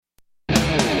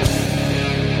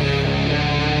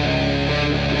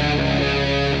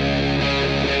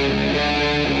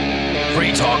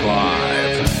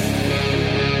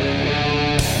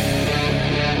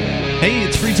Hey,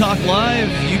 it's Free Talk Live.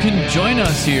 You can join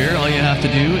us here. All you have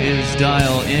to do is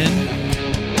dial in,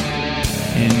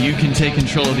 and you can take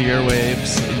control of the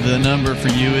airwaves. The number for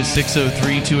you is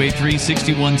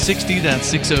 603-283-6160.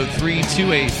 That's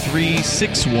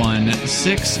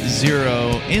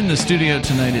 603-283-6160. In the studio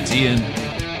tonight, it's Ian.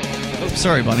 Oh,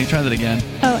 sorry, Bonnie. Try that again.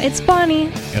 Oh, it's Bonnie.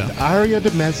 Yeah. Aria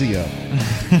DiMezio.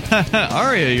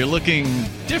 Aria, you're looking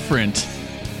different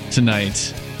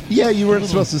tonight. Yeah, you weren't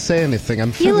supposed to say anything.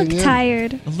 I'm filling in. You look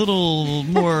tired. A little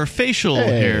more facial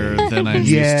hair than I'm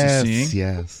used to seeing.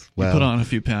 Yes, well. You put on a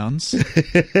few pounds.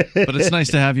 But it's nice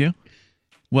to have you.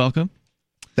 Welcome.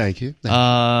 Thank you.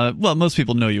 Well, most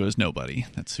people know you as nobody.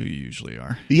 That's who you usually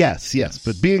are. Yes.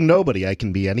 But being nobody, I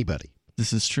can be anybody.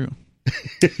 This is true.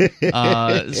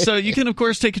 So you can, of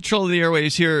course, take control of the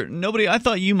airwaves here. Nobody, I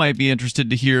thought you might be interested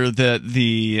to hear that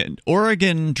the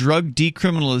Oregon drug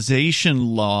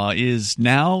decriminalization law is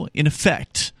now in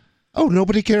effect. Oh,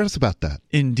 nobody cares about that.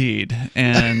 Indeed.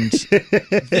 And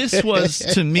this was,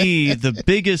 to me, the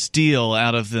biggest deal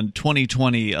out of the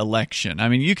 2020 election. I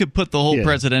mean, you could put the whole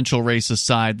presidential race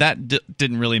aside. That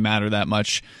didn't really matter that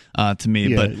much to me.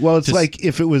 Yeah. But well, it's like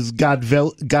if it was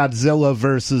Godzilla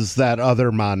versus that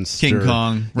other monster. King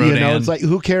Kong, Rodan. You know, it's like,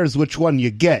 who cares which one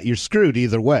you get? You're screwed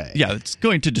either way. Yeah, it's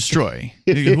going to destroy.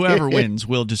 Whoever wins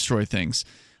will destroy things.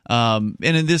 And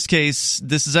in this case,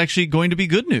 this is actually going to be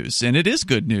good news, and it is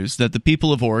good news that the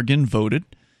people of Oregon voted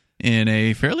in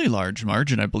a fairly large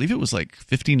margin. I believe it was like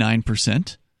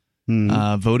 59%.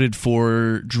 Voted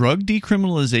for drug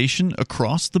decriminalization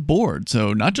across the board.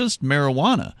 So not just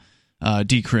marijuana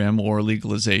decrim or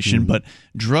legalization, but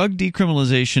drug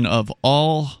decriminalization of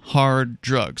all hard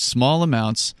drugs, small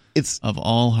amounts of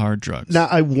all hard drugs. Now,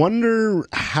 I wonder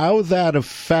how that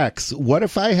affects. What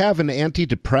if I have an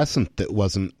antidepressant that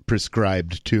wasn't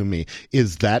prescribed to me?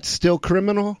 Is that still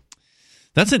criminal?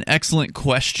 That's an excellent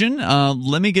question.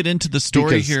 Let me get into the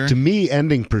story here. To me,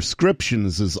 ending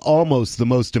prescriptions is almost the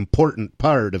most important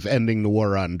part of ending the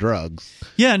war on drugs.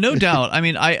 Yeah, no doubt. I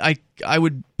mean, I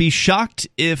would be shocked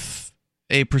if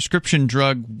a prescription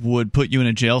drug would put you in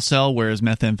a jail cell, whereas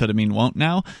methamphetamine won't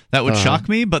now. That would shock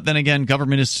me, but then again,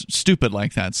 government is stupid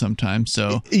like that sometimes.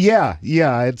 So yeah,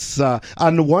 it's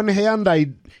on the one hand,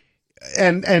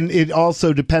 and it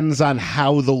also depends on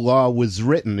how the law was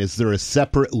written. Is there a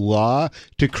separate law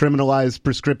to criminalize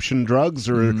prescription drugs,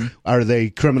 or are they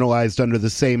criminalized under the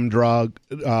same drug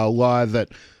law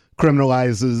that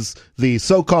criminalizes the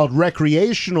so-called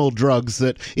recreational drugs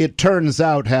that it turns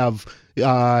out have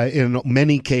in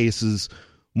many cases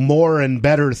more and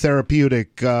better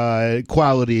therapeutic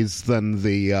qualities than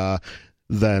the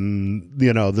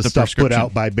stuff put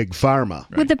out by Big Pharma.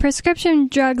 Right. With the prescription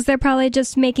drugs, they're probably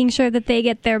just making sure that they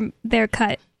get their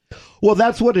cut. Well,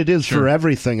 that's what it is for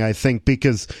everything, I think,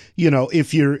 because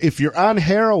if you're on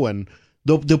heroin,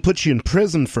 they'll put you in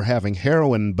prison for having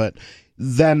heroin, but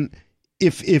then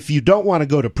if you don't want to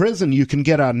go to prison, you can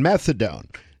get on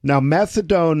methadone. Now,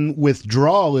 methadone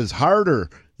withdrawal is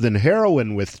harder than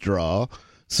heroin withdrawal,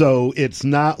 so it's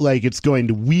not like it's going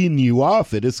to wean you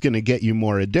off it. It's going to get you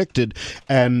more addicted.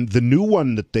 And the new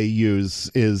one that they use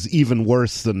is even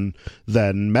worse than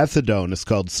methadone. It's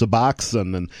called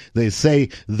Suboxone. And they say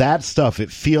that stuff, it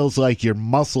feels like your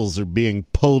muscles are being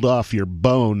pulled off your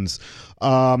bones.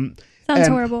 Sounds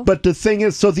horrible. But the thing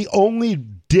is, so the only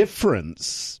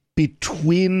difference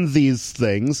between these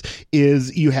things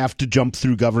is you have to jump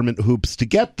through government hoops to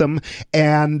get them,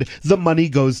 and the money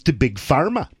goes to Big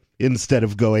Pharma instead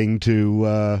of going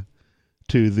to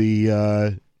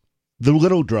the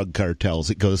little drug cartels.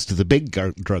 It goes to the big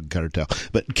drug cartel.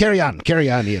 But carry on,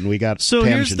 Ian. We got so tangented.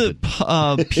 Here's the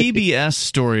PBS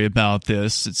story about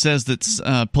this. It says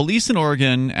that police in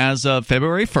Oregon, as of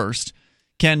February 1st,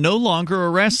 can no longer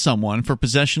arrest someone for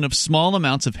possession of small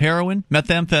amounts of heroin,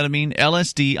 methamphetamine,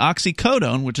 LSD,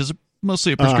 oxycodone, which is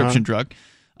mostly a prescription drug,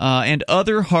 and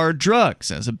other hard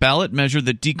drugs, as a ballot measure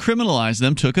that decriminalized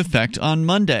them took effect on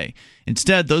Monday.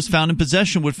 Instead, those found in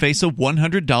possession would face a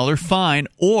 $100 fine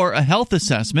or a health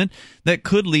assessment that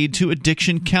could lead to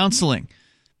addiction counseling.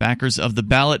 Backers of the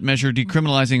ballot measure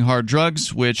decriminalizing hard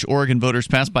drugs, which Oregon voters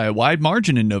passed by a wide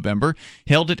margin in November,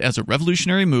 hailed it as a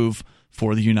revolutionary move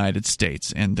for the United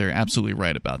States, and they're absolutely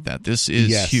right about that. This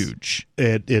is huge.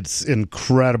 It's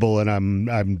incredible, and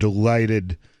I'm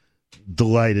delighted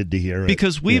delighted to hear it.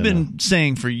 Because we've been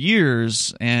saying for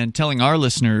years and telling our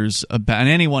listeners about, and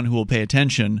anyone who will pay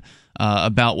attention,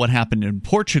 about what happened in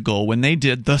Portugal when they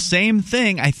did the same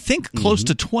thing, I think close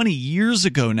to 20 years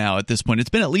ago now at this point. It's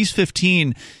been at least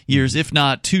 15 years, if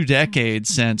not 2 decades,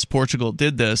 since Portugal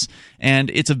did this. And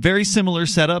it's a very similar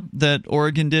setup that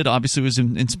Oregon did. Obviously, it was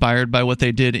inspired by what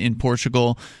they did in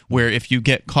Portugal, where if you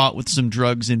get caught with some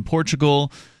drugs in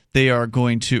Portugal, they are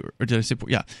going to, or did I say,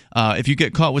 yeah, if you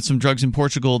get caught with some drugs in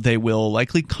Portugal, they will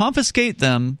likely confiscate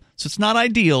them. So it's not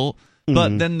ideal.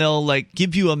 But then they'll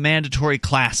give you a mandatory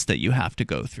class that you have to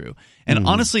go through. And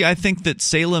honestly, I think that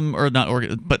Salem, or not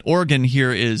Oregon, but Oregon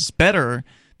here is better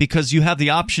because you have the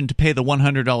option to pay the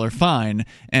 $100 fine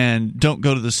and don't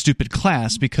go to the stupid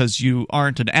class because you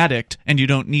aren't an addict and you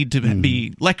don't need to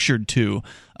be lectured to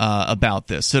about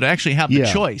this. So to actually have the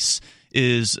choice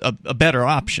is a better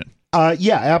option.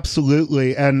 Yeah,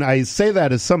 absolutely. And I say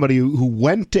that as somebody who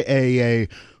went to AA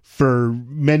for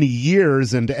many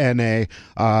years, and NA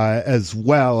as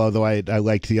well, although I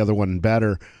liked the other one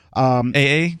better. AA?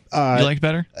 You liked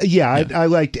better? Yeah. I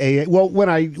liked AA. Well, when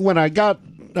I got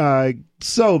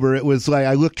sober, it was like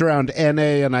I looked around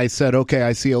NA and I said, okay,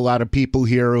 I see a lot of people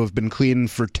here who have been clean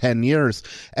for 10 years.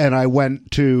 And I went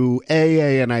to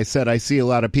AA and I said, I see a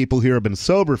lot of people here who have been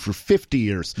sober for 50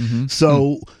 years.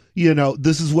 So...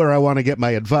 this is where I want to get my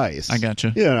advice. I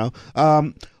gotcha.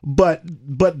 But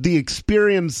the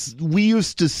experience, we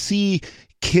used to see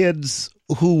kids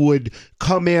who would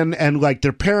come in and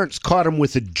their parents caught them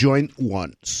with a joint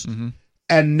once,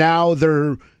 and now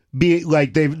they're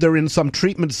they're in some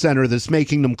treatment center that's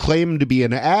making them claim to be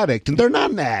an addict, and they're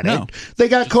not an addict. No. They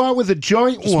got caught with a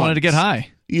joint once. Just wanted to get high.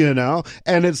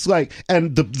 And it's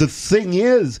and the thing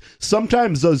is,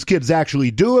 sometimes those kids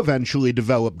actually do eventually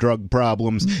develop drug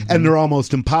problems, and they're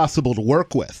almost impossible to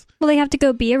work with. Well, they have to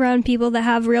go be around people that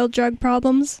have real drug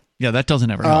problems. Yeah, that doesn't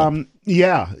ever help.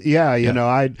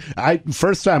 I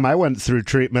first time I went through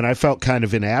treatment, I felt kind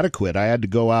of inadequate. I had to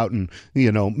go out and,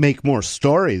 make more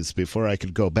stories before I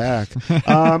could go back.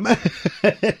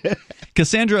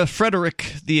 Cassandra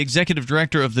Frederick, the executive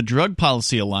director of the Drug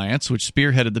Policy Alliance, which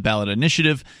spearheaded the ballot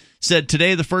initiative, said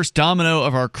today the first domino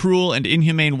of our cruel and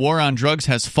inhumane war on drugs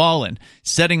has fallen,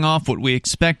 setting off what we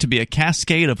expect to be a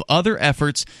cascade of other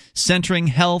efforts centering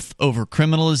health over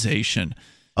criminalization.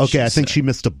 Okay, I think she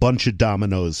missed a bunch of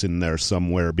dominoes in there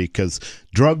somewhere, because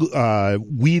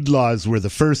weed laws were the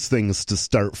first things to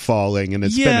start falling, and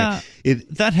that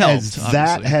helped.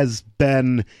 That has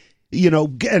been,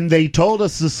 and they told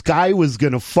us the sky was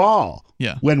going to fall.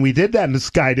 Yeah. When we did that, and the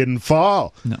sky didn't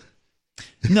fall.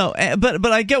 No,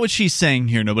 but I get what she's saying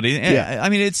here, nobody. Yeah. I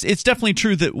mean, it's definitely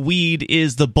true that weed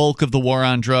is the bulk of the war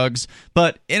on drugs,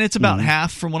 and it's about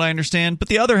half from what I understand. But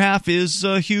the other half is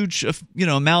a huge,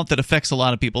 amount that affects a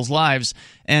lot of people's lives.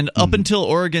 And up until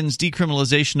Oregon's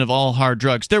decriminalization of all hard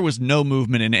drugs, there was no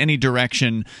movement in any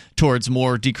direction towards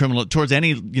towards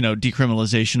any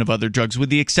decriminalization of other drugs, with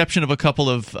the exception of a couple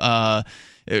of.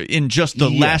 In just the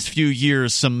last few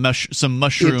years, some mushroom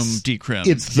decrim.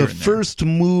 It's the first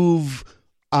move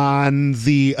on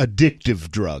the addictive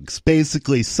drugs.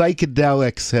 Basically,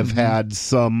 psychedelics have had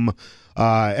some,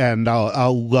 and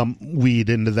I'll lump weed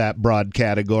into that broad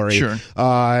category. Sure.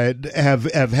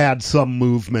 Have had some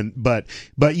movement, but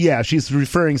yeah, she's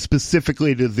referring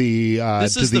specifically to the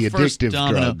addictive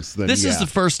drugs. This is the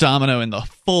first domino in the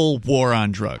full war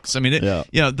on drugs. I mean,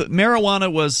 the marijuana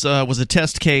was a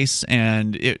test case,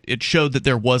 and it showed that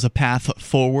there was a path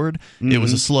forward. It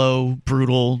was a slow,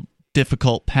 brutal,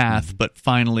 difficult path, but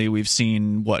finally we've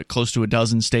seen close to a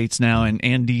dozen states now,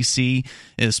 and DC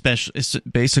is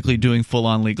basically doing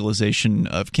full-on legalization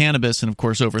of cannabis, and of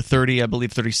course over 30, I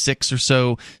believe 36 or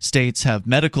so states have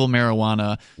medical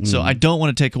marijuana. So I don't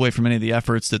want to take away from any of the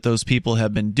efforts that those people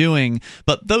have been doing,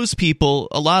 but those people,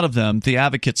 a lot of them, the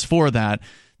advocates for that,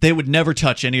 they would never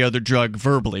touch any other drug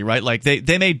verbally, right? Like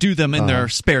they may do them in their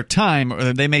spare time,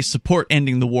 or they may support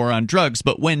ending the war on drugs,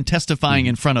 but when testifying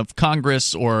in front of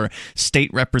Congress or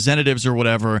state representatives or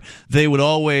whatever, they would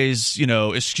always,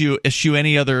 eschew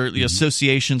any other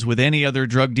associations with any other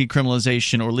drug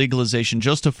decriminalization or legalization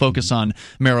just to focus on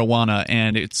marijuana.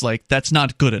 And it's like, that's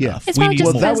not good enough. It's probably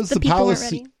just that was the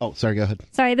policy. Oh, sorry, go ahead.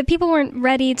 Sorry, the people weren't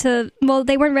ready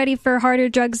they weren't ready for harder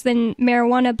drugs than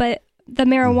marijuana, but the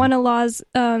marijuana laws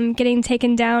getting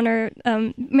taken down, or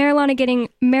marijuana getting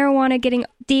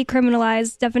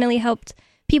decriminalized, definitely helped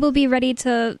people be ready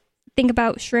to think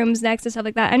about shrooms next and stuff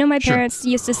like that. I know my parents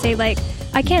used to say,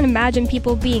 I can't imagine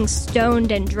people being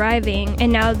stoned and driving,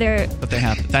 and now they're... But that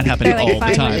happened all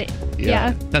the time.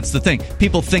 Yeah. That's the thing.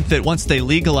 People think that once they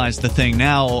legalize the thing,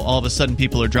 now all of a sudden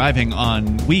people are driving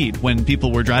on weed when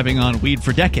people were driving on weed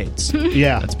for decades.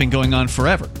 Yeah. That's been going on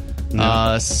forever.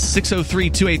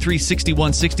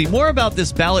 603-283-6160. More about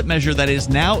this ballot measure that is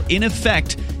now in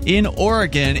effect in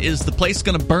Oregon. Is the place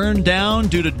going to burn down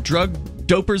due to drug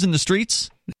dopers in the streets?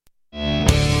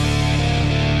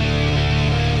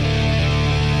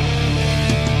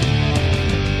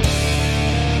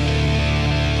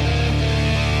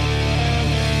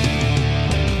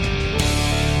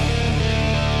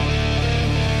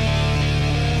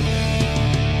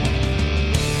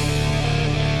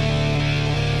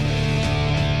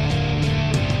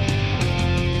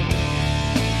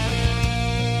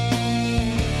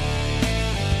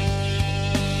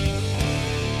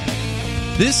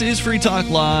 This is Free Talk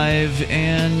Live,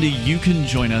 and you can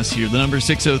join us here. The number is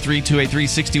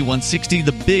 603-283-6160.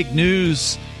 The big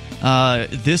news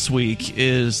this week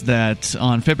is that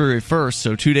on February 1st,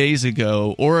 so 2 days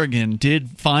ago, Oregon did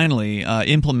finally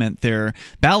implement their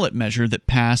ballot measure that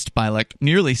passed by like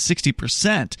nearly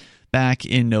 60% back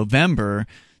in November.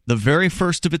 The very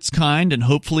first of its kind, and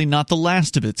hopefully not the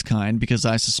last of its kind, because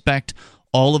I suspect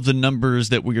all of the numbers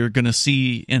that we are going to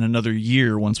see in another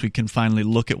year once we can finally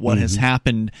look at what has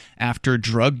happened after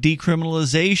drug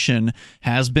decriminalization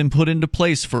has been put into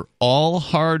place for all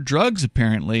hard drugs,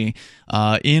 apparently.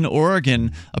 In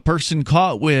Oregon, a person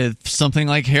caught with something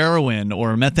like heroin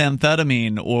or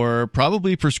methamphetamine or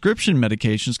probably prescription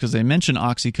medications, because they mention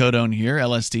oxycodone here,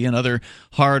 LSD, and other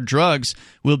hard drugs,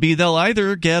 they'll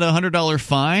either get a $100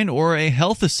 fine or a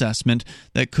health assessment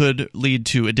that could lead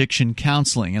to addiction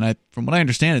counseling. And from what I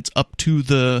understand, it's up to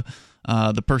the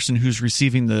person who's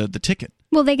receiving the ticket.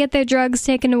 Will they get their drugs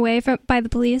taken away by the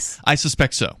police? I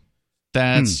suspect so.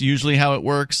 That's usually how it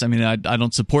works. I mean, I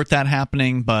don't support that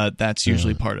happening, but that's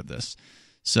usually part of this.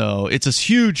 So it's a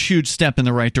huge, huge step in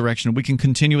the right direction. We can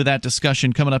continue with that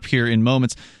discussion coming up here in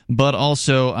moments. But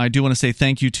also, I do want to say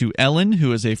thank you to Ellen,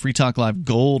 who is a Free Talk Live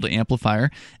Gold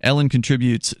amplifier. Ellen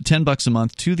contributes $10 a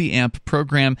month to the AMP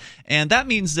program, and that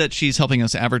means that she's helping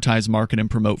us advertise, market,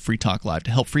 and promote Free Talk Live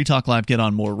to help Free Talk Live get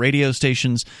on more radio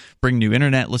stations, bring new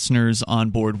internet listeners on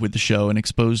board with the show, and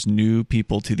expose new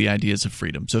people to the ideas of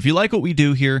freedom. So if you like what we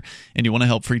do here and you want to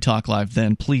help Free Talk Live,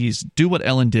 then please do what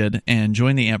Ellen did and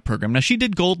join the AMP program. Now, she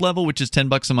did Gold level, which is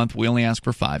 $10 a month. We only ask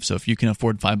for $5. So if you can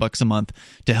afford $5 a month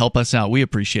to help us out, we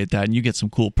appreciate that. And you get some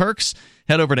cool perks.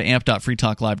 Head over to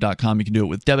amp.freetalklive.com. You can do it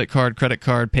with debit card, credit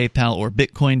card, PayPal, or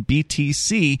Bitcoin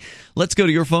BTC. Let's go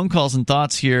to your phone calls and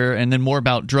thoughts here, and then more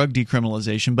about drug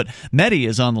decriminalization. But Mehdi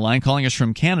is on the line calling us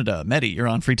from Canada. Mehdi, you're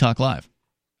on Free Talk Live.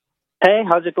 Hey,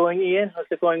 how's it going, Ian? How's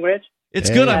it going, Rich? It's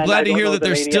good. I'm glad to hear that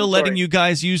they're still letting you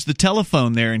guys use the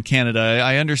telephone there in Canada.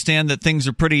 I understand that things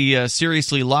are pretty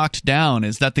seriously locked down.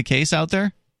 Is that the case out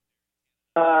there?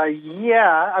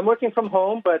 Yeah, I'm working from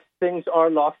home, but things are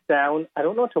locked down. I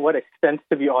don't know to what extent,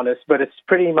 to be honest, but it's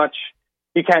pretty much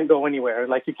you can't go anywhere.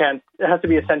 Like it has to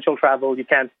be essential travel. You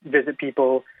can't visit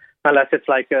people unless it's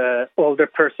like an older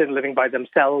person living by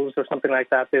themselves or something like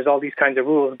that. There's all these kinds of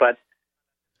rules, but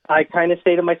I kind of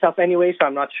stay to myself anyway, so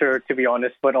I'm not sure, to be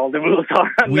honest, what all the rules are.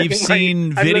 We've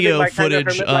seen video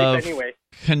footage of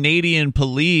Canadian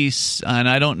police, and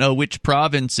I don't know which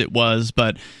province it was,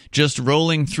 but just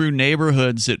rolling through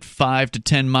neighborhoods at 5 to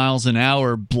 10 miles an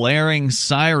hour, blaring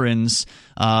sirens,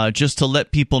 just to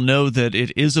let people know that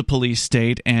it is a police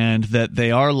state and that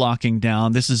they are locking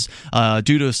down. This is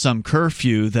due to some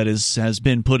curfew that has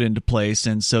been put into place,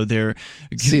 and so they're...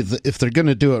 See, if they're going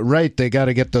to do it right, they got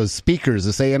to get those speakers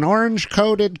to say an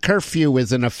orange-coded curfew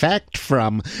is in effect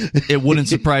from... It wouldn't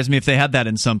surprise me if they had that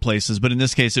in some places, but in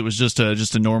this case, it was just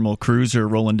a normal cruiser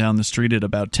rolling down the street at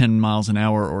about 10 miles an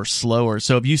hour or slower.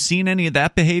 So have you seen any of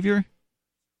that behavior?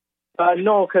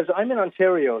 No, because I'm in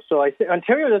Ontario. So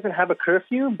Ontario doesn't have a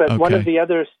curfew, but one of the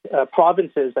other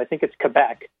provinces, I think it's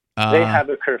Quebec, they have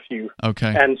a curfew.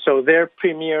 Okay. And so their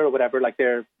premier or whatever, like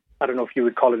their, I don't know if you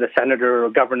would call it a senator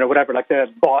or governor, whatever, like the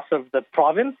boss of the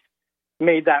province,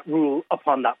 made that rule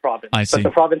upon that province. I see. But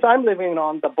the province I'm living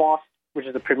on, the boss, which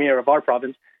is the premier of our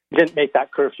province, didn't make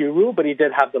that curfew rule, but he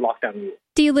did have the lockdown rule.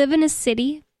 Do you live in a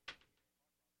city?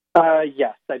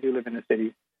 Yes, I do live in a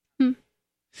city.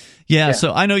 Yeah,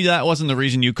 so I know that wasn't the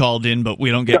reason you called in, but we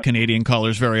don't get Canadian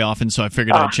callers very often, so I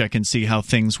figured I'd check and see how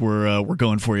things were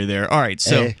going for you there. All right,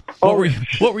 so what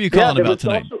were you calling about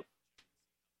tonight?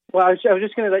 Well, I was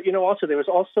just going to let you know also, there was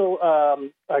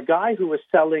also a guy who was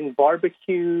selling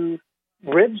barbecue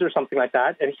ribs or something like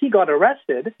that, and he got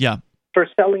arrested for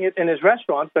selling it in his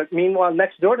restaurant, but meanwhile,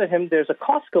 next door to him, there's a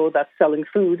Costco that's selling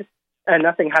food and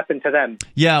nothing happened to them.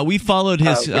 Yeah, we followed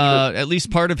his at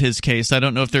least part of his case. I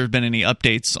don't know if there have been any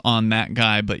updates on that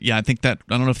guy, but yeah, I think that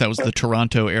I don't know if that was the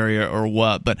Toronto area or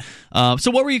what. But so,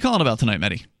 what were you calling about tonight,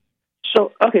 Mehdi?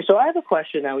 So I have a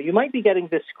question now. You might be getting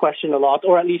this question a lot,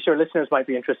 or at least your listeners might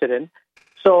be interested in.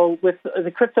 So with the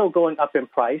crypto going up in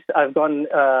price, I've gone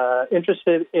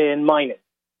interested in mining.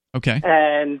 Okay.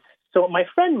 And so my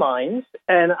friend mines,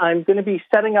 and I'm going to be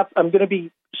starting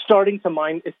to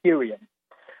mine Ethereum.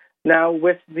 Now,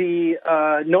 with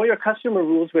the know your customer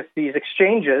rules with these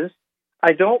exchanges,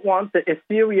 I don't want the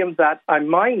Ethereum that I'm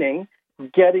mining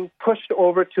getting pushed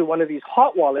over to one of these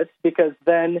hot wallets, because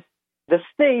then the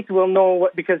state will know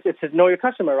what, because it's a know your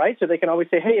customer, right? So they can always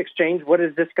say, hey, exchange, what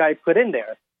does this guy put in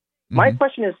there? Mm-hmm. My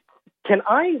question is,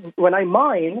 when I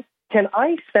mine, can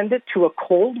I send it to a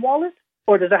cold wallet,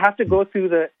 or does it have to go through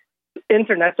the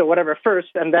internet or whatever first,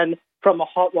 and then from a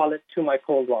hot wallet to my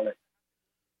cold wallet?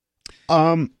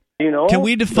 Can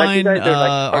we define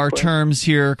our terms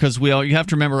here? Because you have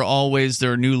to remember, always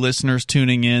there are new listeners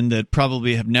tuning in that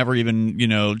probably have never even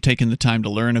taken the time to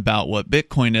learn about what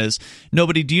Bitcoin is.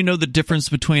 Nobody, do you know the difference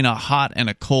between a hot and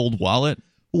a cold wallet?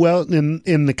 Well,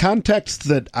 in the context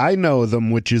that I know them,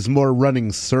 which is more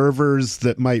running servers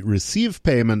that might receive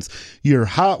payments, your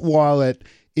hot wallet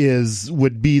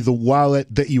would be the wallet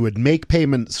that you would make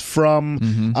payments from,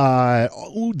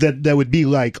 that would be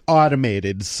like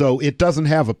automated, so it doesn't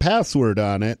have a password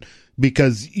on it,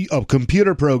 because a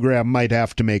computer program might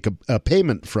have to make a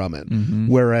payment from it,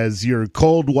 whereas your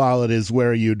cold wallet is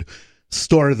where you'd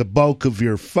store the bulk of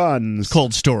your funds.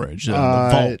 Cold storage, the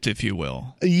vault, if you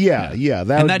will. Yeah.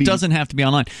 That doesn't have to be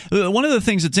online. One of the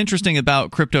things that's interesting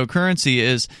about cryptocurrency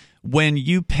is when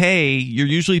you pay, you're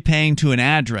usually paying to an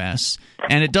address,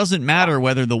 and it doesn't matter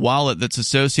whether the wallet that's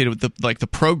associated with the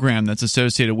program that's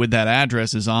associated with that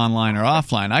address is online or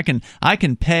offline. I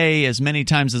can pay as many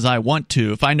times as I want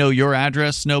to. If I know your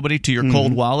address, to your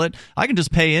cold wallet, I can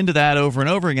just pay into that over and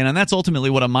over again, and that's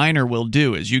ultimately what a miner will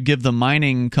do. Is you give the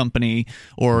mining company,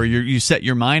 or you set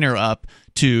your miner up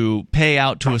to pay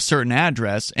out to a certain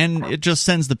address, and it just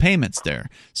sends the payments there.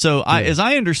 So as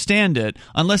I understand it,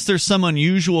 unless there's some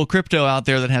unusual crypto out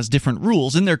there that has different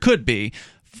rules, and there could be,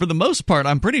 for the most part,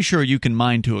 I'm pretty sure you can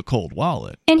mine to a cold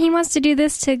wallet. And he wants to do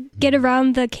this to get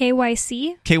around the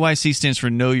KYC? KYC stands for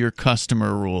Know Your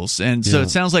Customer rules. And so it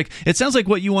sounds like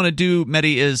what you want to do,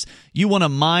 Mehdi, is you want to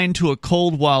mine to a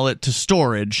cold wallet to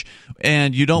storage,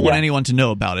 and you don't want anyone to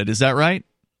know about it. Is that right?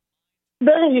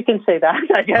 You can say that,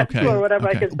 I guess, or whatever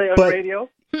I can say on radio.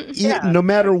 No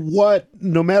matter what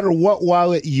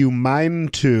wallet you mine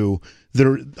to,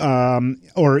 there,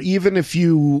 or even if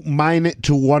you mine it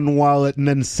to one wallet and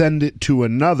then send it to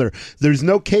another, there's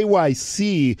no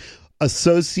KYC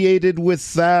associated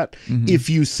with that. If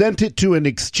you sent it to an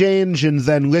exchange and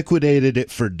then liquidated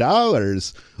it for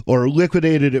dollars, or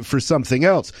liquidated it for something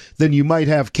else, then you might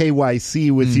have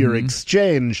KYC with your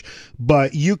exchange,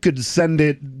 but you could send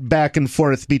it back and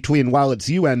forth between wallets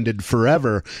you ended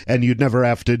forever, and you'd never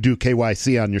have to do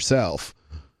KYC on yourself.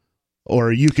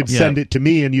 Or you could send it to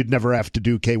me and you'd never have to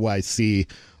do KYC.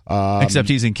 Except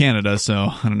he's in Canada, so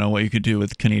I don't know what you could do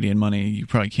with Canadian money. You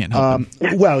probably can't help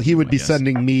him. Well, he would be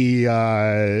sending me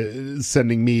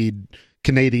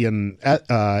Canadian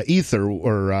Ether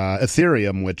or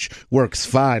Ethereum, which works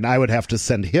fine. I would have to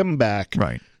send him back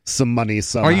some money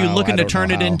somehow. Are you looking to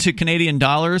turn it into Canadian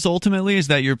dollars ultimately? Is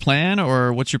that your plan,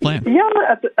 or what's your plan? Yeah,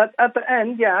 at the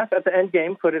end, at the end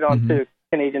game, put it onto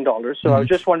Canadian dollars. So I was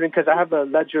just wondering, because I have a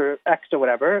Ledger X or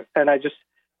whatever, and I just,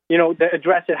 the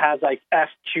address it has like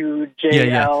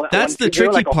FQJL. That's the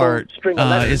tricky part,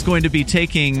 is going to be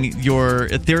taking your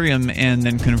Ethereum and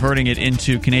then converting it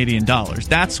into Canadian dollars.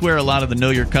 That's where a lot of the know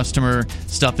your customer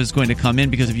stuff is going to come in,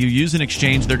 because if you use an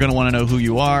exchange, they're going to want to know who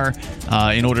you are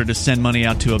in order to send money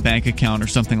out to a bank account or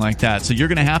something like that. So you're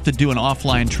going to have to do an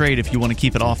offline trade if you want to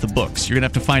keep it off the books. You're going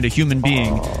to have to find a human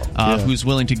being who's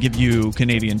willing to give you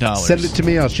Canadian dollars. Send it to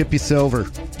me. I'll ship you silver.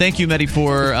 Thank you, Mehdi,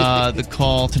 for the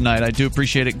call tonight. I do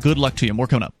appreciate it. Good luck to you. More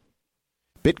coming up.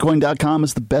 Bitcoin.com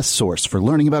is the best source for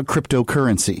learning about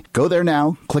cryptocurrency. Go there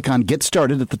now, click on Get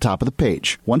Started at the top of the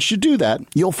page. Once you do that,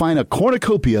 you'll find a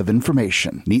cornucopia of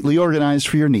information, neatly organized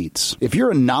for your needs. If you're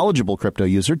a knowledgeable crypto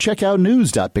user, check out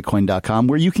news.bitcoin.com,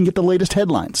 where you can get the latest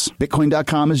headlines.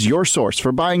 Bitcoin.com is your source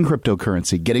for buying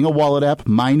cryptocurrency, getting a wallet app,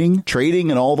 mining,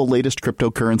 trading, and all the latest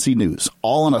cryptocurrency news,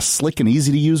 all on a slick and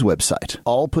easy-to-use website.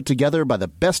 All put together by the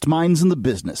best minds in the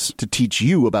business to teach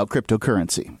you about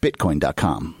cryptocurrency.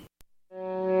 Bitcoin.com.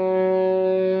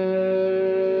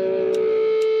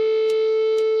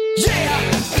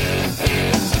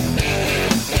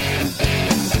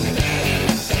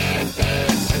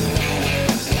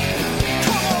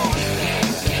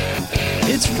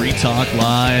 Free Talk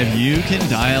Live. You can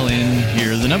dial in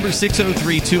here. The number is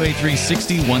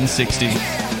 603-283-6160.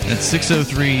 That's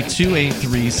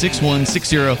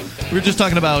 603-283-6160. We were just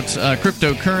talking about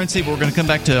cryptocurrency, but we're going to come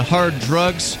back to hard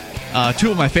drugs.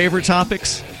 Two of my favorite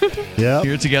topics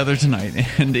here together tonight.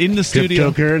 And in the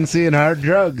studio... Cryptocurrency and hard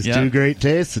drugs. Two great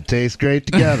tastes that taste great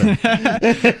together.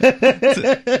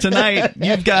 Tonight,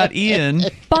 you've got Ian.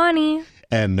 Bonnie.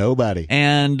 And nobody.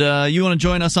 And you want to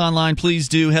join us online, please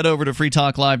do. Head over to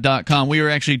freetalklive.com. We were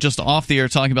actually just off the air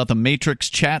talking about the Matrix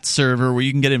chat server where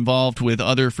you can get involved with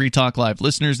other Free Talk Live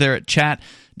listeners there at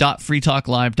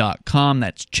chat.freetalklive.com.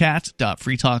 That's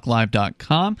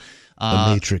chat.freetalklive.com.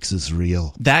 The Matrix is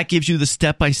real. That gives you the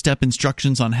step-by-step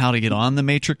instructions on how to get on the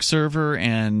Matrix server,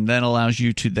 and then allows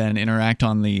you to then interact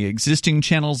on the existing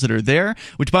channels that are there,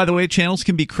 which, by the way, channels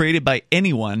can be created by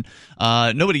anyone.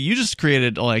 Nobody, you just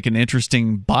created like an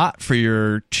interesting bot for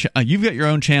your... you've got your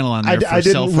own channel on there for I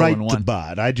didn't write Cell411. the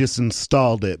bot. I just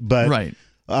installed it. But, right.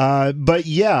 But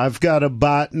yeah, I've got a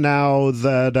bot now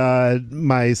that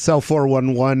my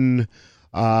Cell411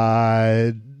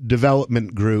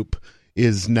 development group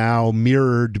is now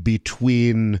mirrored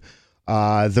between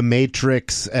the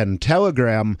Matrix and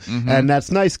Telegram. Mm-hmm. And that's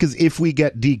nice because if we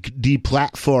get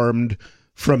deplatformed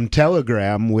from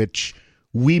Telegram, which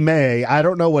we may, I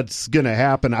don't know what's going to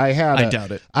happen. I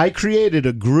doubt it. I created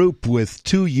a group with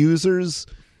 2 users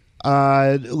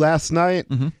last night.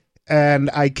 Mm-hmm. And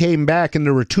I came back and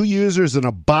there were 2 users and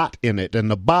a bot in it.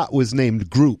 And the bot was named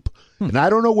Group. And I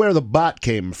don't know where the bot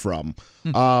came from.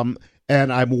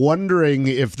 And I'm wondering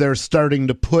if they're starting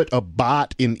to put a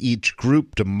bot in each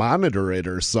group to monitor it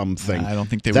or something. I don't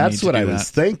think they would That's need what to do I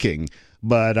was thinking.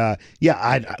 But,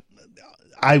 yeah,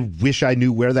 I wish I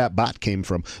knew where that bot came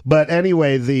from. But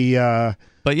anyway,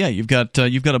 But yeah, you've got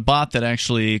a bot that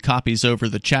actually copies over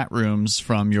the chat rooms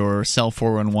from your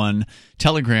Cell411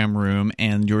 Telegram room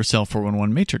and your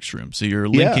Cell411 Matrix room. So you're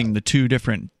linking the 2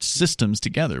 different systems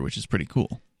together, which is pretty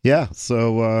cool. Yeah,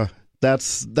 so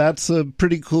that's a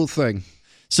pretty cool thing.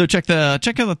 So check out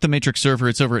the Matrix server.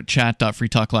 It's over at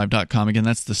chat.freetalklive.com. Again,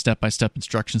 that's the step-by-step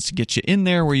instructions to get you in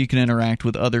there where you can interact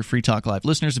with other Free Talk Live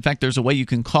listeners. In fact, there's a way you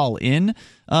can call in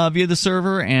via the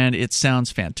server, and it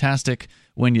sounds fantastic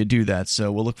when you do that.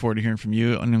 So we'll look forward to hearing from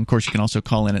you. And, of course, you can also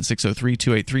call in at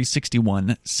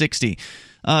 603-283-6160.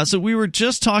 So we were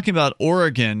just talking about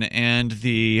Oregon and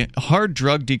the hard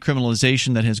drug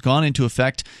decriminalization that has gone into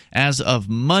effect as of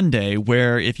Monday,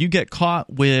 where if you get caught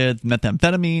with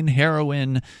methamphetamine,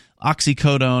 heroin,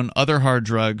 oxycodone, other hard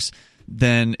drugs,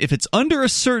 then if it's under a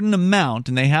certain amount,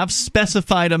 and they have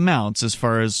specified amounts as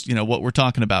far as what we're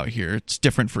talking about here, it's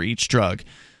different for each drug.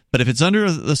 But if it's under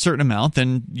a certain amount,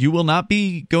 then you will not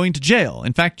be going to jail.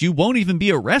 In fact, you won't even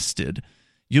be arrested.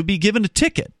 You'll be given a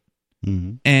ticket.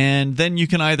 Mm-hmm. And then you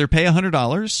can either pay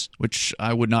 $100, which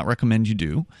I would not recommend you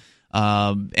do,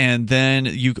 and then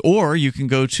you can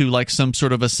go to like some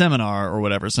sort of a seminar or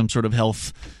whatever, some sort of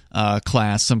health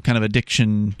class, some kind of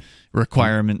addiction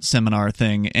requirement seminar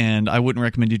thing, and I wouldn't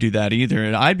recommend you do that either.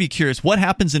 And I'd be curious what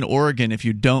happens in Oregon if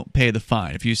you don't pay the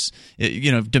fine, if you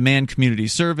demand community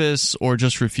service or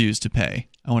just refuse to pay.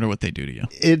 I wonder what they do to you.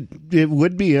 It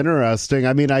would be interesting.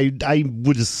 I mean, I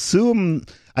would assume,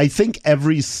 I think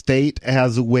every state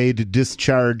has a way to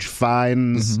discharge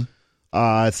fines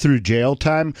through jail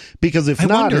time, because if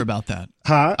not, I wonder about that.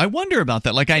 Huh? I wonder about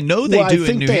that. Like, I know they do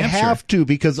in New Hampshire. I think they have to,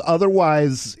 because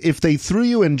otherwise, if they threw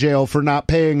you in jail for not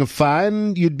paying a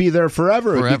fine, you'd be there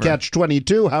forever. It'd be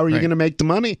catch-22. How are you going to make the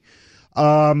money?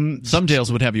 Some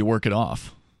jails would have you work it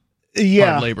off.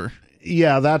 Yeah. Hard labor.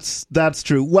 Yeah, that's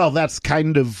true. Well, that's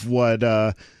kind of what,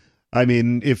 I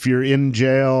mean, if you're in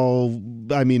jail,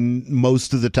 I mean,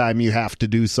 most of the time you have to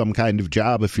do some kind of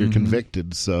job if you're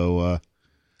convicted. So,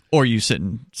 or you sit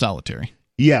in solitary.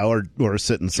 Yeah, or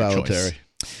sit in solitary.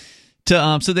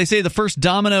 So they say the first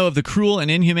domino of the cruel and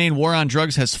inhumane war on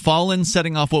drugs has fallen,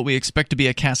 setting off what we expect to be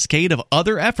a cascade of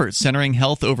other efforts centering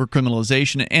health over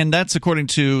criminalization. And that's according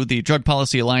to the Drug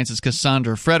Policy Alliance's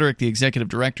Cassandra Frederick, the executive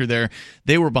director there.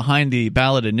 They were behind the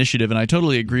ballot initiative, and I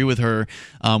totally agree with her.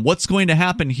 What's going to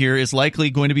happen here is likely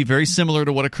going to be very similar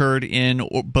to what occurred in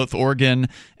both Oregon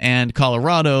and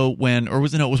Colorado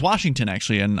it was Washington,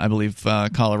 actually, and I believe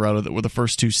Colorado that were the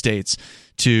first 2 states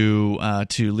to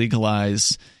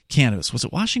legalize cannabis. Was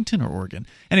it Washington or Oregon?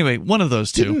 Anyway, one of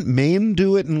those 2. Didn't Maine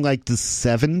do it in like the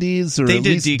 70s, or at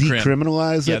least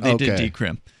decriminalize it? Yeah, they did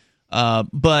decrim.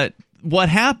 But what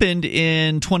happened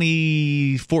in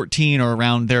 2014 or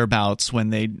around thereabouts when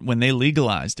they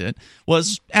legalized it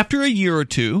was, after a year or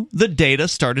 2, the data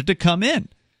started to come in.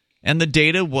 And the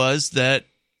data was that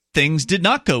things did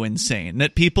not go insane,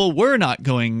 that people were not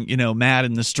going, mad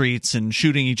in the streets and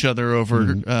shooting each other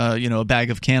over, a bag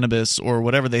of cannabis or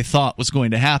whatever they thought was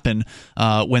going to happen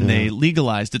when they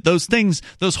legalized it. Those things,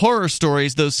 those horror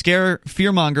stories, those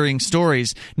fear-mongering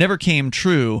stories never came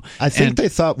true. I think they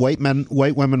thought white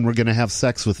women were going to have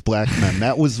sex with black men.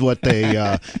 That was what they,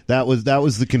 that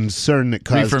was the concern that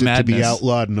caused it to be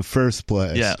outlawed in the first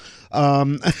place. Yeah.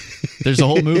 There's a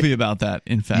whole movie about that,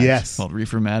 in fact, yes, called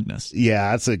Reefer Madness.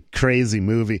 Yeah, that's a crazy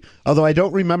movie. Although I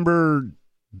don't remember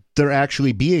there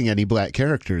actually being any black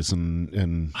characters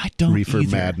in Reefer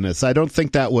Madness. I don't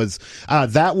think that was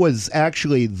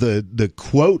actually the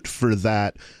quote for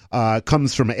that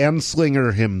comes from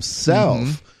Anslinger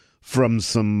himself from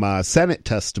some Senate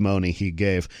testimony he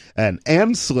gave. And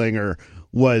Anslinger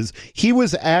was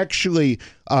actually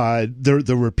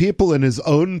there were people in his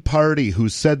own party who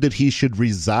said that he should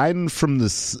resign from the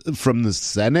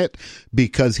Senate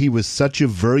because he was such a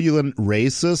virulent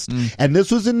racist. And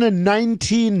this was in the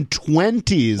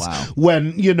 1920s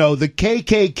when, the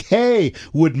KKK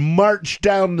would march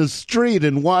down the street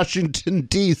in Washington,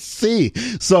 D.C.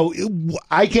 So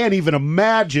I can't even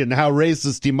imagine how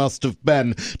racist he must have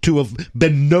been to have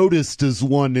been noticed as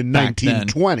one in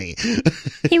 1920.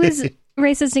 He was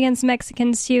racist against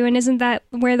Mexicans too, and isn't that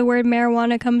where the word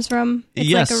marijuana comes from? It's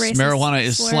yes, like a racist marijuana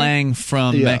is slang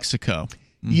from Mexico.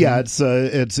 Yeah, it's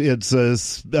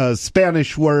a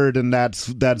Spanish word, and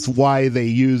that's why they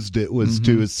used it, was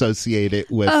to associate it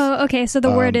with. Oh, okay. So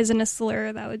the word isn't a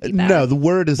slur. That would be bad. No, the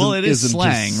word isn't. Well, it is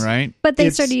slang, right? But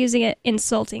they started using it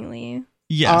insultingly.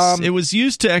 Yes, it was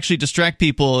used to actually distract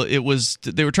people. They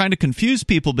were trying to confuse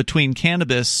people between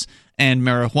cannabis and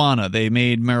marijuana. They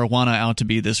made marijuana out to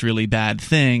be this really bad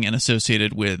thing and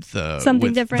associated with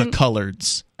something different. The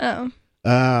coloreds. Oh.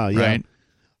 Yeah.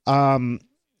 Right.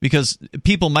 Because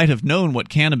people might have known what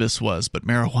cannabis was, but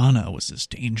marijuana was this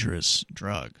dangerous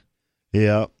drug.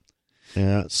 Yeah.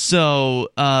 Yeah. So,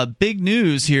 big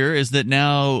news here is that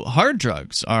now hard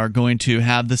drugs are going to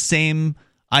have the same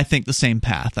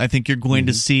path. I think you're going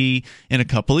to see in a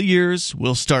couple of years,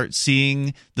 we'll start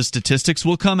seeing the statistics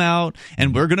will come out,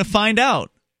 and we're going to find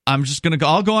out.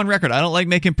 I'll go on record. I don't like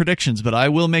making predictions, but I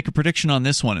will make a prediction on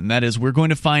this one, and that is we're going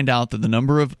to find out that the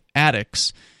number of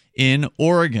addicts in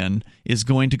Oregon is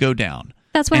going to go down.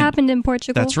 That's what happened in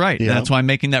Portugal. That's right. Yeah. That's why I'm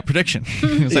making that prediction,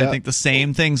 because I think the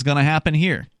same thing's going to happen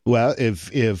here. Well,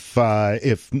 if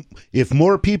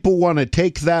more people want to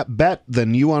take that bet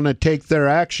than you want to take their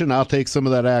action, I'll take some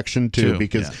of that action too.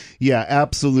 Because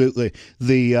absolutely,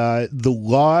 the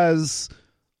laws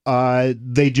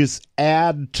they just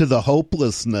add to the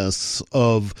hopelessness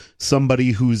of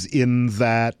somebody who's in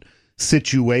that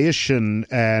situation,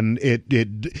 and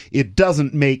it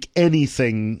doesn't make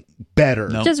anything better.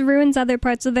 It just ruins other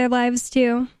parts of their lives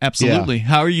too. Absolutely.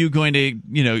 How are you going to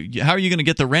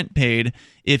get the rent paid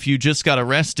if you just got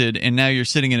arrested and now you're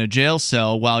sitting in a jail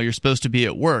cell while you're supposed to be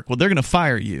at work? Well, they're going to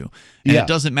fire you. And it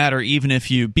doesn't matter even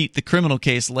if you beat the criminal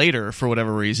case later for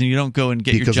whatever reason. You don't go and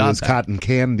get your job back. Because it was cotton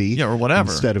candy or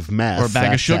whatever. Instead of meth. Or a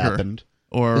bag of sugar. Happened.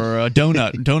 Or a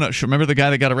donut sugar. Remember the guy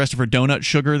that got arrested for donut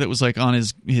sugar that was like on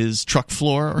his truck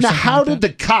floor or something? Now, how did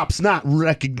the cops not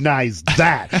recognize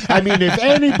that? I mean, if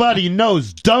anybody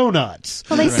knows donuts.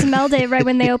 Well, they smelled it right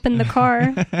when they opened the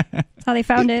car. That's how they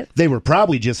found it. They were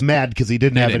probably just mad because he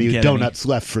didn't have any donuts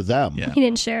left for them. Yeah. He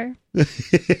didn't share.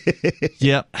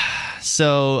 Yep.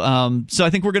 So I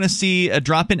think we're going to see a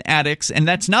drop in addicts, and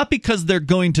that's not because they're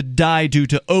going to die due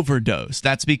to overdose.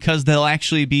 That's because they'll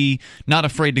actually be not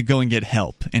afraid to go and get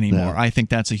help anymore. I think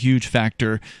that's a huge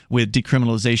factor with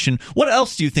decriminalization. What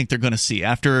else do you think they're going to see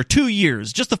after 2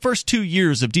 years, just the first 2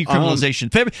 years of decriminalization?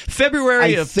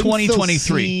 February of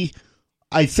 2023.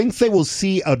 I think they will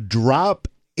see a drop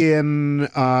in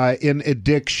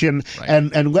addiction,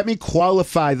 and let me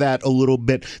qualify that a little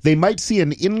bit. They might see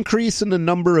an increase in the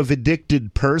number of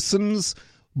addicted persons,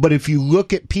 but if you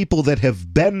look at people that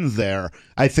have been there,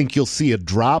 I think you'll see a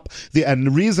drop. And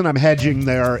the reason I'm hedging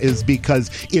there is because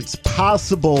it's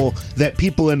possible that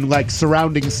people in like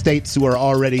surrounding states who are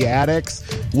already addicts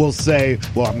will say,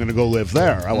 well, I'm going to go live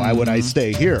there. Why would I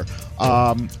stay here?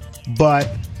 But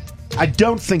I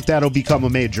don't think that'll become a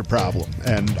major problem,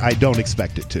 and I don't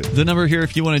expect it to. The number here,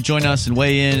 if you want to join us and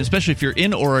weigh in, especially if you're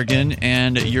in Oregon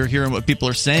and you're hearing what people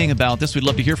are saying about this, we'd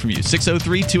love to hear from you.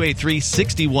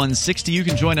 603-283-6160. You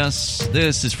can join us.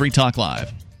 This is Free Talk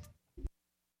Live.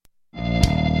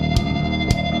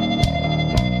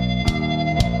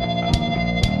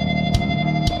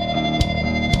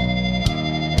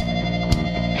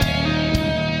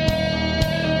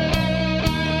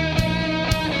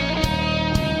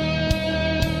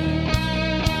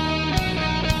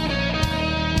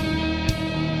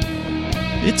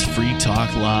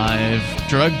 Talk Live.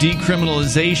 Drug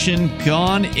decriminalization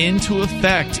gone into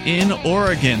effect in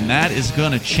Oregon. That is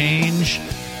going to change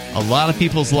a lot of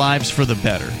people's lives for the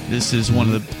better. This is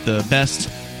one of the best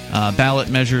ballot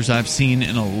measures I've seen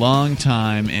in a long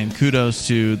time, and kudos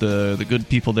to the good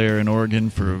people there in Oregon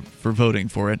for voting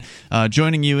for it.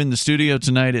 Joining you in the studio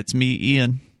tonight, it's me,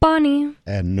 Ian. Bonnie.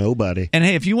 And nobody. And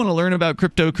hey, if you want to learn about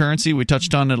cryptocurrency, we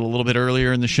touched on it a little bit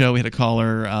earlier in the show. We had a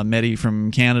caller, Mehdi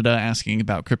from Canada, asking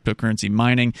about cryptocurrency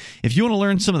mining. If you want to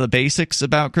learn some of the basics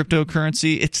about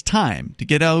cryptocurrency, it's time to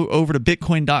get over to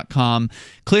Bitcoin.com,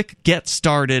 click Get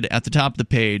Started at the top of the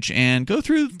page, and go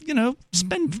through,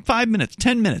 spend 5 minutes,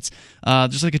 10 minutes.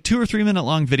 Just like a 2 or 3 minute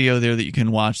long video there that you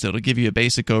can watch that'll give you a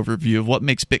basic overview of what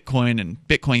makes Bitcoin and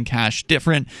Bitcoin Cash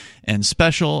different and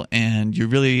special, and you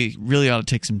really, really ought to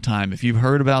take some time. If you've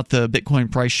heard about the Bitcoin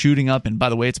price shooting up, and by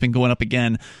the way, it's been going up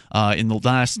again in the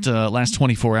last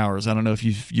 24 hours. I don't know if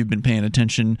you've been paying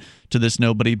attention to this,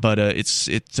 nobody, but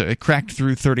it cracked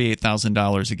through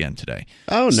 $38,000 again today.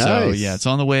 Oh, nice. So yeah, it's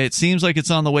on the way. It seems like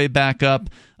it's on the way back up.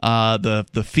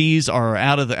 The fees are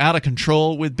out of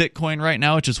control with Bitcoin right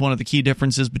now, which is one of the key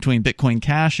differences between Bitcoin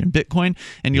Cash and Bitcoin.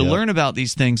 And you'll learn about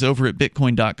these things over at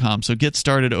Bitcoin.com. So get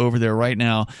started over there right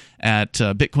now at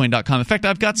Bitcoin.com. In fact,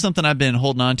 I've got something I've been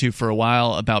holding on to for a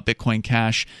while about Bitcoin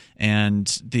Cash,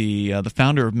 and the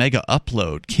founder of Mega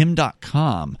Upload, Kim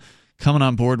Dotcom, coming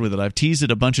on board with it. I've teased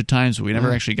it a bunch of times, but we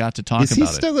never actually got to talk about it. Is he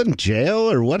still in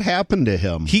jail, or what happened to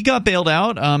him? He got bailed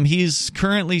out. He's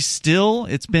currently still,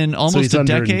 it's been almost a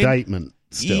decade. Under indictment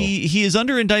still. He is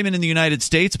under indictment in the United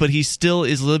States, but he still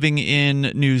is living in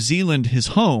New Zealand, his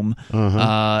home,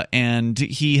 and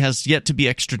he has yet to be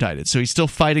extradited. So he's still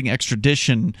fighting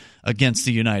extradition against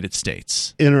the United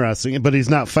States. Interesting, but he's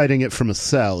not fighting it from a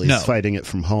cell. He's fighting it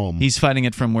from home. He's fighting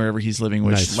it from wherever he's living,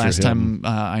 which last time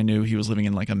I knew he was living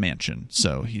in like a mansion.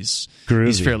 So he's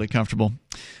fairly comfortable.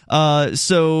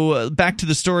 So back to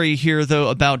the story here, though,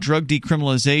 about drug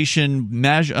decriminalization.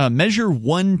 Measure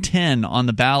 110 on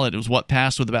the ballot. It was what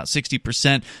passed with about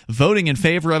 60% voting in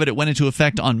favor of it. It went into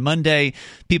effect on Monday.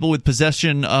 People with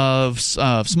possession of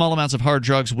small amounts of hard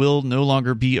drugs will no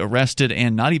longer be arrested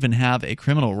and not even have a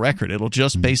criminal record. It'll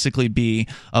just basically be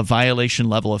a violation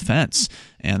level offense.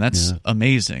 And that's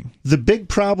amazing. The big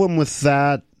problem with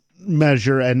that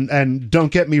measure, and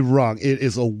don't get me wrong, it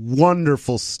is a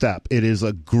wonderful step. It is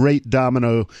a great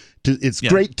domino. It's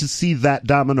great to see that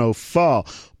domino fall,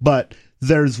 but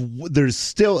there's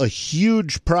still a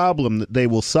huge problem that they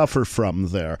will suffer from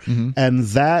there, and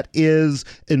that is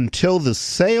until the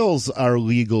sales are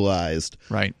legalized,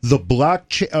 right? The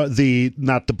blockchain,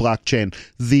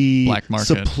 the black market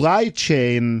supply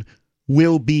chain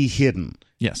will be hidden.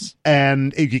 Yes,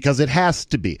 and because it has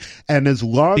to be, and as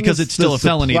long because as it's still a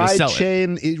felony to sell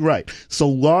it, right? So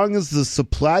long as the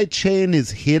supply chain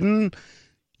is hidden,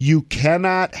 you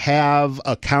cannot have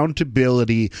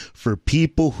accountability for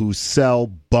people who sell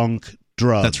bunk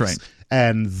drugs. That's right,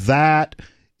 and that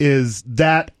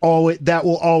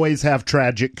will always have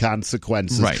tragic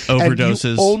consequences. Right, overdoses.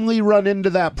 And you only run into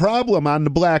that problem on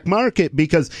the black market,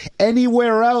 because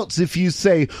anywhere else, if you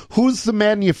say, who's the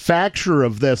manufacturer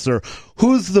of this, or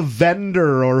who's the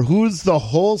vendor, or who's the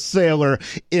wholesaler,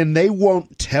 and they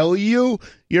won't tell you,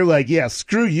 you're like, yeah,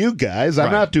 screw you guys.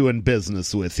 I'm not doing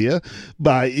business with you.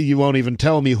 But you won't even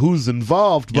tell me who's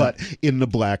involved. But in the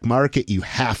black market, you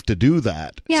have to do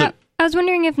that. Yeah. So, I was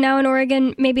wondering if now in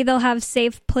Oregon, maybe they'll have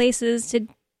safe places to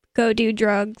go do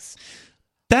drugs.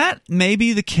 That may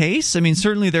be the case. I mean,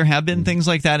 certainly there have been things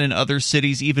like that in other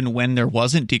cities, even when there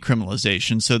wasn't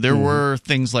decriminalization. So there were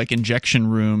things like injection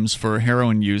rooms for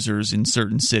heroin users in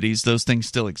certain cities. Those things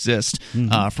still exist,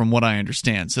 from what I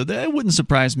understand. So that wouldn't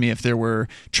surprise me if there were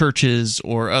churches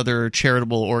or other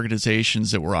charitable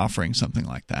organizations that were offering something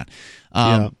like that.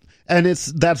 And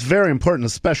that's very important,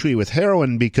 especially with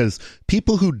heroin, because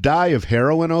people who die of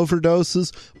heroin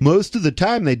overdoses, most of the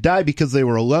time they die because they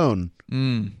were alone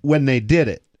when they did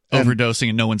it. Overdosing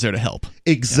and no one's there to help.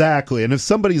 Exactly. And if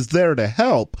somebody's there to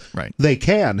help, they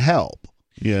can help,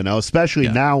 especially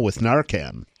now with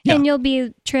Narcan. Yeah. And you'll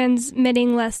be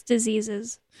transmitting less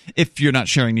diseases. If you're not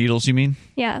sharing needles, you mean?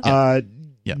 Yeah.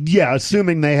 Yeah,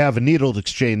 assuming they have a needle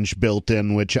exchange built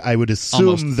in, which I would assume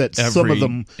almost that every some of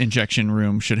them injection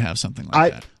room should have something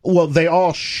like that. Well, they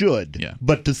all should. Yeah.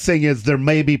 But the thing is, there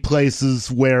may be places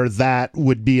where that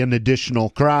would be an additional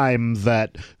crime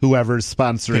that whoever's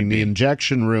sponsoring the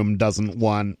injection room doesn't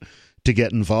want to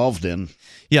get involved in.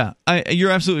 Yeah,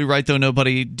 you're absolutely right, though,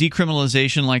 nobody.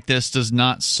 Decriminalization like this does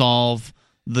not solve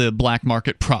the black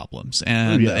market problems.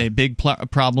 And a big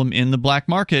problem in the black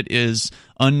market is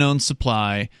unknown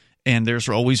supply And there's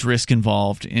always risk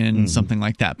involved in something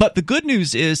like that. But the good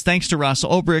news is, thanks to Ross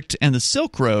Ulbricht and the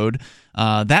Silk Road,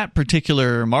 that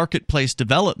particular marketplace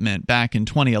development back in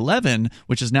 2011,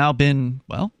 which has now been,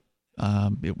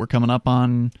 we're coming up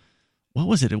on, what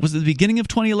was it? It was at the beginning of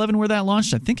 2011 where that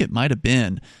launched? I think it might have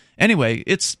been. Anyway,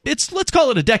 it's let's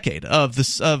call it a decade of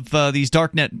these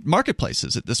darknet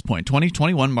marketplaces at this point.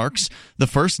 2021 marks the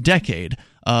first decade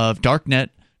of darknet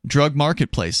drug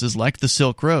marketplaces like the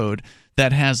Silk Road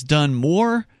that has done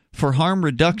more for harm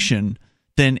reduction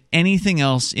than anything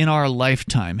else in our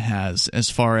lifetime has, as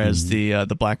far as the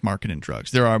black market in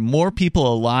drugs. There are more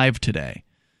people alive today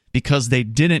because they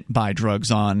didn't buy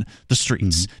drugs on the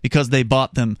streets, because they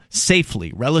bought them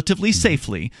safely, relatively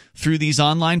safely, through these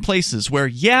online places where,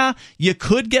 you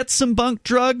could get some bunk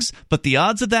drugs, but the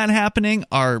odds of that happening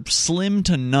are slim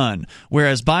to none.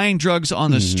 Whereas buying drugs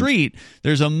on the street,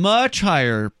 there's a much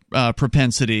higher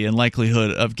propensity and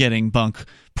likelihood of getting bunk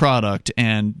product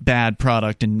and bad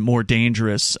product and more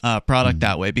dangerous product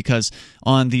that way, because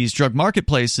on these drug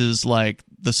marketplaces like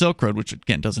the Silk Road, which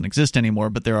again doesn't exist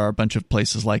anymore, but there are a bunch of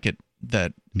places like it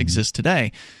that exist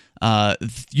today,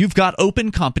 you've got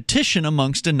open competition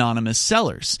amongst anonymous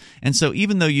sellers. And so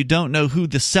even though you don't know who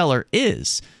the seller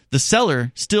is, the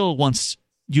seller still wants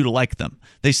you to like them.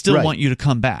 They still want you to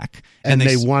come back. And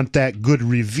they want that good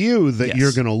review that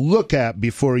you're going to look at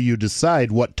before you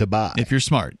decide what to buy. If you're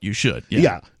smart, you should.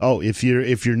 Yeah. Oh, if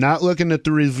you're not looking at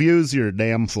the reviews, you're a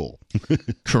damn fool.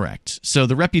 Correct. So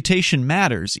the reputation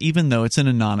matters, even though it's an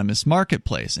anonymous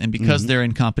marketplace. And because they're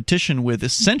in competition with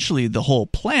essentially the whole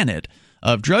planet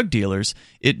of drug dealers,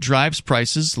 it drives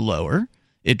prices lower,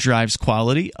 it drives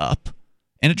quality up,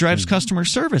 and it drives customer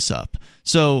service up.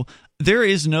 So there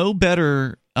is no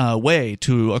better way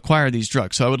to acquire these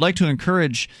drugs. So I would like to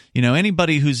encourage,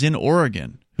 anybody who's in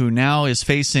Oregon who now is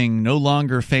no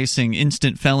longer facing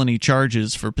instant felony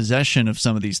charges for possession of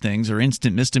some of these things, or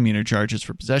instant misdemeanor charges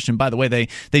for possession. By the way,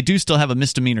 they do still have a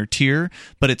misdemeanor tier,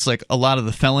 but it's like a lot of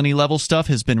the felony level stuff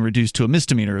has been reduced to a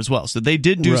misdemeanor as well. So they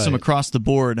did do some across the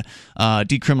board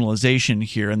decriminalization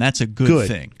here, and that's a good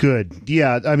thing. Good.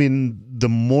 Yeah, I mean, the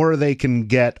more they can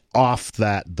get off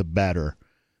that, the better.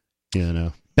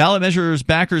 Ballot measures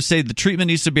backers say the treatment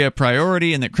needs to be a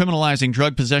priority and that criminalizing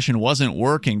drug possession wasn't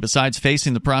working. Besides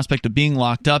facing the prospect of being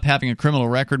locked up, having a criminal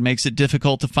record makes it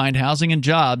difficult to find housing and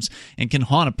jobs and can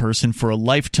haunt a person for a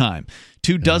lifetime.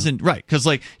 Right, because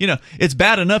it's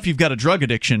bad enough you've got a drug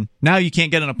addiction. Now you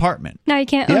can't get an apartment. Now you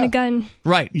can't own a gun.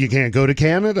 Right. You can't go to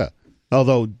Canada.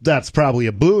 Although that's probably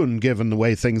a boon given the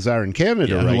way things are in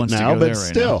Canada right now, but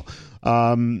still.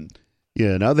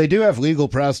 They do have legal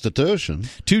prostitution.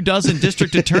 24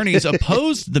 district attorneys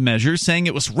opposed the measure, saying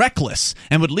it was reckless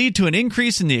and would lead to an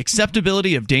increase in the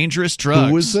acceptability of dangerous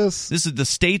drugs. Who is this? This is the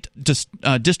state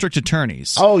district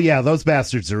attorneys. Oh, yeah, those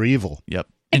bastards are evil. Yep.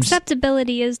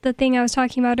 Acceptability is the thing I was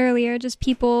talking about earlier, just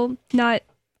people not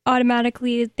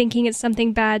automatically thinking it's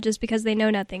something bad just because they know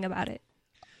nothing about it.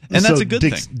 And that's a good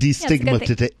thing.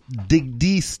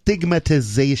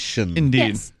 Destigmatization. Indeed.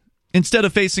 Yes. Instead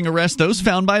of facing arrest, those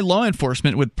found by law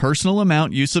enforcement with personal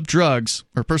use amounts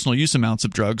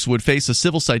of drugs would face a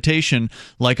civil citation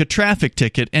like a traffic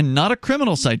ticket and not a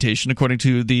criminal citation, according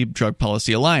to the Drug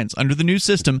Policy Alliance. Under the new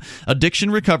system,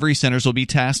 addiction recovery centers will be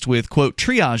tasked with, quote,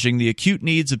 triaging the acute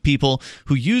needs of people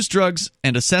who use drugs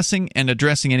and assessing and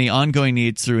addressing any ongoing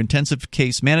needs through intensive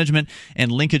case management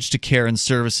and linkage to care and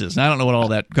services. And I don't know what all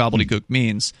that gobbledygook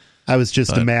means. I was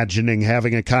just imagining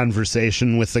having a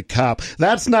conversation with a cop.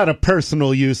 That's not a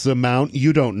personal use amount.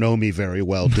 You don't know me very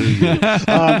well, do you?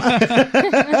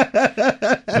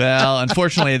 Well,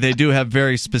 unfortunately, they do have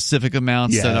very specific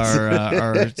amounts that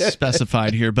are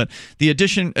specified here. But the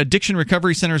addiction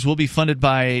recovery centers will be funded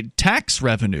by tax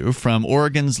revenue from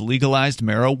Oregon's legalized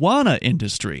marijuana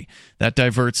industry. That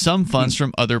diverts some funds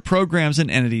from other programs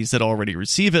and entities that already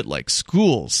receive it, like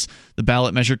schools. The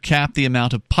ballot measure capped the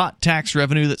amount of pot tax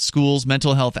revenue that schools,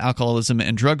 mental health, alcoholism,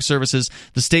 and drug services,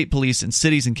 the state police, and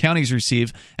cities and counties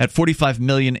receive at $45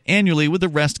 million annually, with the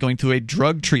rest going to a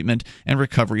drug treatment and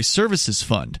recovery services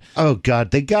fund. Oh,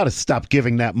 God, they got to stop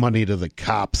giving that money to the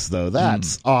cops, though.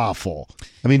 That's awful.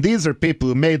 I mean, these are people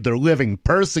who made their living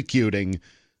persecuting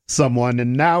someone,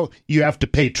 and now you have to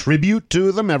pay tribute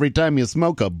to them every time you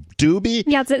smoke a doobie?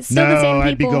 Yeah, it's still the same people.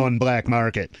 I'd be going black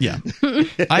market. Yeah.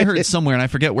 I heard somewhere, and I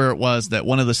forget where it was, that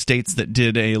one of the states that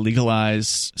did a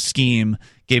legalized scheme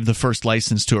gave the first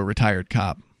license to a retired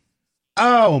cop.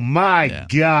 Oh, my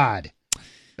God.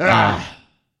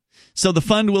 So the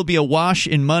fund will be awash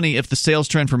in money if the sales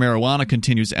trend for marijuana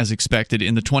continues as expected.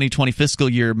 In the 2020 fiscal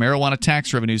year, marijuana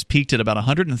tax revenues peaked at about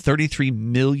 $133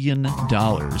 million.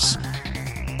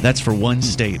 That's for one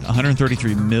state,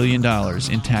 $133 million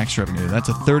in tax revenue. That's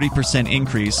a 30%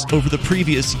 increase over the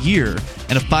previous year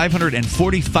and a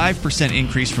 545%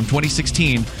 increase from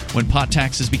 2016 when pot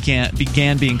taxes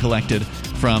began being collected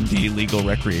from the legal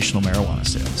recreational marijuana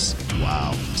sales.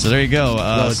 Wow. So there you go.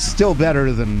 Well, it's still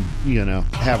better than,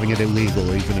 having it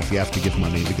illegal, even if you have to give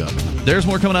money to government. There's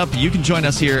more coming up. You can join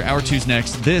us here. Hour 2's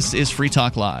next. This is Free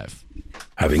Talk Live.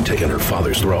 Having taken her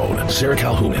father's throne, Sarah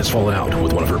Calhoun has fallen out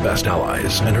with one of her best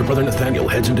allies, and her brother Nathaniel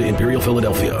heads into Imperial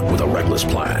Philadelphia with a reckless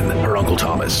plan. Her uncle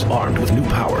Thomas, armed with new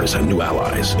powers and new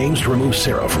allies, aims to remove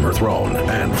Sarah from her throne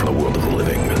and from the world of the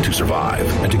living. To survive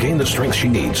and to gain the strength she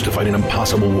needs to fight an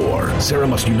impossible war, Sarah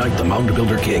must unite the Mound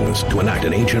Builder Kings to enact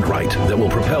an ancient rite that will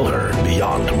propel her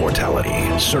beyond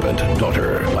mortality. Servant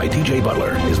Daughter by DJ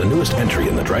Butler is the newest entry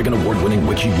in the Dragon Award-winning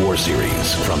Witchy War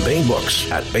series from Baen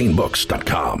Books at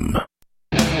BaenBooks.com.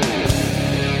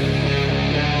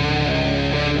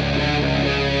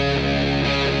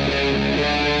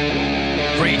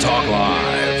 Free Talk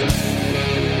Live.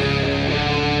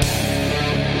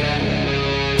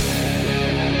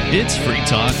 It's Free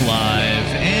Talk Live,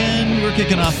 and we're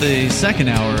kicking off the second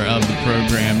hour of the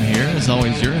program here. As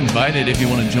always, you're invited if you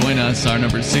want to join us. Our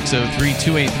number is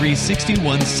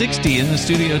 603-283-6160. In the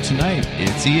studio tonight,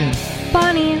 it's Ian,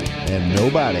 Bonnie, and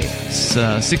nobody. It's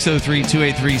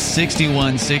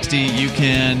 603-283-6160. You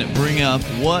can bring up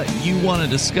what you want to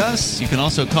discuss. You can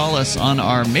also call us on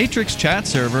our Matrix chat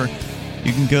server.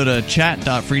 You can go to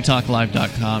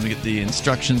chat.freetalklive.com to get the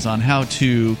instructions on how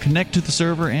to connect to the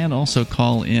server and also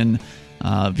call in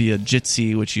via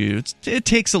Jitsi, which it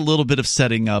takes a little bit of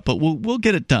setting up, but we'll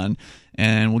get it done,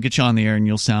 and we'll get you on the air, and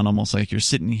you'll sound almost like you're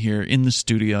sitting here in the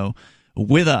studio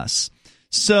with us.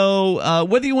 So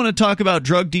whether you want to talk about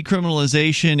drug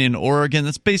decriminalization in Oregon,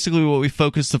 that's basically what we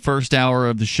focused the first hour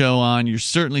of the show on. You're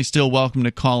certainly still welcome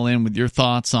to call in with your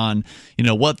thoughts on,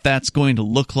 what that's going to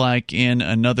look like in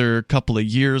another couple of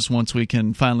years once we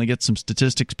can finally get some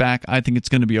statistics back. I think it's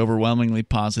going to be overwhelmingly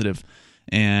positive,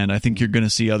 and I think you're going to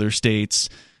see other states,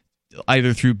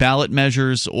 either through ballot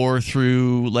measures or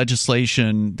through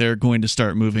legislation, they're going to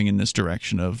start moving in this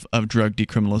direction of drug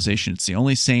decriminalization. It's the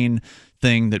only sane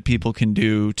thing that people can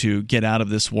do to get out of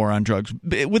this war on drugs,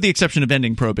 with the exception of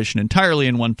ending prohibition entirely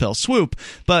in one fell swoop.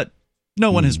 But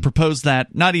no one has proposed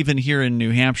that. Not even here in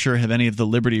New Hampshire have any of the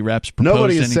Liberty reps proposed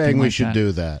Nobody is anything saying like we should that.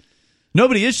 do that.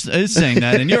 Nobody is saying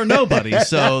that, and you're nobody,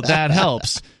 so that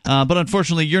helps. But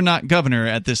unfortunately, you're not governor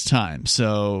at this time,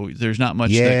 so there's not much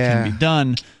that can be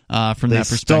done from that perspective.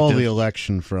 They stole the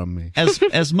election from me.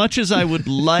 As much as I would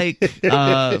like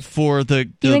for the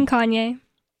you and Kanye.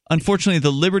 Unfortunately,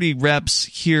 the Liberty reps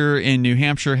here in New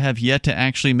Hampshire have yet to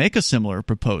actually make a similar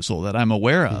proposal that I'm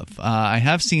aware of. I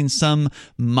have seen some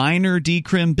minor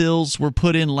decrim bills were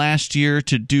put in last year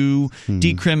to do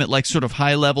decrim at like sort of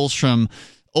high levels, from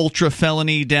ultra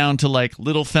felony down to like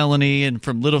little felony, and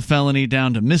from little felony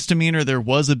down to misdemeanor. There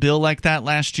was a bill like that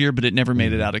last year, but it never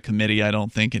made it out of committee. I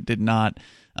don't think it did not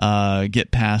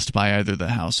get passed by either the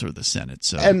House or the Senate.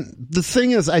 So, and the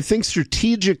thing is, I think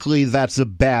strategically that's a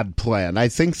bad plan. I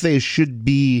think they should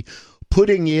be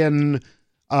putting in.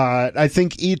 I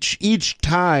think each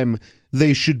time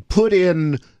they should put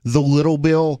in the little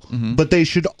bill, but they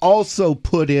should also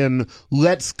put in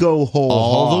 "Let's go whole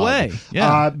all hog." The way,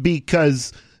 yeah.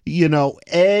 Because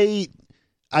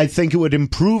I think it would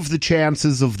improve the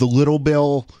chances of the little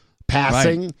bill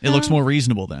passing. Right. It looks more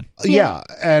reasonable then. Yeah,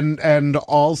 and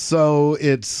also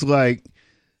it's like,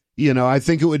 I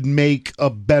think it would make a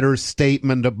better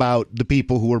statement about the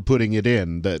people who are putting it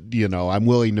in, that, I'm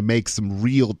willing to make some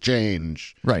real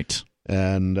change. Right.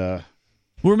 And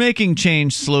we're making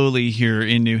change slowly here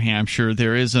in New Hampshire.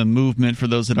 There is a movement, for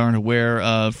those that aren't aware,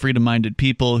 of freedom-minded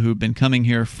people who've been coming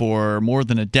here for more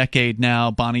than a decade now.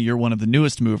 Bonnie, you're one of the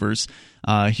newest movers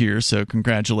here, so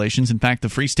congratulations. In fact, the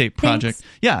Free State Project,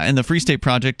 and the Free State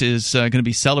Project is going to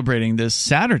be celebrating this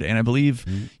Saturday, and I believe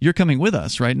you're coming with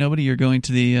us, right? Nobody, you're going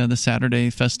to the Saturday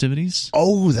festivities?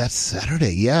 Oh, that's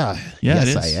Saturday, yeah. Yeah, yes, it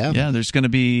is. I am. Yeah, there's going to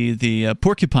be the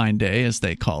Porcupine Day, as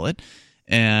they call it.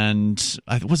 And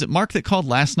was it Mark that called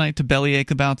last night to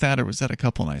bellyache about that, or was that a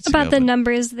couple nights ago? About the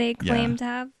numbers they claim to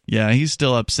have. Yeah, he's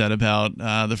still upset about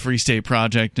the Free State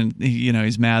Project, and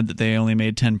he's mad that they only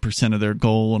made 10% of their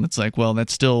goal, and it's like, well,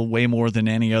 that's still way more than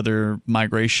any other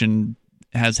migration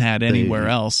has had anywhere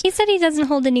else. He said he doesn't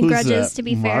hold any grudges, to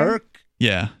be fair. Mark?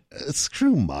 Yeah.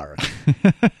 Screw Mark.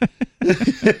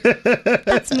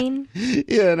 That's mean.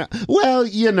 Well,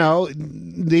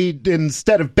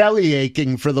 instead of belly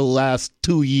aching for the last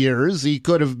 2 years, he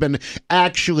could have been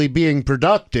actually being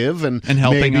productive, and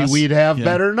helping maybe us. we'd have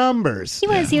better numbers. He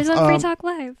was on Free Talk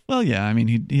Live. Well, yeah, I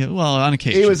mean, on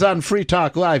occasion. He was on Free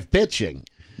Talk Live pitching.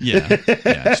 Yeah,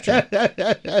 it's true.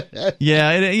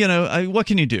 Yeah, what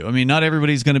can you do? I mean, not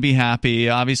everybody's going to be happy.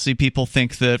 Obviously, people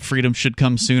think that freedom should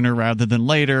come sooner rather than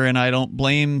later, and I don't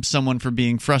blame someone for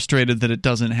being frustrated that it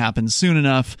doesn't happen soon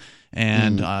enough.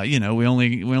 And we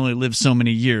only live so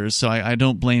many years, so I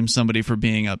don't blame somebody for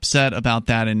being upset about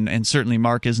that. And certainly,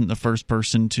 Mark isn't the first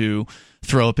person to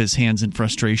throw up his hands in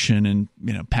frustration and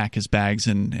pack his bags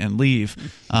and leave.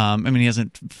 I mean, he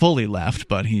hasn't fully left,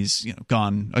 but he's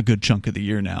gone a good chunk of the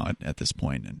year now at this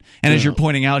point. And as you're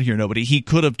pointing out here, he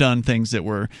could have done things that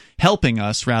were helping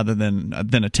us rather than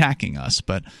attacking us.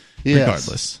 But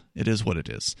regardless, it is what it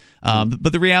is.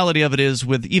 But the reality of it is,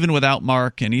 even without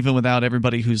Mark and even without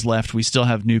everybody who's left, we still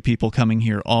have new people coming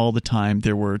here all the time.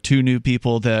 There were 2 new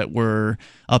people that were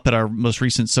up at our most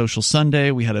recent Social Sunday.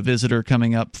 We had a visitor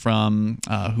coming up from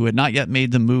who had not yet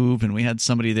made the move, and we had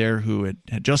somebody there who had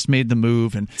just made the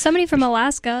move. And somebody from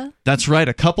Alaska. That's right.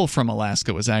 A couple from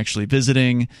Alaska was actually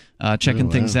visiting,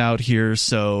 checking things out here.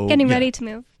 So getting ready to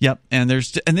move. Yep. And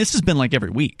this has been like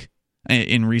every week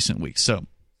in recent weeks. So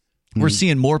we're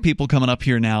seeing more people coming up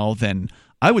here now than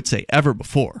I would say ever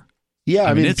before. Yeah,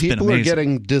 I mean people are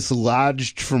getting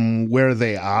dislodged from where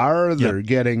they are. They're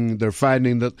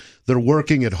finding that they're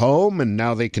working at home, and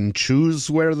now they can choose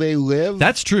where they live.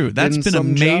 That's true. That's been a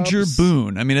major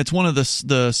boon. I mean, it's one of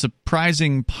the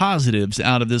surprising positives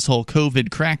out of this whole COVID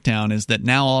crackdown is that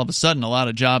now all of a sudden a lot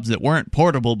of jobs that weren't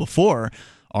portable before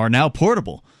are now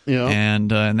portable. Yeah. And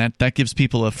that gives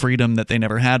people a freedom that they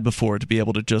never had before to be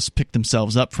able to just pick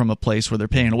themselves up from a place where they're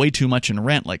paying way too much in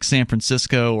rent, like San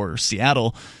Francisco or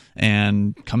Seattle,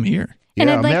 and come here. And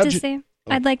I'd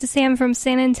like to say I'm from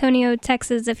San Antonio,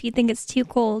 Texas, if you think it's too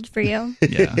cold for you.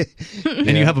 Yeah.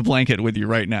 And you have a blanket with you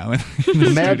right now.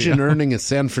 Imagine earning a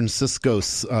San Francisco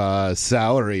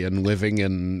salary and living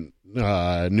in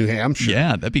New Hampshire.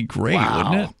 Yeah, that'd be great,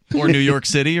 wouldn't it? Or New York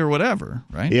City or whatever,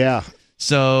 right? Yeah.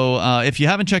 So if you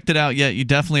haven't checked it out yet, you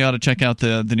definitely ought to check out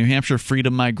the New Hampshire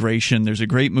Freedom Migration. There's a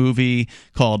great movie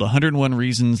called 101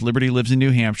 Reasons Liberty Lives in New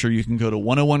Hampshire. You can go to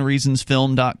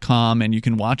 101reasonsfilm.com and you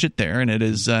can watch it there. And it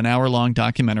is an hour-long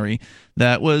documentary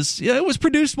that was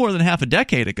produced more than half a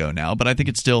decade ago now, but I think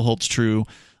it still holds true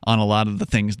on a lot of the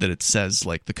things that it says,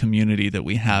 like the community that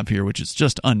we have here, which is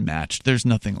just unmatched. There's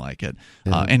nothing like it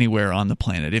anywhere on the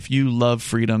planet. If you love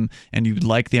freedom and you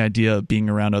like the idea of being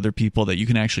around other people that you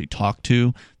can actually talk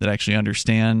to, that actually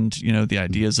understand, the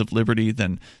ideas of liberty,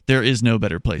 then there is no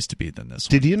better place to be than this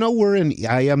one. Did you know we're in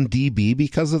IMDb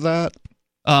because of that?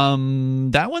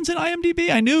 That one's in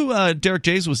IMDb. I knew Derek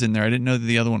Jays was in there. I didn't know that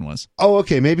the other one was. Oh,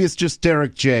 okay. Maybe it's just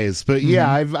Derek Jays. But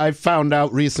yeah, I've found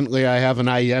out recently I have an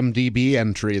IMDb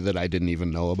entry that I didn't even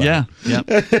know about. Yeah.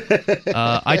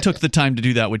 I took the time to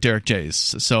do that with Derek Jays,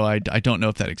 so I don't know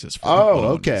if that exists for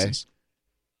okay. Reasons.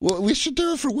 Well, we should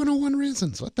do it for 101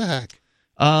 Reasons. What the heck?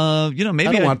 Maybe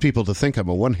I don't want people to think I'm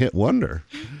a one-hit wonder.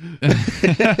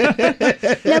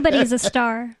 Nobody's a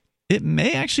star. It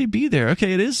may actually be there.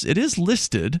 Okay, it is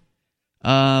listed,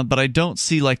 but I don't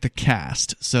see like the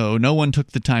cast. So no one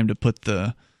took the time to put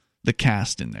the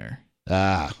cast in there.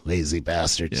 Ah, lazy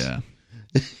bastards. Yeah.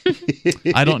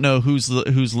 I don't know who's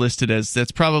listed as.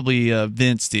 That's probably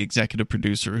Vince, the executive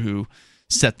producer, who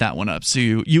set that one up. So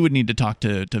you would need to talk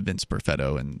to Vince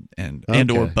Perfetto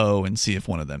and or Bo and see if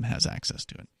one of them has access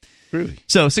to it. Really?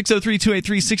 So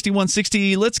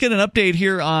 603-283-6160. Let's get an update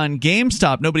here on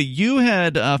GameStop. Nobody, you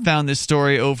had found this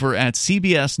story over at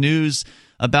CBS News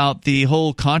about the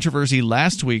whole controversy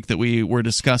last week that we were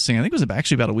discussing. I think it was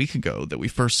actually about a week ago that we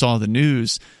first saw the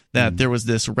news that there was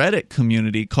this Reddit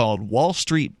community called Wall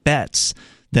Street Bets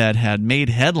that had made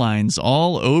headlines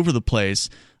all over the place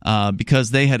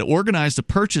because they had organized a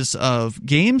purchase of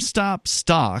GameStop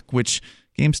stock, which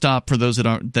GameStop, for those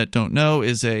that don't know,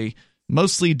 is a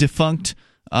mostly defunct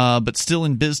but still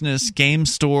in business game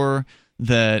store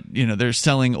that they're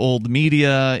selling old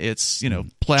media. It's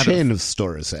chain of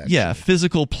stores, actually. Yeah,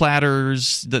 physical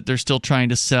platters that they're still trying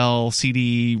to sell,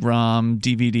 CD-ROM,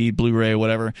 DVD, Blu-ray,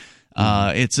 whatever.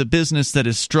 It's a business that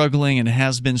is struggling and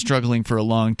has been struggling for a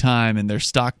long time, and their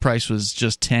stock price was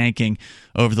just tanking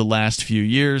over the last few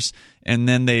years. And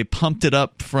then they pumped it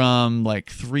up from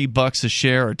like $3 a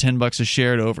share or $10 a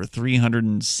share to over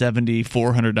 $370,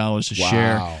 $400 a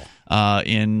share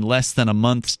in less than a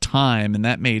month's time. And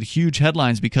that made huge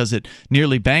headlines because it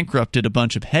nearly bankrupted a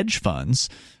bunch of hedge funds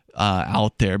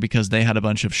out there because they had a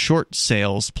bunch of short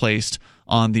sales placed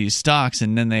on these stocks,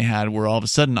 and then were all of a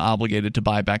sudden obligated to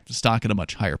buy back the stock at a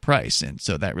much higher price, and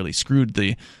so that really screwed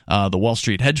the Wall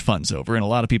Street hedge funds over, and a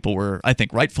lot of people were, I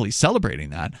think, rightfully celebrating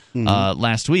that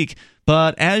last week.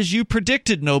 But as you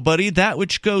predicted, nobody, that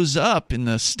which goes up in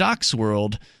the stocks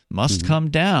world must come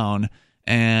down,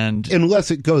 and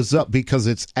unless it goes up because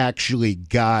it's actually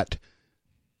got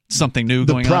something new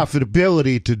going on, the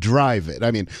profitability to drive it.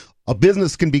 I mean, a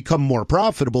business can become more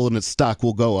profitable and its stock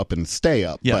will go up and stay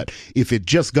up. Yeah. But if it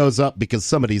just goes up because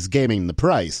somebody's gaming the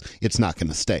price, it's not going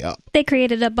to stay up. They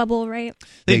created a bubble, right?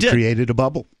 They created a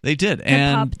bubble. They did.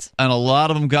 And a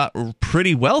lot of them got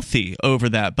pretty wealthy over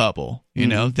that bubble. You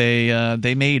know,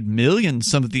 they made millions.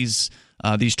 Some of these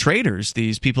traders,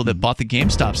 these people that bought the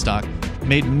GameStop stock,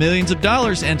 made millions of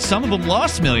dollars, and some of them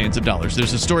lost millions of dollars.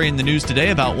 There's a story in the news today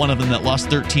about one of them that lost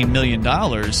 $13 million.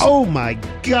 Oh, my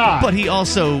God. But he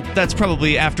also, that's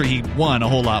probably after he won a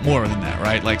whole lot more than that,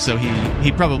 right? Like, so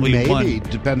he probably won. Maybe.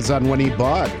 Depends on when he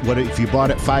bought. What if you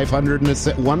bought at 500 and it's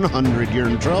at 100, you're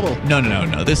in trouble.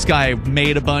 No. This guy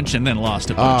made a bunch and then lost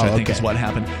a bunch, I think is what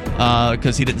happened,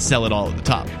 because he didn't sell it all at the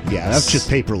top. Yeah, that's just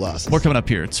paper loss. More coming up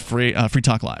here. It's Free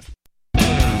Talk Live.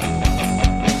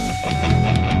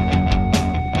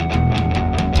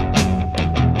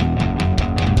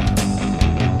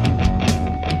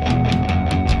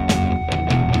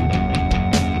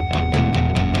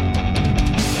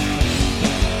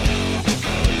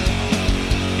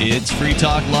 It's Free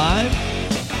Talk Live.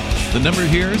 The number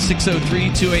here is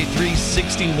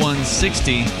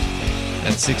 603-283-6160.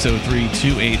 That's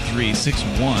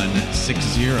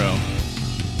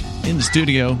 603-283-6160. In the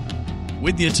studio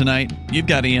with you tonight, you've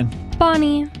got Ian,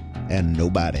 Bonnie, and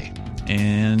nobody.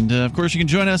 And, of course, you can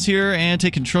join us here and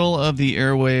take control of the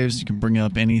airwaves. You can bring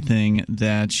up anything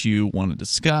that you want to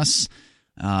discuss.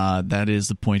 That is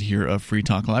the point here of Free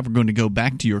Talk Live. We're going to go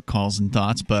back to your calls and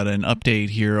thoughts, but an update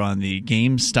here on the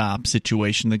GameStop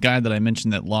situation. The guy that I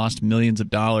mentioned that lost millions of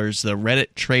dollars, the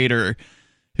Reddit trader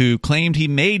who claimed he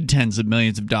made tens of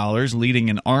millions of dollars,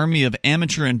 leading an army of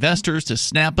amateur investors to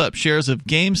snap up shares of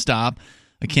GameStop.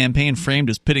 A campaign framed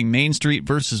as pitting Main Street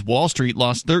versus Wall Street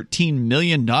lost $13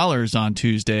 million on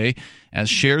Tuesday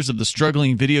as shares of the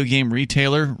struggling video game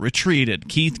retailer retreated.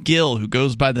 Keith Gill, who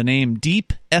goes by the name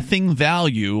Deep Effing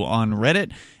Value on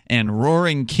Reddit and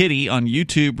Roaring Kitty on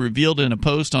YouTube, revealed in a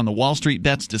post on the Wall Street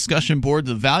Bets discussion board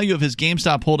the value of his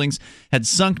GameStop holdings had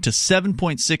sunk to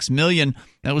 $7.6 million.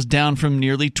 That was down from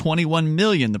nearly $21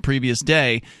 million the previous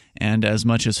day, and as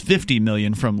much as $50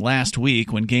 million from last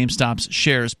week when GameStop's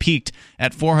shares peaked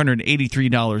at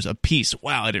 $483 a piece.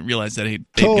 Wow, I didn't realize that they'd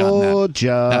gotten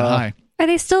that high. Are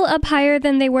they still up higher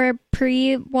than they were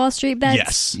pre-Wall Street Bets?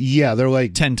 Yes. Yeah, they're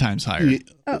like 10 times higher.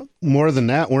 More than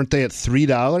that, weren't they at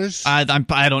 $3? I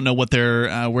don't know what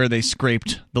where they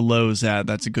scraped the lows at.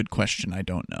 That's a good question. I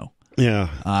don't know. Yeah.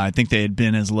 I think they had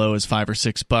been as low as $5 or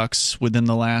 $6 within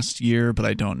the last year, but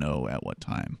I don't know at what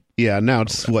time. Yeah, now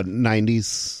it's what,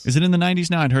 90s? Is it in the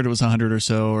 90s now? I'd heard it was 100 or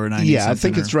so, or 90. Yeah, I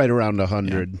think it's right around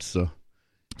 100. Yeah.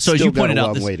 So as you pointed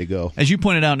out, way to go. As you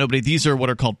pointed out, nobody, these are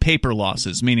what are called paper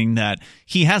losses, meaning that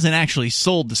he hasn't actually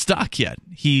sold the stock yet.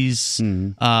 He's,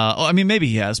 I mean, maybe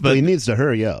he has, but he needs to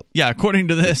hurry up. Yeah, according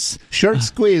to this, short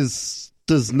squeeze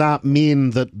does not mean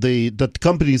that the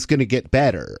company's going to get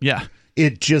better. Yeah,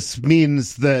 it just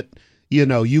means that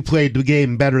you played the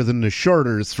game better than the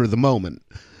shorters for the moment.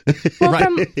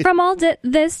 Well, from all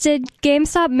this, did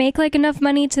GameStop make enough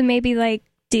money to maybe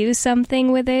do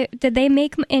something with it? Did they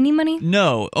make any money?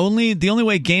 No, the only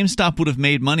way GameStop would have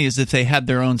made money is if they had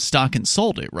their own stock and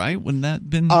sold it, right? Wouldn't that have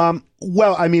been?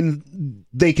 Well, I mean,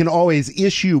 they can always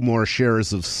issue more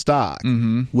shares of stock,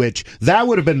 which that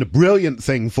would have been the brilliant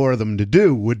thing for them to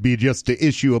do, would be just to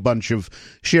issue a bunch of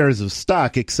shares of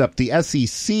stock, except the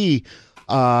SEC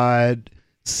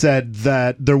said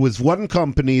that there was one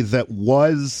company that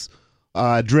was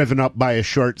driven up by a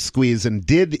short squeeze and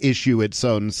did issue its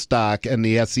own stock, and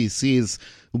the SEC's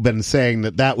been saying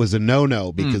that was a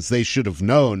no-no because they should have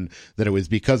known that it was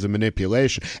because of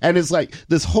manipulation. And it's like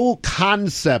this whole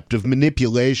concept of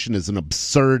manipulation is an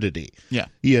absurdity. Yeah.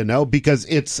 Because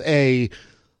it's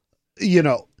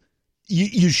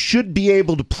you should be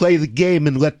able to play the game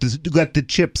and let the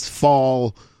chips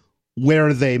fall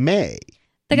where they may.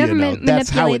 The government that's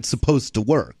how it's supposed to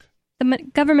work. The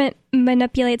government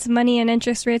manipulates money and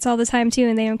interest rates all the time too,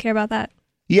 and they don't care about that.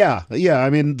 Yeah. I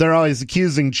mean, they're always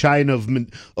accusing China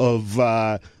of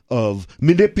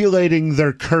manipulating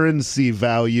their currency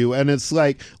value, and it's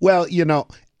like, well,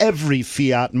 every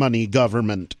fiat money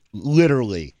government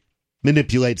literally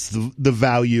manipulates the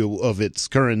value of its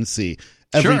currency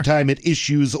every Sure. time it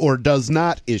issues or does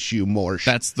not issue more.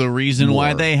 That's the reason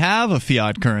why they have a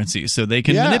fiat currency, so they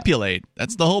can manipulate.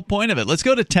 That's the whole point of it. Let's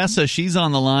go to Tessa. She's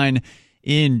on the line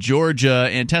in Georgia.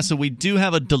 And Tessa, we do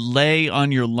have a delay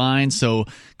on your line, so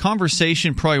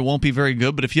conversation probably won't be very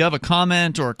good. But if you have a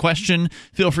comment or a question,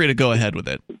 feel free to go ahead with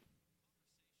it.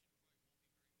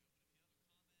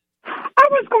 I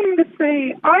was going to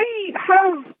say I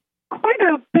have quite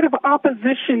a bit of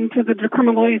opposition to the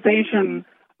decriminalization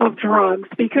of drugs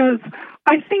because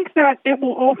I think that it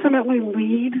will ultimately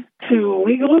lead to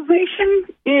legalization,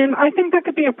 and I think that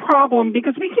could be a problem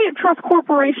because we can't trust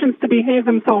corporations to behave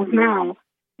themselves now.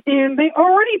 And they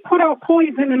already put out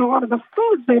poison in a lot of the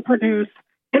foods they produce,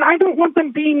 and I don't want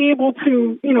them being able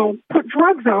to, put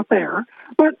drugs out there.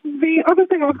 But the other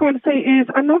thing I was going to say is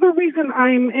another reason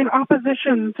I'm in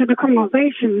opposition to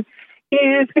decriminalization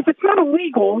is if it's not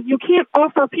illegal, you can't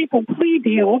offer people plea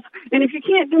deals, and if you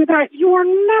can't do that, you are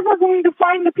never going to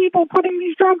find the people putting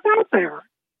these drugs out there.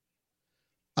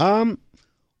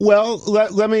 Well,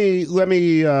 let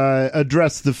me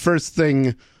address the first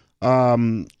thing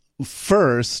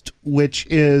first, which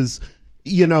is,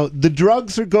 the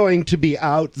drugs are going to be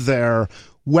out there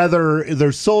whether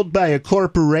they're sold by a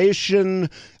corporation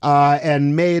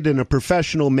and made in a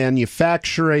professional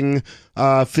manufacturing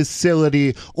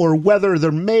facility, or whether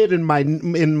they're made in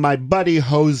my buddy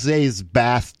Jose's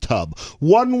bathtub.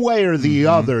 One way or the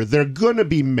other, they're going to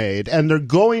be made, and they're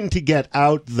going to get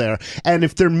out there. And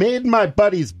if they're made in my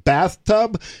buddy's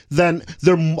bathtub, then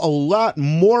they're a lot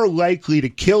more likely to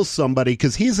kill somebody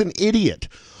because he's an idiot.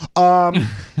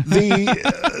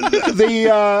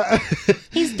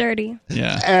 He's dirty.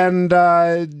 Yeah. And,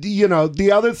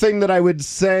 the other thing that I would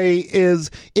say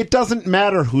is it doesn't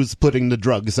matter who's putting the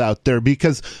drugs out there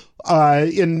because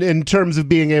in terms of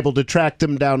being able to track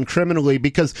them down criminally,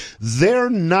 because they're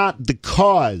not the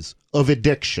cause of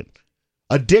addiction.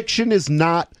 Addiction is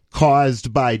not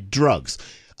caused by drugs.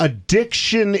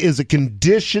 Addiction is a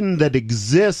condition that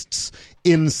exists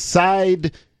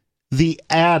inside the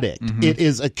addict. It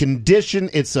is a condition.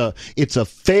 It's a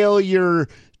failure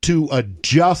to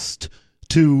adjust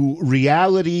to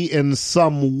reality in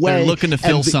some way. They're looking to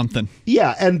fill something.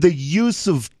 Yeah, and the use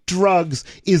of drugs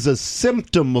is a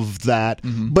symptom of that.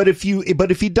 But if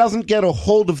he doesn't get a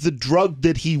hold of the drug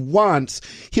that he wants,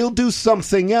 he'll do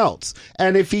something else.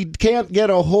 And if he can't get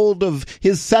a hold of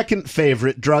his second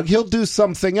favorite drug, he'll do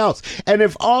something else. And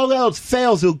if all else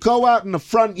fails, he'll go out in the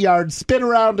front yard, spin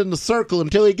around in the circle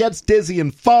until he gets dizzy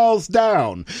and falls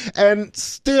down. And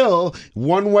still,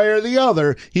 one way or the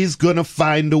other, he's going to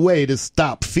find a way to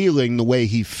stop feeling the way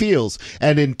he feels.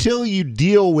 And until you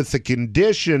deal with the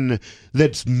condition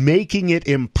that's making it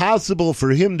impossible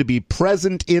for him to be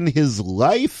present in his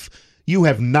life, you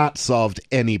have not solved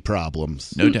any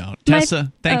problems. No doubt.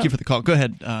 Tessa, thank you for the call. Go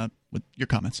ahead with your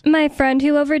comments. My friend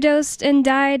who overdosed and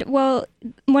died, well,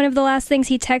 one of the last things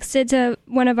he texted to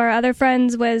one of our other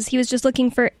friends was he was just looking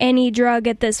for any drug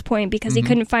at this point because he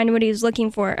couldn't find what he was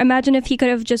looking for. Imagine if he could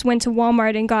have just went to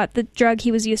Walmart and got the drug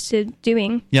he was used to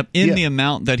doing. Yep, the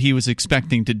amount that he was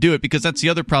expecting to do it, because that's the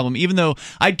other problem. Even though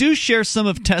I do share some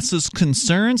of Tessa's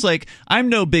concerns, like I'm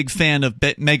no big fan of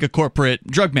mega corporate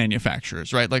drug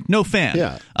manufacturers, right? Like no fan.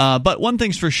 Yeah. But one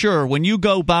thing's for sure, when you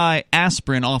go buy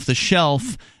aspirin off the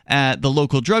shelf at the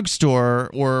local drugstore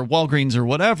or Walgreens or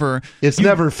whatever, it's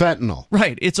never fentanyl.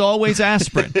 Right. It's always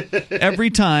aspirin every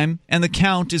time, and the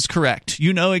count is correct.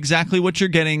 You know exactly what you're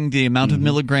getting, the amount of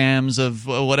milligrams of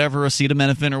whatever,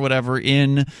 acetaminophen or whatever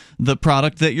in the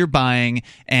product that you're buying,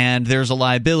 and there's a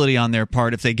liability on their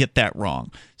part if they get that wrong.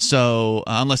 So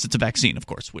unless it's a vaccine, of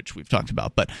course, which we've talked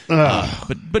about, but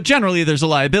generally there's a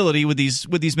liability with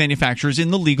these manufacturers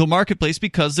in the legal marketplace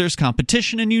because there's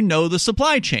competition and you know the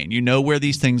supply chain, you know where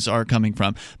these things are coming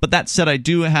from. But that said, I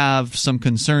do have some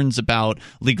concerns about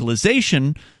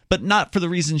legalization, but not for the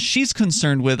reasons she's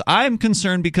concerned with. I'm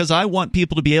concerned because I want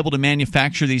people to be able to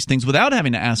manufacture these things without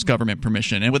having to ask government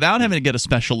permission and without having to get a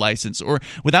special license or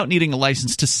without needing a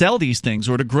license to sell these things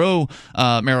or to grow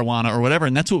marijuana or whatever.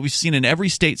 And that's what we've seen in every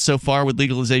state so far with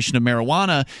legalization of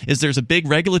marijuana is there's a big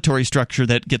regulatory structure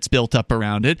that gets built up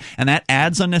around it, and that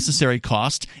adds unnecessary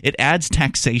cost. It adds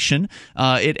taxation.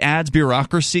 It adds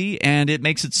bureaucracy, and it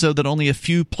makes it so that only a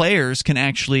few players can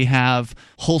actually have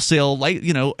wholesale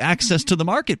access to the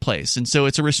market. And so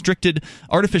it's a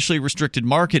artificially restricted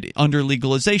market under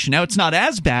legalization. Now, it's not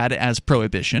as bad as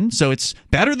prohibition, so it's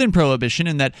better than prohibition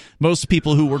in that most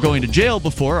people who were going to jail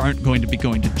before aren't going to be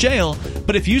going to jail.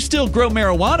 But if you still grow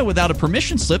marijuana without a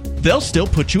permission slip, they'll still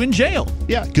put you in jail.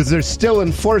 Yeah, because they're still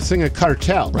enforcing a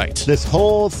cartel. Right. This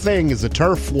whole thing is a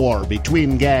turf war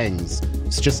between gangs.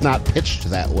 It's just not pitched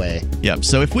that way. Yep.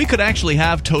 So if we could actually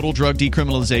have total drug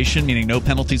decriminalization, meaning no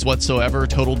penalties whatsoever,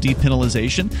 total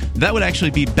depenalization, that would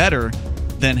actually be better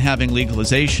than having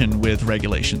legalization with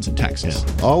regulations and taxes.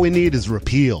 Yeah. All we need is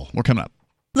repeal. We're coming up.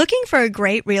 Looking for a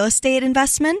great real estate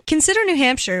investment? Consider New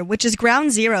Hampshire, which is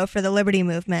ground zero for the Liberty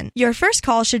Movement. Your first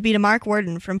call should be to Mark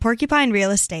Worden from Porcupine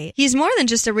Real Estate. He's more than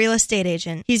just a real estate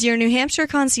agent. He's your New Hampshire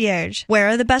concierge. Where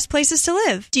are the best places to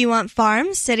live? Do you want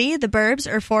farm, city, the burbs,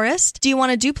 or forest? Do you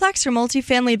want a duplex or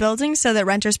multifamily building so that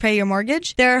renters pay your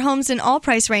mortgage? There are homes in all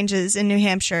price ranges in New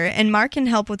Hampshire, and Mark can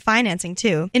help with financing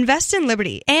too. Invest in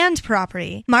liberty and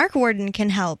property. Mark Worden can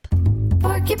help.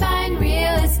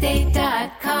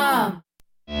 PorcupineRealEstate.com.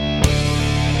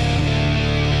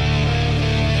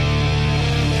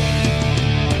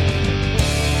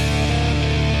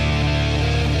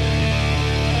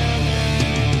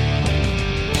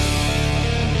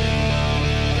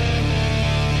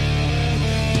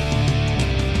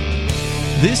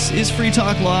 This is Free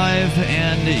Talk Live,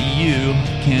 and you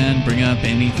can bring up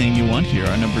anything you want here.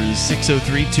 Our number is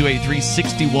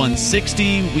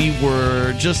 603-283-6160. We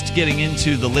were just getting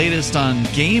into the latest on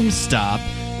GameStop,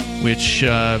 which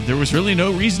there was really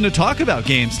no reason to talk about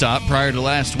GameStop prior to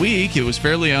last week. It was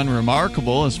fairly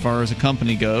unremarkable as far as a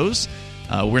company goes.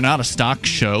 We're not a stock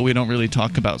show. We don't really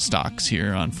talk about stocks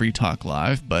here on Free Talk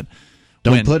Live, but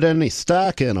don't put any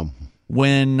stock in them.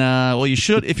 Well, you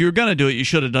should. If you were going to do it, you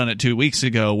should have done it 2 weeks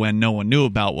ago when no one knew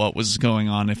about what was going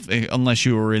on. Unless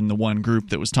you were in the one group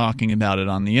that was talking about it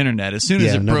on the internet, as soon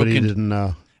as it broke didn't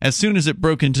know. As soon as it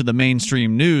broke into the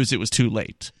mainstream news, it was too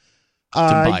late to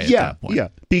buy at that point. Yeah,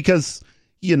 because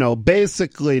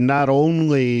basically, not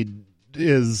only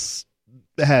has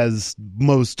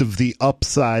most of the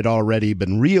upside already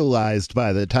been realized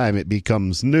by the time it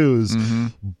becomes news,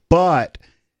 but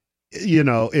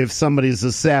if somebody's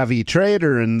a savvy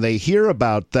trader and they hear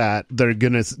about that, they're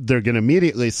gonna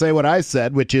immediately say what I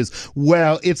said, which is,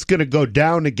 well, it's gonna go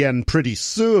down again pretty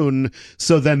soon,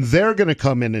 so then they're gonna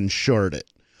come in and short it.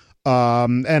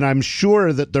 And I'm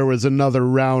sure that there was another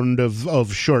round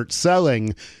of short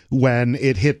selling when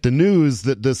it hit the news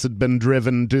that this had been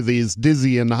driven to these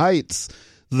dizzying heights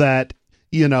that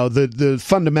the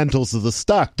fundamentals of the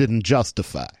stock didn't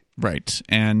justify. Right,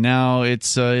 and now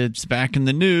it's back in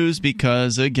the news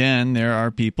because, again, there are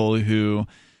people who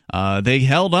they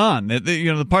held on.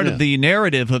 The part of the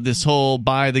narrative of this whole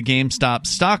buy the GameStop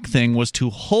stock thing was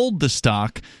to hold the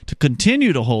stock, to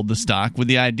continue to hold the stock, with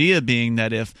the idea being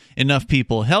that if enough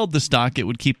people held the stock, it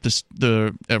would keep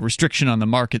the restriction on the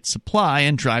market supply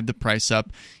and drive the price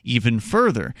up even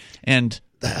further. And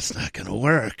that's not going to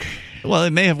work. Well,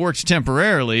 it may have worked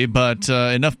temporarily, but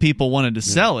enough people wanted to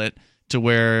sell it to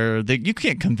where you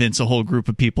can't convince a whole group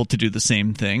of people to do the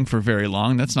same thing for very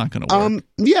long. That's not going to work.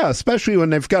 Yeah, especially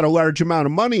when they've got a large amount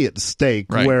of money at stake,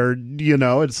 right, where,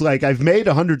 it's like, I've made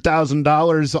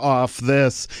 $100,000 off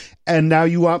this, and now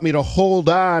you want me to hold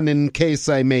on in case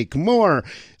I make more.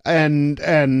 And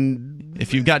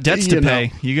if you've got debts to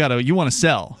pay, you want to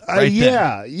sell. Right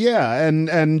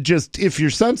and just, if you're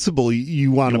sensible,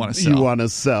 you want to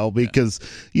sell because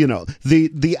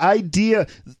the idea,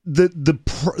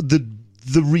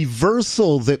 the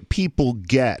reversal that people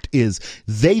get is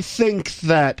they think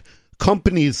that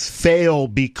companies fail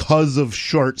because of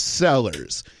short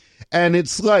sellers. And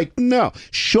it's like, no,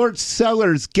 short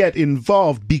sellers get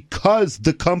involved because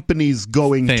the company's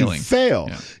going to fail.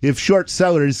 Yeah. If short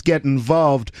sellers get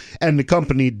involved and the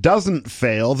company doesn't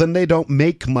fail, then they don't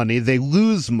make money, they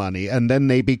lose money, and then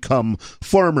they become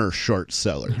former short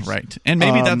sellers. Right. And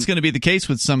maybe that's going to be the case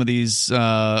with some of these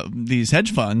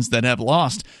hedge funds that have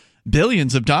lost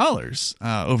billions of dollars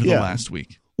over the last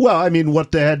week. Well, I mean,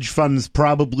 what the hedge funds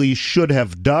probably should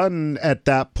have done at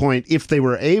that point, if they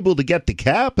were able to get the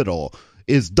capital,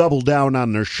 is double down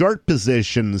on their short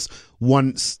positions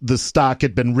once the stock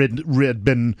had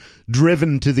been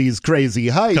driven to these crazy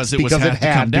heights because it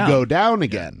had to go down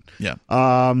again. Yeah.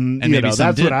 And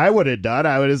that's what I would have done.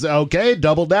 I would have said, okay,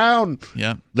 double down.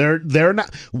 Yeah. They're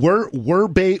not.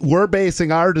 We're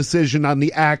basing our decision on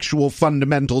the actual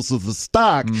fundamentals of the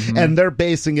stock, and they're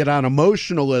basing it on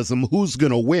emotionalism. Who's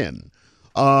going to win?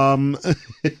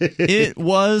 It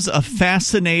was a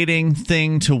fascinating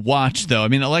thing to watch, though. I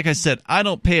mean, like I said, I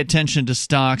don't pay attention to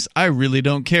stocks. I really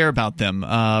don't care about them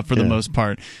for the most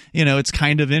part. It's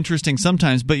kind of interesting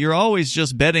sometimes, but you're always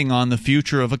just betting on the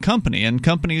future of a company, and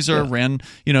companies are run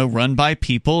by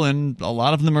people, and a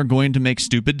lot of them are going to make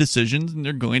stupid decisions, and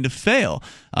they're going to fail.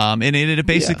 And it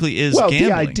basically is gambling.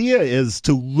 The idea is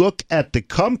to look at the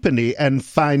company and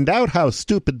find out how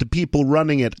stupid the people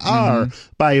running it are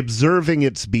by observing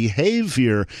its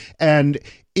behavior. And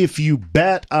if you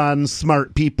bet on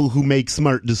smart people who make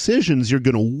smart decisions, you're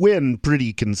going to win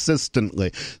pretty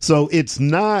consistently. So it's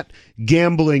not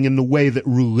gambling in the way that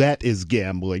roulette is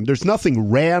gambling. There's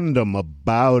nothing random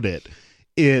about it.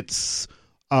 It's,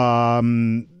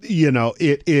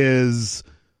 it is...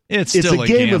 It's still a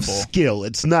game gamble. Of skill.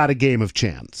 It's not a game of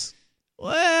chance.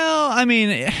 Well, I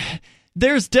mean,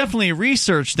 there's definitely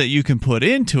research that you can put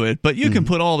into it, but you can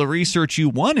put all the research you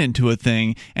want into a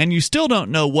thing, and you still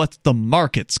don't know what the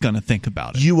market's going to think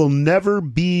about it. You will never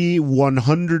be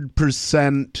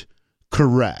 100%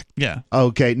 correct. Yeah.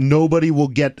 Okay. Nobody will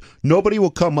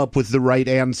come up with the right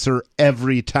answer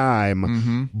every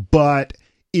time, but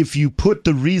if you put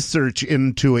the research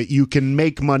into it, you can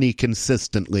make money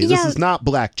consistently. This is not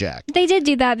blackjack. They did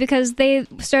do that because they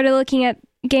started looking at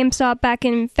GameStop back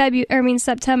in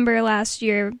September last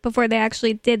year before they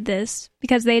actually did this,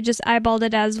 because they just eyeballed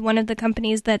it as one of the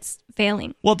companies that's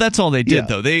failing. Well, that's all they did,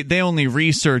 though. They only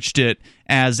researched it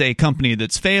as a company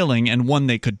that's failing and one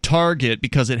they could target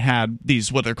because it had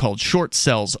these what they're called short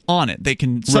sells on it. They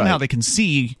can they can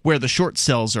see where the short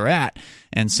sells are at,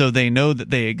 and so they know that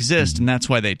they exist, and that's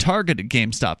why they targeted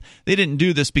GameStop. They didn't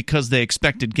do this because they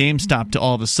expected GameStop to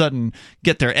all of a sudden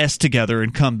get their S together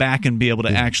and come back and be able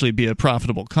to actually be a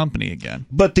profitable company again.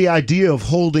 But the idea of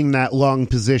holding that long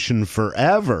position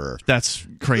forever, that's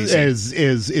crazy.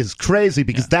 Is crazy,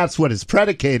 because that's what it's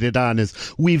predicated on,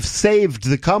 is we've saved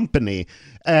the company.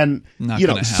 And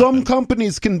some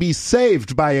companies can be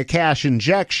saved by a cash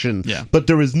injection, but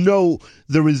there is no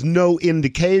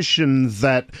indication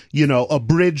that a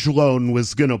bridge loan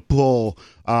was going to pull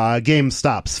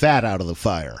GameStop's fat out of the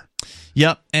fire.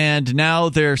 Yep, and now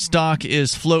their stock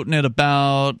is floating at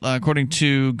about, according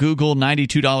to Google,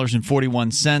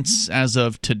 $92.41 as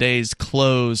of today's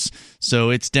close. So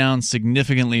it's down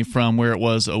significantly from where it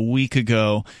was a week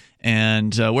ago.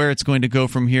 And where it's going to go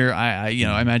from here, I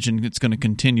imagine it's going to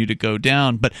continue to go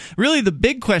down. But really, the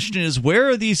big question is, where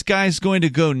are these guys going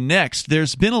to go next?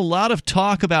 There's been a lot of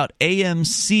talk about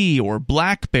AMC or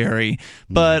BlackBerry,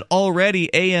 but already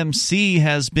AMC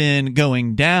has been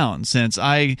going down since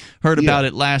I heard about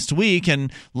it last week.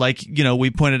 And like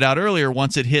we pointed out earlier,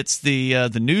 once it hits the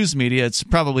news media, it's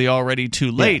probably already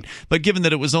too late. But given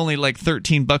that it was only like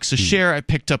 $13 a share, I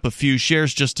picked up a few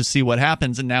shares just to see what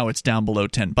happens, and now it's down below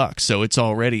 $10. So it's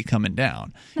already coming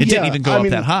down. It didn't even go up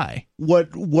that high.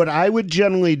 What I would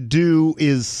generally do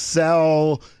is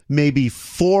sell maybe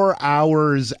 4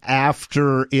 hours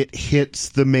after it hits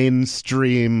the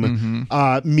mainstream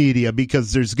media,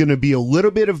 because there's going to be a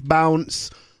little bit of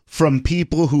bounce from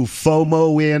people who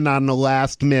FOMO in on the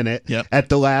last minute, at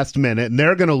the last minute, and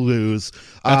they're going to lose.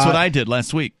 That's what I did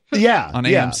last week. On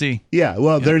AMC.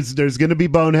 There's going to be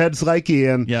boneheads like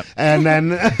Ian. And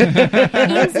then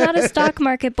Ian's not a stock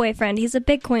market boyfriend. He's a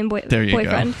Bitcoin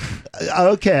boyfriend.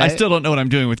 Okay. I still don't know what I'm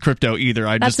doing with crypto either.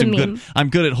 I'm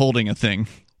good at holding a thing.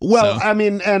 Well, so. I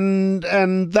mean, and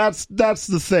that's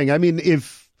the thing. I mean,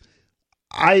 if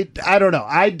I don't know.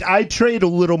 I trade a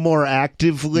little more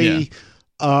actively.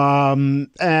 And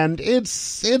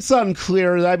it's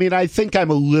unclear. I mean, I think I'm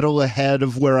a little ahead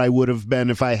of where I would have been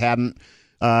if I hadn't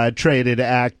traded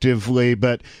actively,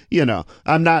 but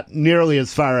I'm not nearly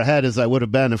as far ahead as I would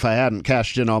have been if I hadn't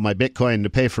cashed in all my Bitcoin to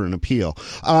pay for an appeal.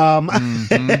 That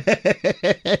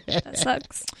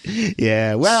sucks.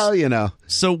 Yeah, well,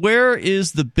 So where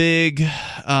is the big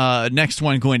next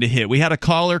one going to hit? We had a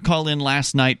caller call in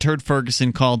last night. Turd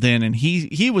Ferguson called in, and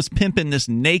he was pimping this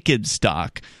Naked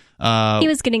stock. He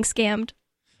was getting scammed.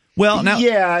 Well, now,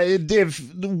 if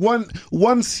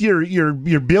once your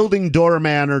building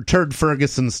doorman or Turd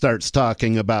Ferguson starts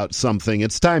talking about something,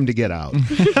 it's time to get out.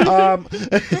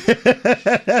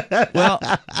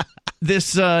 Well,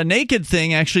 this Naked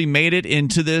thing actually made it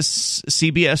into this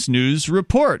CBS News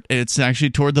report. It's actually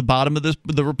toward the bottom of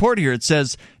the report here. It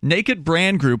says, Naked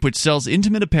Brand Group, which sells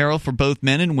intimate apparel for both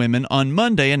men and women, on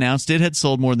Monday announced it had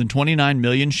sold more than 29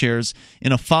 million shares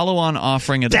in a follow-on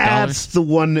offering at That's the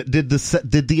one that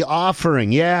did the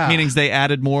offering, yeah. Meaning they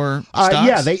added more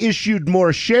stocks? They issued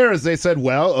more shares. They said,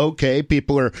 well, okay,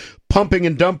 people are pumping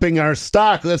and dumping our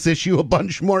stock. Let's issue a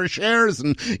bunch more shares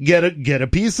and get a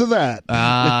piece of that.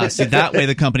 So that way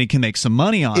the company can make some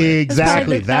money on it.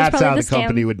 Exactly. That's how the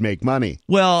company would make money.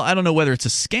 Well, I don't know whether it's a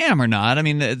scam or not. I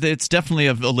mean, it's definitely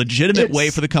a legitimate way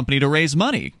for the company to raise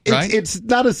money, right? It's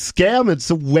not a scam. It's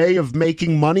a way of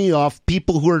making money off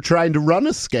people who are trying to run a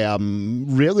scam,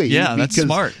 really. Yeah, that's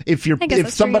smart. If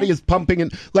somebody is pumping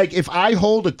in, like if I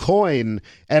hold a coin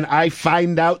and I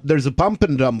find out there's a pump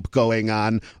and dump going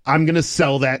on, I'm going to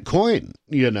sell that coin,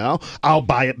 I'll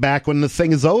buy it back when the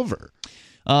thing is over.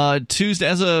 Tuesday,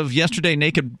 as of yesterday,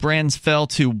 Naked Brands fell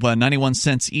to 91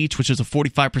 cents each, which is a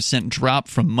 45% drop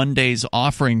from Monday's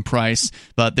offering price.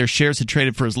 But their shares had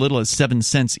traded for as little as 7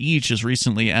 cents each as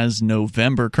recently as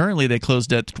November. Currently, they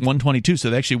closed at 122, so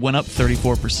they actually went up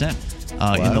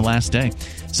 34% in the last day.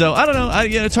 So I don't know.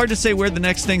 It's hard to say where the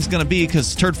next thing's going to be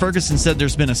because Turd Ferguson said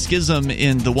there's been a schism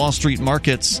in the Wall Street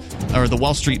markets or the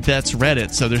Wall Street Bets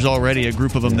Reddit. So there's already a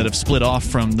group of them that have split off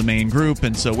from the main group.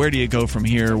 And so where do you go from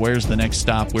here? Where's the next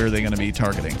stop? Where are they going to be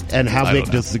targeting? And how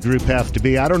big does the group have to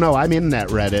be? I don't know. I'm in that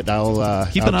Reddit. I'll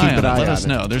keep an eye on it. Let us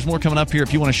know. There's more coming up here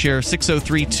if you want to share.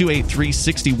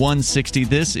 603-283-6160.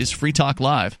 This is Free Talk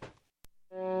Live.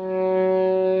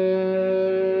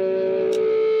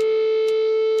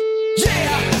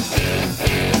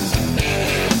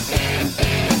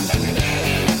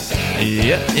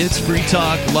 Yep, it's Free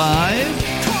Talk Live.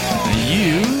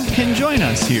 You can join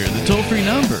us here. The toll-free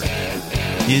number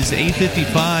is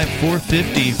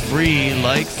 855-450-FREE,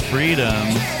 like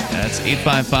freedom. That's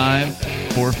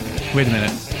 855-4... Wait a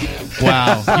minute.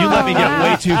 Wow, you let me get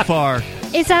way too far.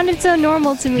 It sounded so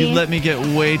normal to me. You let me get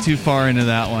way too far into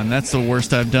that one. That's the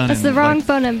worst I've done. That's the wrong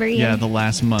phone number, Ian. Yeah, the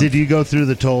last month. Did you go through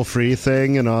the toll-free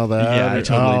thing and all that? Yeah, I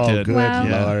totally did. Good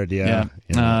Wow. Lord, yeah.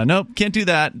 Nope, can't do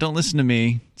that. Don't listen to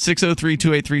me.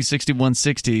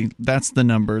 603-283-6160. That's the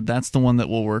number. That's the one that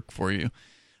will work for you.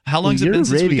 How long has it been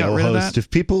since we got rid of that?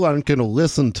 If people aren't going to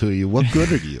listen to you, what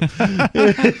good are you?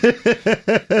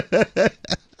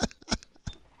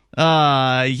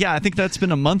 Yeah, I think that's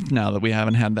been a month now that we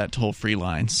haven't had that toll-free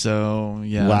line. So,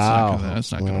 yeah,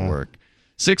 that's not going to work.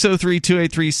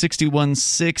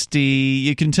 603-283-6160.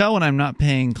 You can tell when I'm not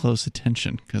paying close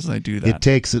attention because I do that. It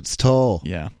takes its toll.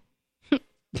 Yeah.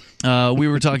 We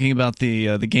were talking about the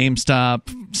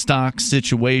GameStop stock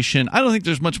situation. I don't think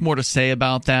there's much more to say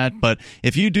about that, but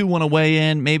if you do want to weigh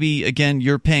in, maybe, again,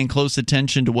 you're paying close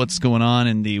attention to what's going on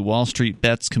in the Wall Street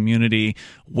Bets community.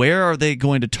 Where are they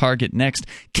going to target next?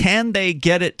 Can they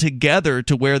get it together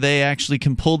to where they actually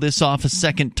can pull this off a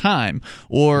second time?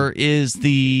 Or is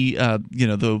the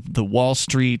Wall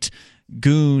Street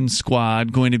goon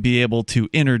squad going to be able to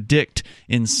interdict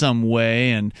in some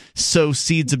way and sow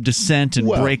seeds of dissent and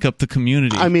break up the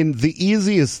community? I mean, the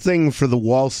easiest thing for the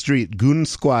Wall Street goon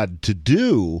squad to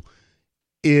do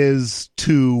is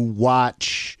to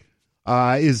watch,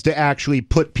 is to actually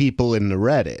put people in the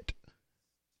Reddit.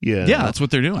 Yeah, that's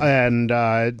what they're doing. And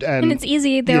it's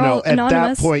easy. They're all anonymous.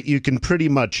 At that point, you can pretty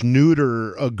much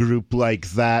neuter a group like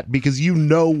that because you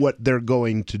know what they're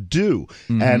going to do.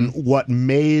 Mm-hmm. And what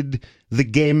made the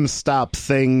GameStop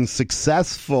thing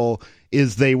successful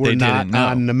is they were not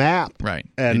on the map. Right.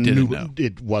 And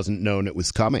it wasn't known it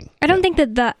was coming. I don't think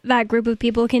that group of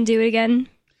people can do it again.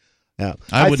 Yeah.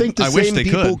 I think the same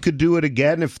people could do it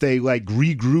again if they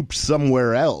regrouped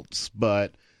somewhere else,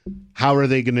 but how are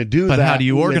they going to do that? But how do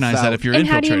you organize that if you're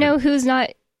infiltrated? And how do you know who's not?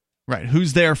 Right,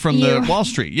 who's there from the Wall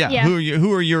Street? Yeah, yeah.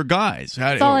 Who are your guys?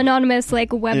 It's all anonymous,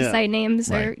 website names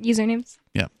or usernames.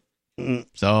 Yeah.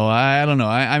 So I don't know.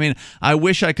 I mean, I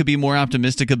wish I could be more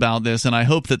optimistic about this, and I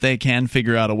hope that they can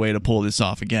figure out a way to pull this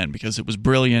off again because it was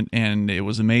brilliant and it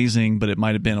was amazing, but it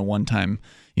might have been a one-time,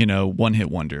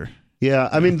 one-hit wonder. Yeah,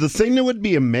 I mean, the thing that would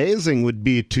be amazing would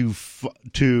be to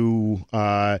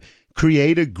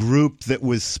create a group that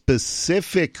was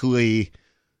specifically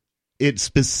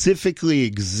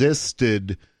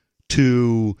existed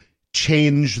to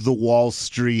change the Wall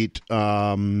Street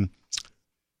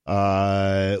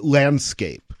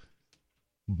landscape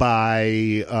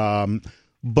by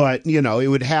but it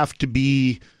would have to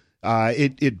be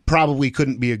it probably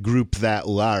couldn't be a group that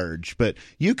large, but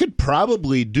you could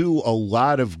probably do a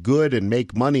lot of good and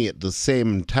make money at the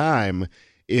same time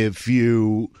if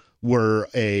you were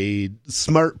a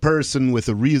smart person with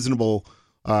a reasonably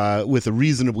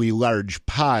large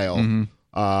pile,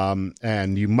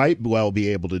 and you might well be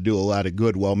able to do a lot of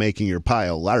good while making your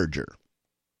pile larger.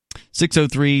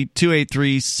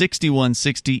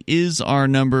 603-283-6160 is our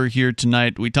number here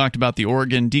tonight. We talked about the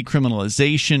Oregon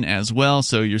decriminalization as well,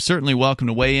 so you're certainly welcome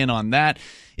to weigh in on that.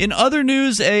 In other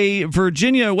news, a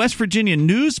West Virginia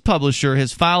news publisher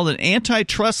has filed an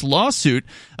antitrust lawsuit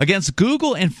against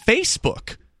Google and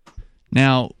Facebook.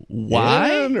 Now,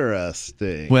 why?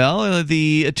 Interesting. Well,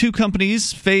 the two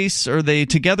companies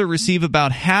together receive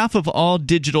about half of all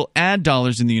digital ad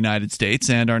dollars in the United States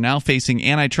and are now facing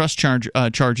antitrust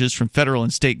charges from federal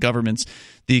and state governments.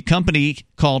 The company,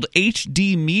 called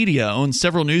HD Media, owns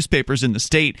several newspapers in the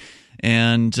state,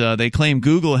 and they claim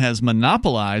Google has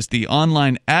monopolized the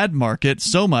online ad market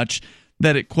so much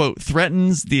that it, quote,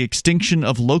 threatens the extinction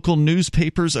of local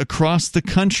newspapers across the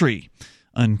country,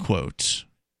 unquote.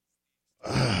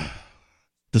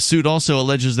 The suit also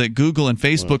alleges that Google and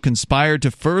Facebook conspired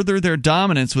to further their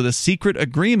dominance with a secret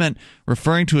agreement,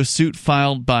 referring to a suit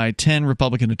filed by 10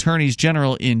 Republican attorneys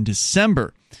general in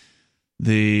December.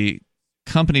 The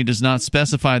company does not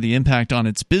specify the impact on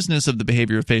its business of the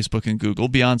behavior of Facebook and Google,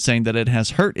 beyond saying that it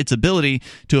has hurt its ability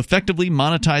to effectively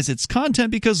monetize its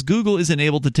content because Google is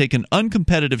enabled to take an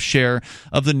uncompetitive share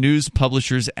of the news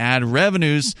publisher's ad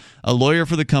revenues. A lawyer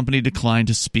for the company declined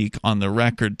to speak on the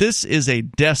record. This is a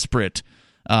desperate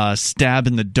stab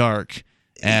in the dark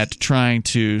at trying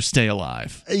to stay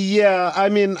alive. Yeah, I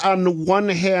mean, on one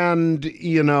hand,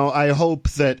 I hope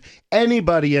that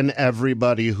anybody and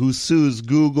everybody who sues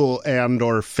Google and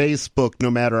or Facebook, no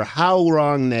matter how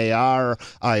wrong they are,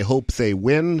 I hope they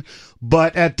win.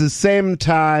 But at the same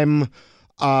time,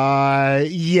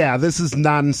 this is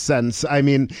nonsense. I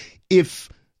mean, if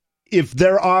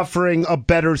they're offering a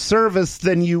better service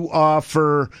than you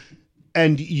offer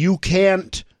and you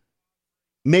can't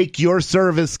make your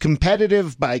service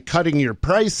competitive by cutting your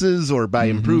prices or by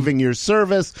improving your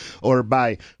service or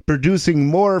by producing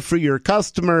more for your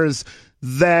customers,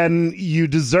 then you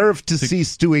deserve to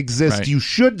cease to exist. Right. You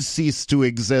should cease to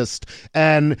exist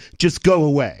and just go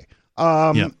away.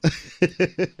 Yeah,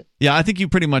 I think you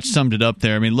pretty much summed it up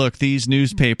there. I mean, look, these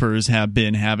newspapers have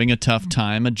been having a tough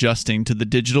time adjusting to the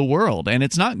digital world, and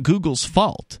it's not Google's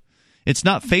fault. It's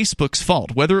not Facebook's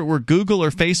fault. Whether it were Google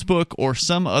or Facebook or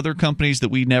some other companies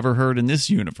that we never heard in this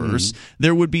universe,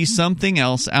 there would be something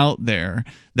else out there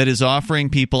that is offering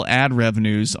people ad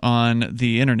revenues on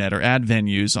the internet or ad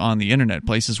venues on the internet,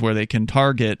 places where they can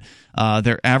target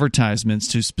their advertisements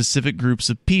to specific groups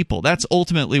of people. That's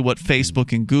ultimately what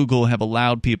Facebook and Google have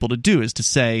allowed people to do, is to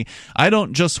say, I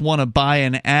don't just want to buy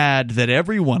an ad that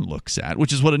everyone looks at,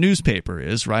 which is what a newspaper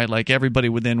is, right? Like everybody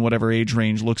within whatever age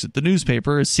range looks at the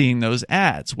newspaper is seeing those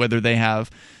ads. Whether they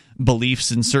have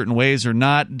beliefs in certain ways or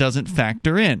not doesn't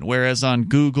factor in. Whereas on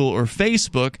Google or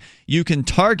Facebook, you can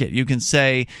target. You can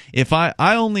say, if I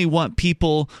only want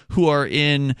people who are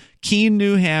in Keene,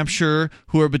 New Hampshire,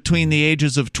 who are between the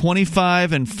ages of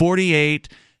 25 and 48,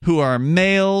 who are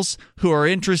males, who are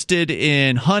interested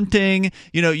in hunting.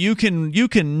 You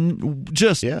can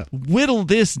just whittle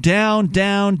this down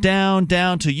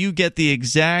till you get the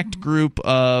exact group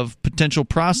of potential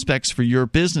prospects for your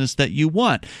business that you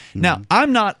want. Now,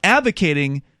 I'm not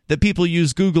advocating that people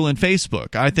use Google and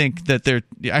Facebook. I think that they're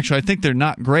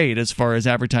not great as far as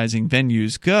advertising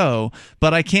venues go,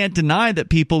 but I can't deny that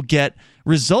people get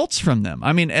results from them.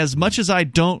 I mean, as much as I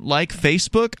don't like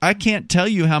Facebook, I can't tell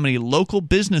you how many local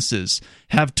businesses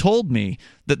have told me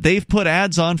that they've put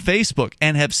ads on Facebook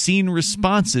and have seen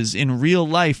responses in real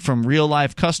life from real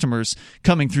life customers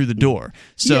coming through the door.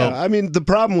 So, I mean, the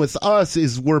problem with us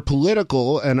is we're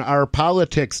political and our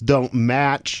politics don't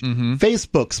match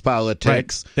Facebook's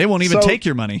politics. Right. They won't even take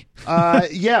your money.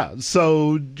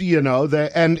 So,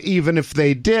 and even if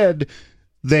they did,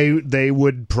 they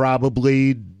would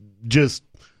probably just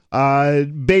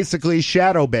basically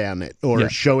shadow ban it or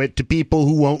show it to people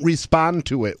who won't respond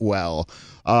to it well.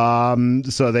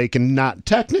 So they can not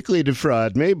technically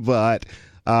defraud me, but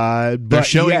they're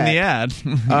showing the ad.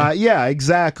 Yeah,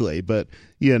 exactly. But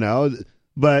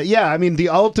I mean, the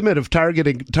ultimate of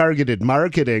targeted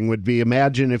marketing would be,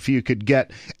 imagine if you could get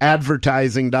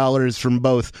advertising dollars from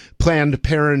both Planned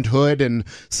Parenthood and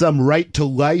some Right to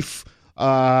Life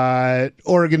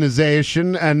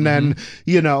organization, and then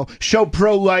show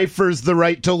pro-lifers the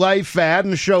Right to Life ad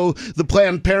and show the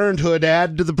Planned Parenthood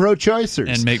ad to the pro-choicers,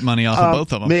 and make money off of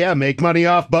both of them. Yeah, make money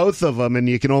off both of them, and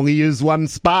you can only use one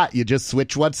spot. You just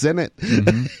switch what's in it.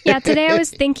 Yeah, today I was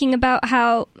thinking about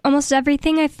how almost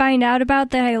everything I find out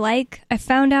about that I like, I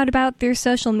found out about through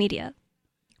social media.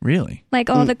 Really?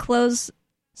 Like all the clothes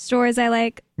stores I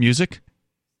like. Music?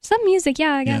 Some music,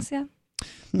 yeah, I guess, yeah.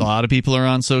 A lot of people are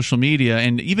on social media,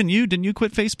 and even you, didn't you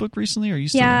quit Facebook recently? Or are you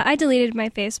still? Yeah, I deleted my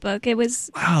Facebook. It was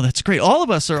that's great. All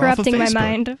of us are corrupting off of Facebook. my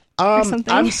mind. Or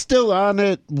something. I'm still on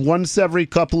it. Once every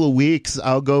couple of weeks,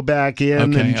 I'll go back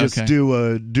in and just do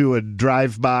a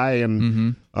drive-by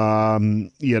and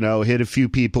hit a few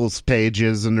people's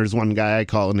pages. And there's one guy I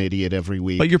call an idiot every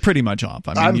week. But you're pretty much off.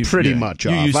 I mean, I'm pretty much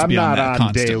off. I'm not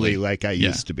on daily like I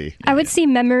used to be. I would see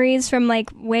memories from like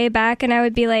way back, and I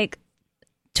would be like,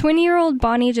 20-year-old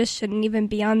Bonnie just shouldn't even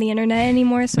be on the internet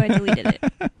anymore, so I deleted it.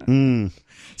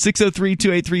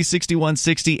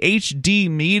 603-283-6160. HD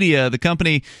Media, the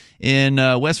company in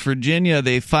West Virginia,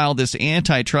 they filed this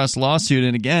antitrust lawsuit,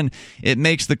 and again, it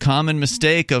makes the common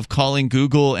mistake of calling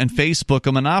Google and Facebook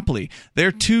a monopoly.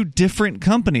 They're two different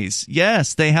companies.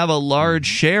 Yes, they have a large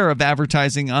share of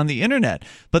advertising on the internet,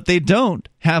 but they don't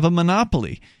have a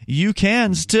monopoly. You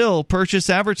can still purchase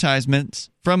advertisements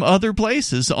from other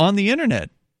places on the internet.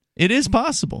 It is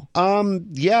possible.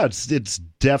 Yeah, it's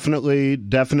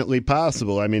definitely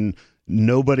possible. I mean,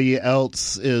 nobody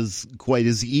else is quite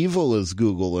as evil as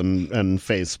Google and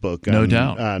Facebook. No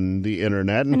doubt. On the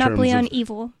internet. Monopoly on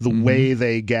evil. The way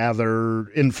they gather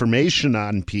information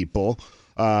on people.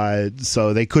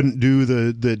 So they couldn't do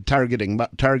the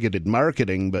targeted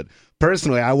marketing. But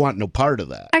personally, I want no part of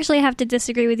that. Actually, I have to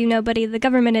disagree with you, Nobody. The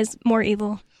government is more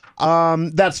evil.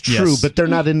 That's true, Yes. but they're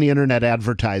not in the internet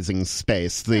advertising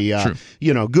space.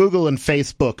 Google and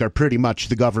Facebook are pretty much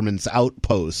the government's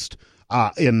outpost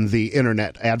in the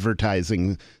internet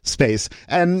advertising space.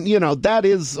 And, that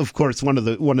is, of course, one of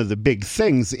the big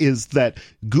things is that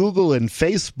Google and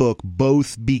Facebook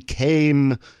both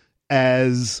became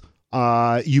as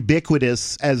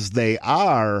ubiquitous as they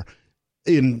are,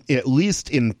 at least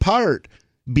in part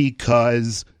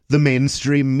because the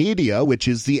mainstream media, which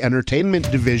is the entertainment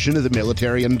division of the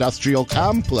military-industrial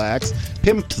complex,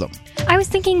 pimped them. I was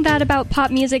thinking that about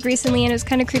pop music recently, and it was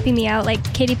kind of creeping me out.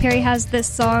 Like, Katy Perry has this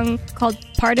song called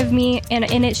Part of Me, and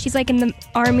in it, she's, like, in the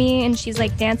army, and she's,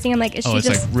 like, dancing. I'm like, is she it's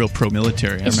just... like real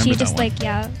pro-military. I is remember she just, that one. like,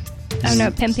 I don't know,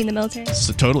 pimping the military?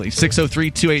 So totally.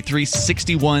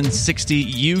 603-283-6160.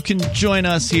 You can join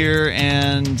us here,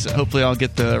 and hopefully I'll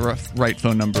get the right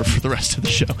phone number for the rest of the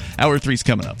show. Hour 3's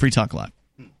coming up. Free Talk Live.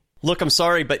 Look, I'm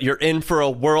sorry, but you're in for a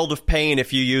world of pain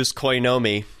if you use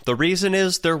Koinomi. The reason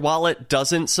is their wallet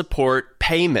doesn't support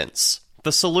payments.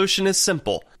 The solution is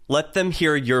simple. Let them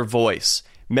hear your voice.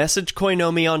 Message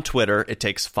Koinomi on Twitter, it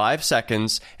takes 5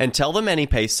 seconds, and tell them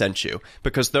AnyPay sent you,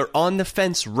 because they're on the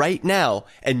fence right now,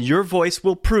 and your voice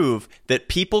will prove that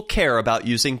people care about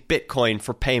using Bitcoin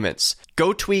for payments.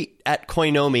 Go tweet at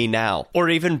Koinomi now. Or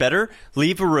even better,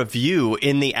 leave a review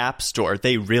in the App Store.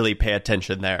 They really pay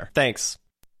attention there. Thanks.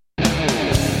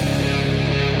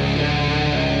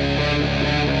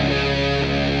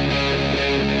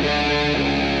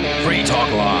 Free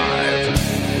Talk Live.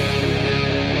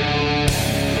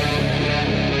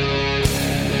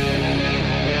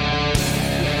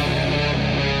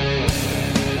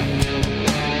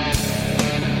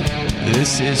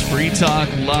 This is Free Talk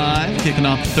Live, kicking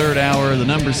off the third hour. The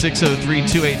number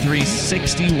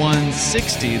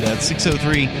 603-283-6160. That's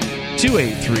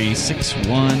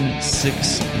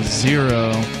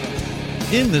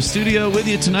 603-283-6160. In the studio with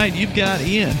you tonight, you've got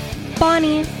Ian.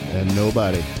 Bonnie. And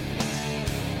Nobody.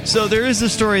 So there is a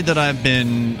story that I've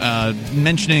been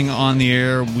mentioning on the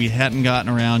air. We hadn't gotten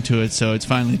around to it, so it's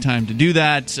finally time to do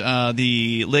that.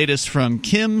 The latest from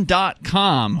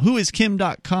Kim.com. Who is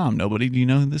Kim.com? Nobody? Do you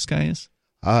know who this guy is?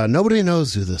 Nobody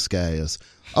knows who this guy is.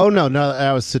 Oh, no,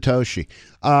 that was Satoshi.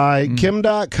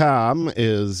 Kim.com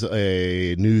is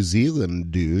a New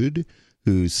Zealand dude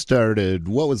who started,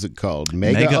 what was it called?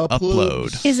 Mega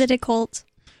Upload. Is it a cult?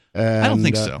 And, I don't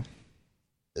think so.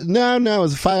 No, it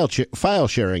was a file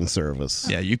sharing service.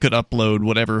 Yeah, you could upload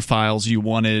whatever files you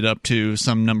wanted up to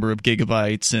some number of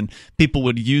gigabytes, and people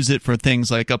would use it for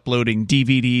things like uploading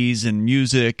DVDs and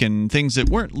music and things that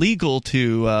weren't legal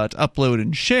to upload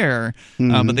and share,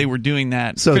 but they were doing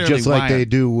that fairly just like wide. they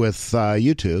do with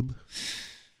YouTube.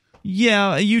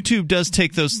 Yeah, YouTube does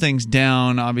take those things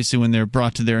down, obviously, when they're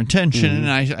brought to their attention, and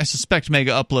I suspect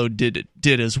Mega Upload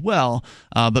did as well,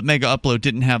 but Mega Upload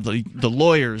didn't have the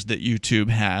lawyers that YouTube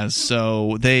has,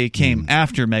 so they came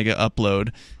after Mega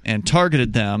Upload and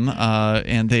targeted them,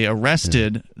 and they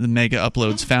arrested the Mega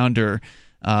Upload's founder,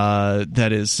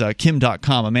 that is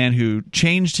Kim.com, a man who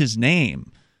changed his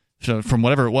name from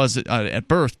whatever it was at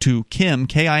birth to Kim,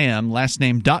 K-I-M, last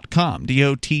name .com,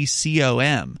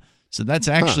 D-O-T-C-O-M. So that's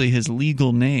actually his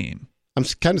legal name. I'm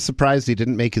kind of surprised he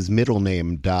didn't make his middle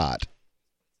name Dot.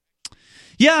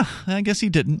 Yeah, I guess he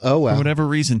didn't. Oh, well. For whatever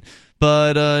reason.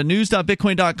 But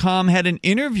news.bitcoin.com had an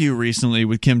interview recently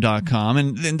with Kim.com,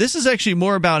 and this is actually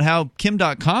more about how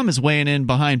Kim.com is weighing in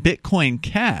behind Bitcoin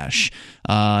Cash.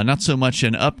 Not so much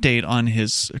an update on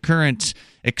his current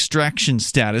extraction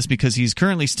status, because he's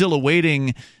currently still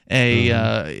awaiting a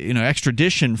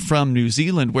extradition from New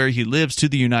Zealand, where he lives, to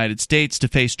the United States to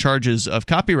face charges of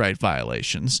copyright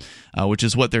violations, which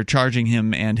is what they're charging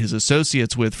him and his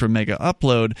associates with for Mega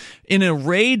Upload, in a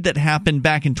raid that happened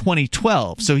back in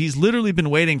 2012. So he's literally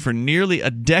been waiting for nearly a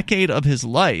decade of his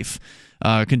life,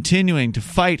 continuing to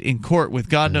fight in court with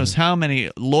God knows how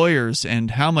many lawyers, and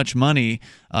how much money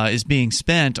is being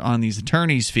spent on these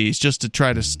attorneys' fees just to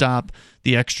try to stop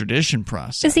the extradition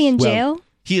process. Is he in jail?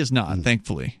 He is not,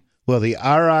 thankfully. Well, the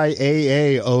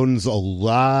RIAA owns a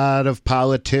lot of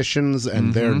politicians,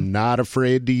 and they're not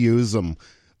afraid to use them.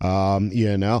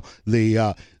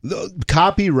 The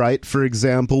copyright, for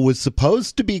example, was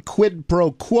supposed to be quid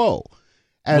pro quo.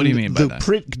 And what do you mean by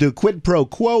that? The quid pro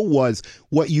quo was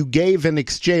what you gave in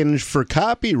exchange for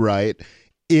copyright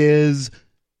is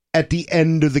at the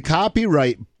end of the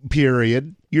copyright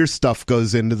period, your stuff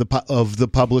goes into the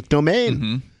public domain.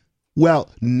 Mm-hmm. Well,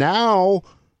 now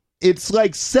it's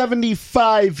like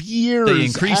 75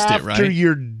 years after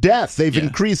your death. They've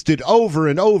increased it over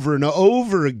and over and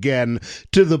over again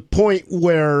to the point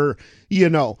where,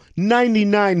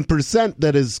 99%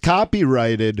 that is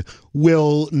copyrighted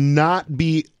will not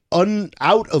be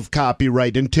out of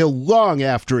copyright until long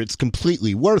after it's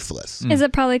completely worthless. Is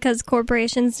it probably because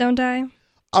corporations don't die?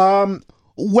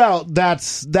 Well,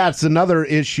 that's another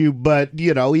issue, but,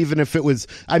 even if it was,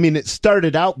 it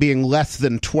started out being less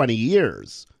than 20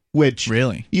 years. Which,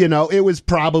 really, it was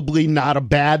probably not a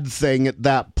bad thing at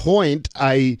that point.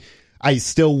 I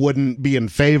still wouldn't be in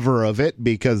favor of it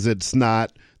because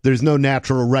there's no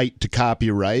natural right to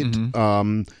copyright.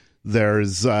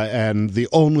 Mm-hmm. And the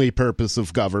only purpose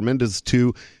of government is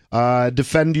to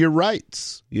defend your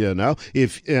rights,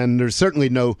 and there's certainly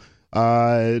no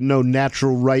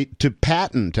natural right to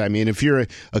patent. If you're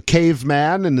a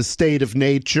caveman in the state of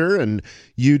nature and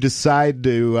you decide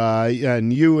to,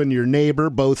 and you and your neighbor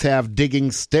both have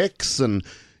digging sticks and,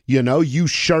 you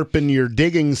sharpen your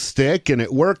digging stick and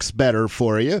it works better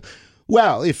for you.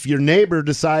 Well, if your neighbor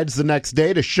decides the next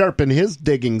day to sharpen his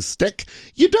digging stick,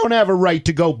 you don't have a right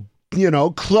to go,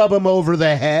 club him over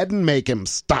the head and make him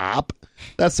stop.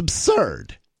 That's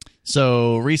absurd.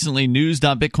 So recently,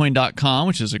 news.bitcoin.com,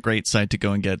 which is a great site to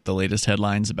go and get the latest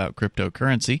headlines about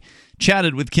cryptocurrency,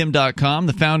 chatted with Kim Dotcom,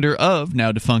 the founder of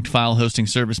now defunct file hosting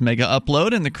service Mega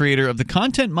Upload and the creator of the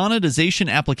content monetization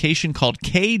application called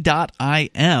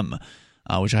K.im,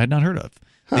 which I had not heard of.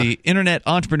 The Internet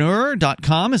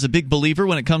Entrepreneur.com is a big believer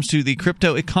when it comes to the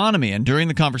crypto economy, and during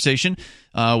the conversation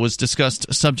was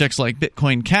discussed subjects like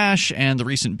Bitcoin Cash and the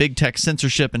recent big tech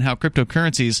censorship and how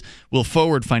cryptocurrencies will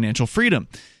forward financial freedom.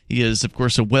 He is, of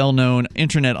course, a well-known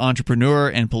internet entrepreneur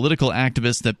and political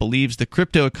activist that believes the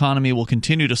crypto economy will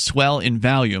continue to swell in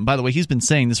value. And by the way, he's been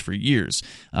saying this for years.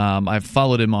 I've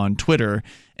followed him on Twitter,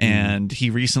 and he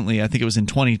recently, I think it was in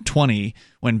 2020,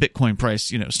 when Bitcoin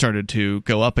price, started to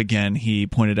go up again, he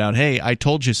pointed out, hey, I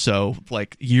told you so,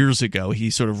 like years ago. He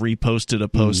sort of reposted a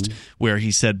post where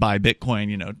he said, buy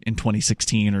Bitcoin, in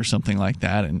 2016 or something like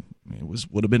that, and it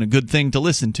would have been a good thing to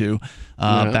listen to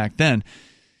back then.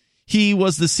 He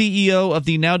was the CEO of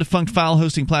the now-defunct file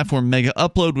hosting platform Mega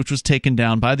Upload, which was taken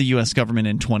down by the U.S. government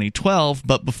in 2012.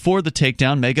 But before the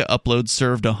takedown, Mega Upload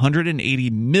served 180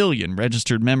 million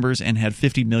registered members and had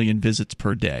 50 million visits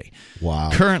per day.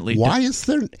 Wow. Currently, why is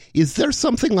there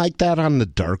something like that on the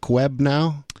dark web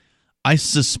now? I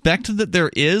suspect that there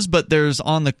is, but there's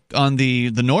on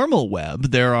the normal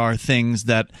web, there are things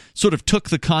that sort of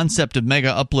took the concept of Mega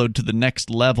Upload to the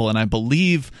next level, and I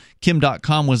believe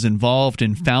Kim.com was involved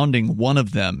in founding one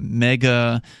of them,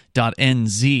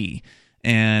 Mega.nz.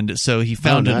 And so he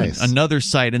founded another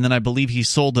site, and then I believe he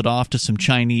sold it off to some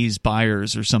Chinese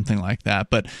buyers or something like that.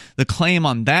 But the claim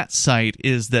on that site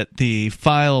is that the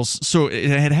files, so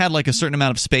it had like a certain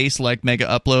amount of space, like Mega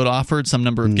Upload offered, some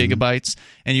number of gigabytes,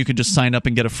 and you could just sign up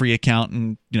and get a free account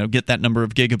and get that number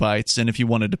of gigabytes. And if you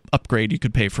wanted to upgrade, you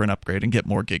could pay for an upgrade and get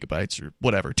more gigabytes or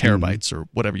whatever, terabytes or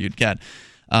whatever you'd get.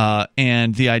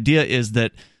 And the idea is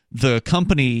that the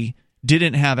company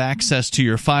didn't have access to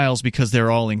your files because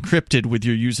they're all encrypted with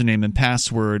your username and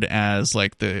password as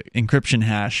like the encryption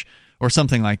hash or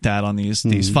something like that on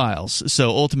these files. So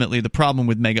ultimately the problem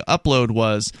with Mega Upload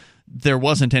was there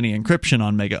wasn't any encryption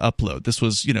on Mega Upload. This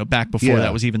was, back before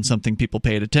that was even something people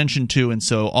paid attention to, and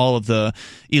so all of the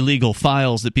illegal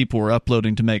files that people were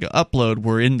uploading to Mega Upload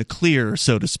were in the clear,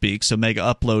 so to speak. So Mega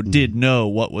Upload did know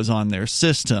what was on their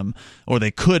system, or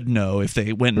they could know if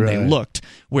they went and they looked.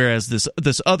 Whereas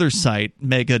this other site,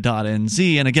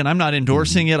 Mega.nz, and again, I'm not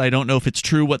endorsing it. I don't know if it's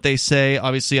true what they say.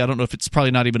 Obviously, I don't know if it's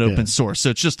probably not even open source. So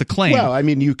it's just a claim. Well,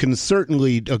 you can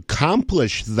certainly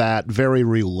accomplish that very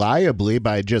reliably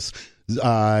by just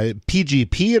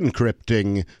PGP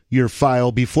encrypting your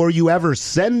file before you ever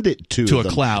send it to them. A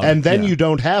cloud. And then you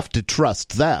don't have to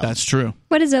trust them. That's true.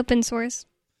 What is open source?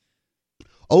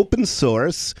 Open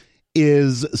source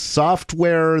is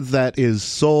software that is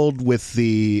sold with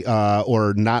the,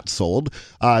 or not sold,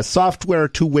 software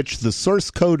to which the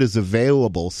source code is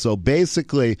available. So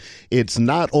basically, it's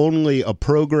not only a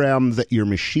program that your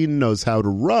machine knows how to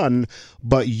run,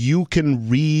 but you can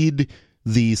read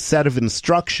the set of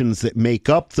instructions that make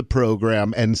up the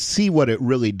program and see what it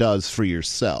really does for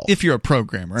yourself. If you're a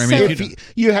programmer.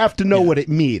 You have to know what it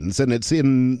means, and it's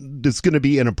going to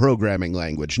be in a programming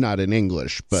language, not in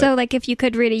English. But, so like if you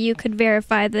could read it, you could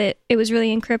verify that it was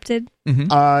really encrypted?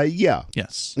 Yeah.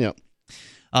 Yes. Yeah.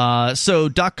 So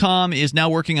 .com is now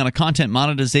working on a content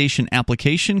monetization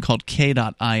application called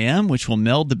K.im, which will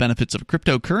meld the benefits of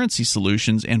cryptocurrency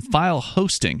solutions and file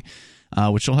hosting.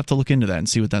 Which you'll have to look into that and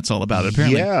see what that's all about.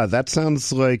 Apparently, yeah, that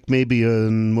sounds like maybe a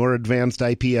more advanced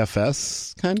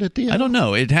IPFS kind of deal. I don't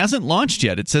know. It hasn't launched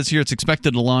yet. It says here it's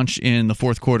expected to launch in the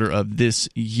fourth quarter of this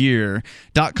year.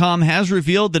 .com has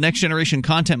revealed the next-generation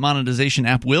content monetization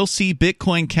app will see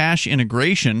Bitcoin Cash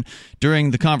integration.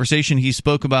 During the conversation, he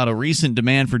spoke about a recent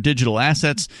demand for digital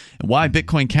assets and why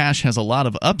Bitcoin Cash has a lot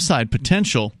of upside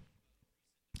potential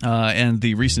and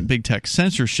the recent big tech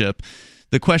censorship.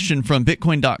 The question from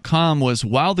Bitcoin.com was,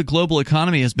 while the global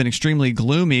economy has been extremely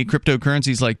gloomy,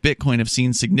 cryptocurrencies like Bitcoin have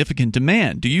seen significant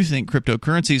demand. Do you think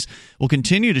cryptocurrencies will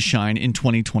continue to shine in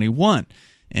 2021?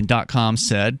 And .com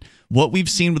said, what we've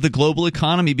seen with the global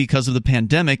economy because of the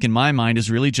pandemic, in my mind,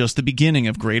 is really just the beginning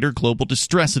of greater global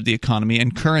distress of the economy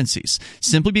and currencies,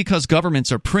 simply because governments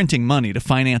are printing money to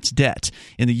finance debt.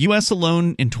 In the U.S.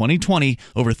 alone, in 2020,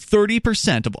 over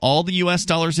 30% of all the U.S.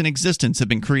 dollars in existence have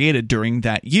been created during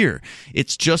that year.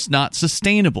 It's just not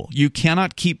sustainable. You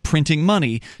cannot keep printing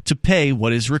money to pay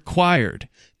what is required.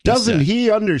 Doesn't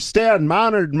he understand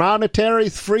modern monetary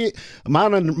theory?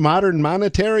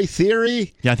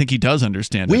 Yeah, I think he does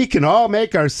understand it. We can all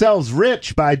make ourselves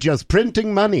rich by just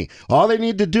printing money. All they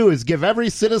need to do is give every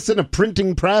citizen a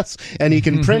printing press, and he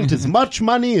can print as much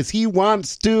money as he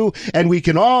wants to, and we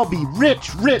can all be rich,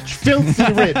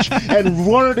 filthy rich, and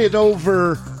lord it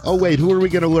over. Oh, wait, who are we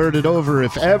going to lord it over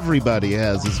if everybody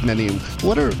has as many?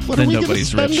 What are we going to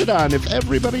spend it on if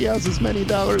everybody has as many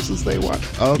dollars as they want?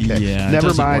 Okay, yeah,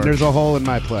 never mind. There's a hole in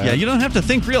my plan. Yeah, you don't have to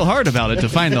think real hard about it to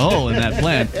find the hole in that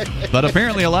plan. But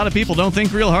apparently a lot of people don't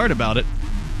think real hard about it.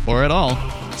 Or at all.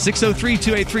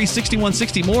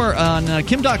 603-283-6160. More on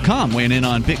Kim.com weighing in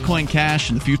on Bitcoin Cash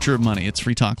and the future of money. It's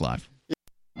Free Talk Live.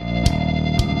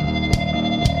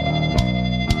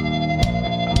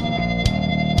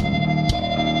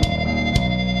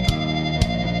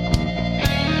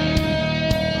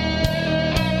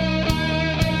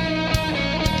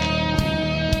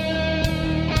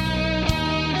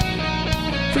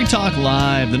 Free Talk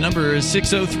Live. The number is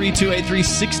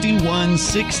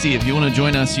 603-283-6160. If you want to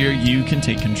join us here, you can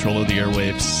take control of the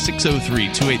airwaves.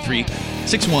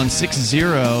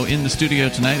 603-283-6160. In the studio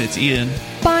tonight, it's Ian,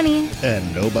 Bonnie,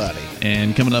 and nobody.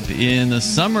 And coming up in the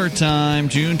summertime,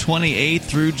 June 28th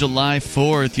through July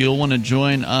 4th, you'll want to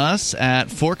join us at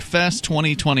ForkFest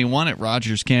 2021 at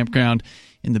Rogers Campground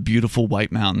in the beautiful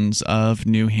White Mountains of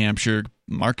New Hampshire.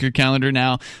 Mark your calendar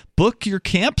now. Book your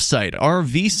campsite,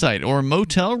 RV site, or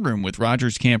motel room with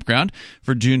Rogers Campground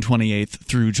for June 28th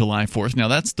through July 4th. Now,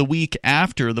 that's the week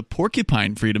after the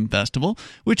Porcupine Freedom Festival,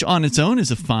 which on its own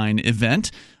is a fine event.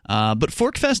 But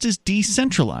ForkFest is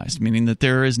decentralized, meaning that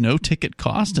there is no ticket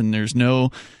cost and there's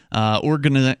no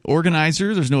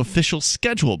organizer, there's no official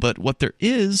schedule. But what there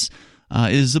is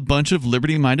a bunch of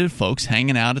liberty-minded folks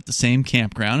hanging out at the same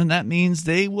campground, and that means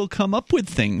they will come up with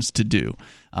things to do.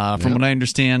 From what I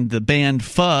understand, the band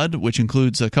FUD, which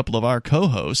includes a couple of our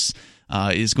co-hosts,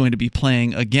 is going to be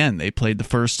playing again. They played the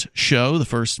first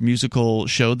musical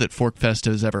show that ForkFest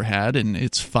has ever had in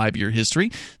its 5-year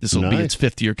history. This will be its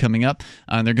 5th year coming up.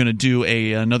 And they're going to do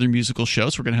another musical show,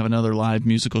 so we're going to have another live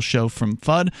musical show from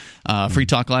FUD. Free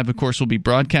Talk Live, of course, will be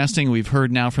broadcasting. We've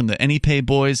heard now from the AnyPay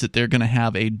boys that they're going to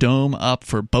have a dome up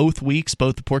for both weeks,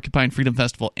 both the Porcupine Freedom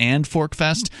Festival and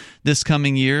ForkFest this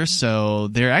coming year. So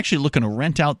they're actually looking to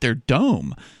rent out their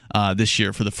dome this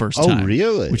year for the first time. Oh,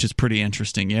 really? Which is pretty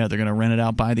interesting. Yeah, they're going to rent it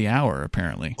out by the hour,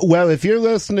 apparently. Well, if you're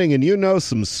listening and you know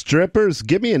some strippers,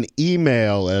 give me an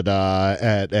email at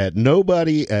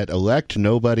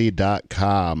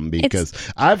nobody@electnobody.com because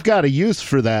I've got a use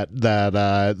for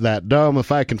that dome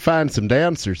if I can find some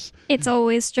dancers. It's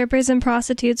always strippers and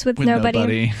prostitutes with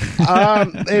nobody.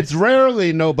 It's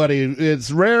rarely nobody.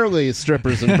 It's rarely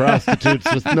strippers and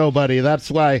prostitutes with nobody. That's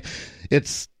why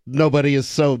nobody is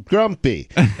so grumpy.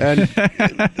 And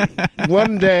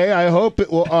one day, I hope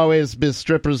it will always be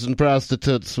strippers and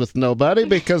prostitutes with nobody,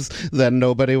 because then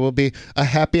nobody will be a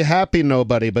happy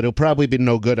nobody, but it'll probably be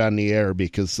no good on the air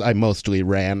because I mostly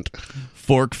rant.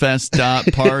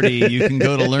 Forkfest.party. You can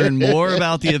go to learn more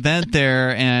about the event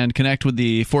there and connect with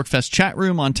the Forkfest chat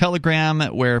room on Telegram,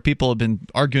 where people have been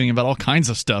arguing about all kinds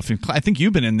of stuff. I think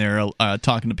you've been in there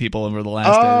talking to people over the last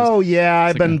days. Oh, yeah.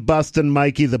 I've been busting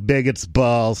Mikey the Bigot's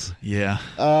balls. Yeah.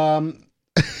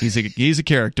 He's a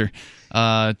character.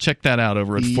 Check that out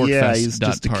over at Forkfest.party. Yeah, he's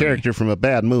just a character from a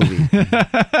bad movie.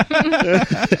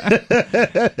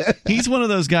 He's one of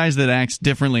those guys that acts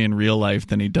differently in real life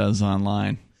than he does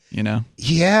online. You know?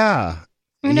 Yeah.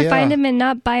 I'm going to find him and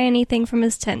not buy anything from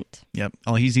his tent. Yep.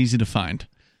 Oh, he's easy to find.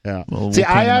 Yeah. We'll See,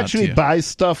 point I him out actually to you. buy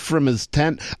stuff from his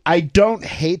tent. I don't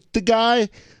hate the guy.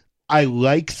 I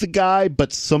like the guy,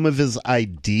 but some of his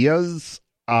ideas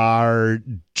are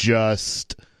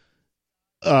just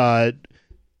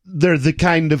they're the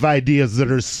kind of ideas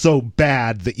that are so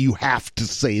bad that you have to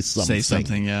say something. Say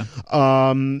something, yeah.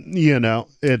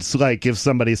 It's like if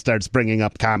somebody starts bringing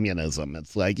up communism,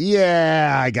 it's like,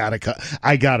 yeah, I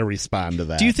gotta respond to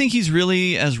that. Do you think he's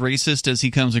really as racist as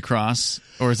he comes across,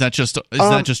 or is that just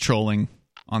trolling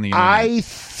on the internet? I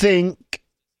think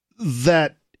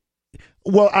that.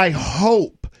 Well, I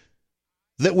hope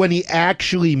that when he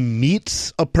actually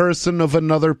meets a person of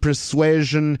another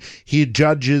persuasion, he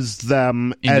judges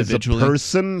them as a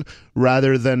person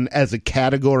rather than as a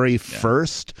category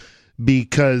first,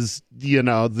 because, we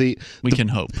can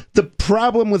hope. The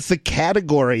problem with the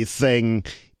category thing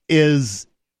is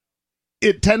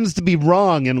it tends to be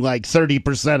wrong in like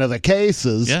 30% of the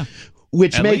cases,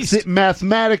 which makes it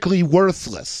mathematically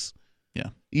worthless.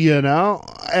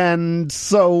 And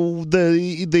so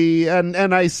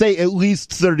and I say at least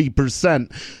 30%,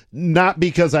 not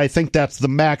because I think that's the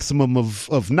maximum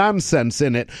of nonsense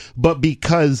in it, but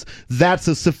because that's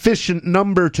a sufficient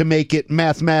number to make it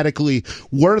mathematically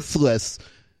worthless.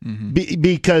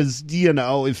 Because,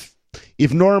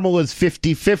 if normal is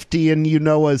 50-50 and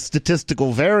a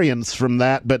statistical variance from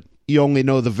that, but you only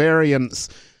know the variance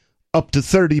up to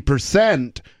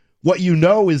 30%, what you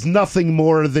know is nothing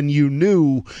more than you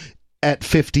knew at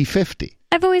 50-50.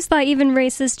 I've always thought even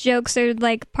racist jokes are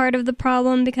like part of the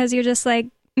problem because you're just like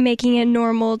making it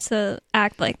normal to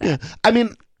act like that. Yeah. I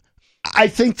mean, I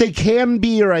think they can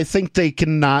be, or I think they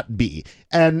cannot be.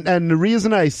 And the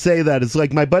reason I say that is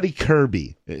like my buddy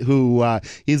Kirby, who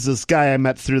he's this guy I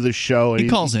met through the show. And he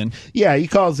calls in. Yeah, he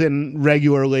calls in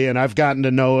regularly, and I've gotten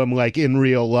to know him like in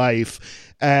real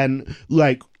life. And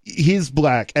like, he's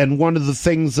black, and one of the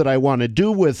things that I want to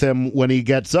do with him when he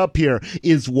gets up here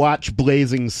is watch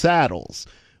Blazing Saddles,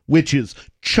 which is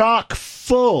chock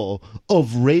full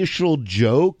of racial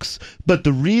jokes. But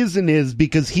the reason is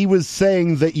because he was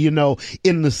saying that,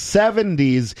 in the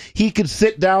 70s, he could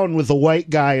sit down with a white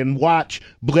guy and watch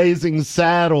Blazing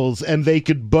Saddles, and they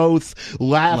could both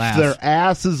laugh their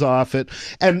asses off it.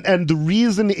 And the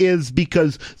reason is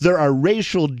because there are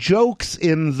racial jokes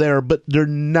in there, but they're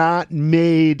not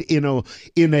made in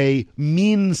a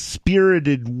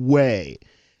mean-spirited way.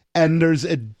 And there's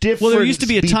a difference. Well, there used to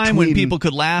be a time when people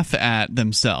could laugh at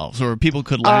themselves, or people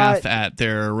could laugh at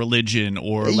their religion,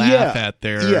 or laugh at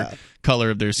their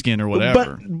color of their skin, or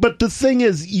whatever. But the thing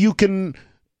is, you can.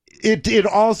 It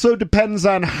also depends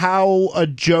on how a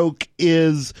joke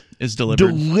is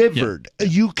delivered. Yeah.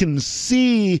 You can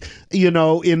see, in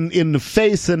the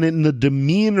face and in the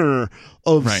demeanor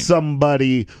of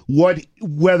somebody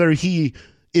whether he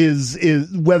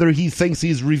thinks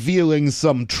he's revealing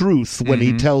some truth when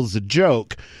he tells a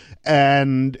joke.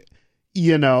 And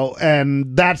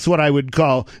and that's what I would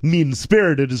call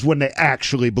mean-spirited, is when they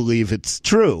actually believe it's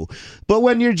true. But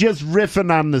when you're just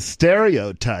riffing on the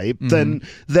stereotype, then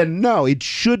no, it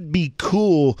should be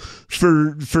cool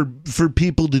for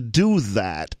people to do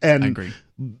that. And I agree.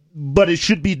 But it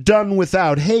should be done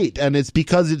without hate, and it's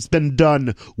because it's been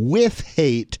done with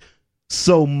hate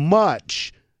so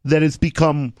much that it's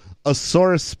become a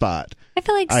sore spot. I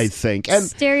feel like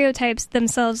stereotypes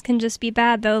themselves can just be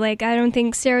bad, though. Like, I don't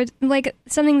think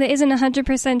something that isn't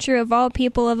 100% true of all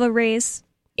people of a race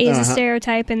is a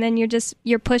stereotype, and then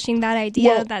you're pushing that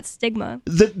idea, that stigma.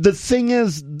 The thing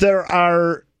is, there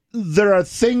are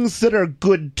things that are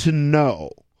good to know.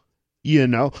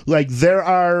 Like there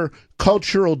are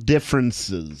cultural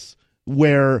differences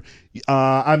where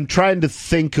I'm trying to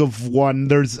think of one.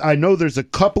 I know there's a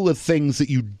couple of things that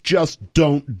you just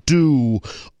don't do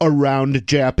around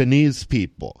Japanese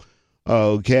people.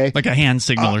 Okay, like a hand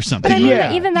signal or something. But I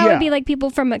mean, even that would be like people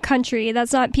from a country.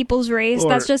 That's not people's race.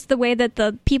 That's just the way that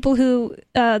the people who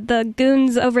the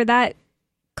goons over that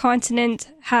continent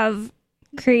have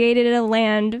created a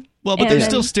land. Well, but there's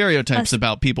still stereotypes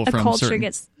about people from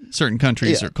certain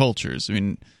countries or cultures. I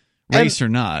mean, race or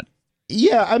not.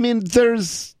 Yeah, I mean,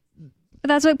 But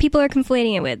that's what people are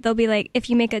conflating it with. They'll be like, if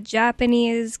you make a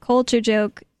Japanese culture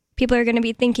joke, people are going to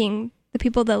be thinking the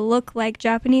people that look like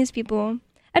Japanese people.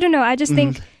 I don't know. I just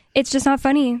think it's just not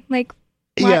funny. Like,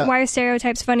 why are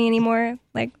stereotypes funny anymore?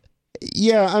 Like,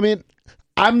 yeah, I mean,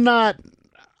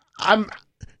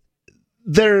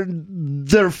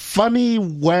 they're funny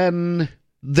when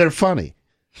they're funny.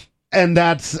 And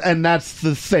that's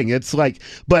the thing. It's like,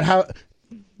 but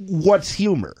what's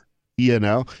humor?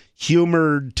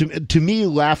 Humor to me,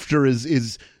 laughter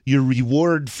is your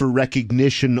reward for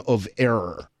recognition of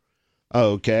error.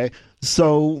 Okay,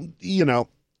 so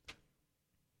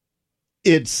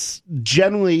it's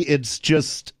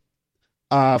just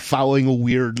following a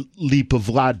weird leap of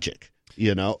logic,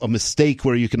 a mistake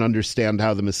where you can understand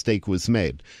how the mistake was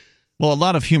made. Well, a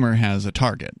lot of humor has a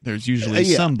target. There's usually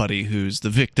somebody who's the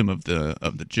victim of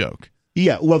the joke.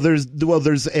 Yeah, well, there's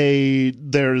a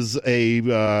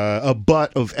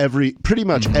butt of pretty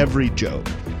much every joke,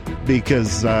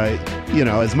 because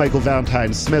as Michael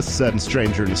Valentine Smith said in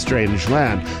Stranger in a Strange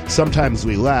Land, sometimes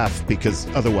we laugh because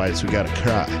otherwise we gotta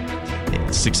cry.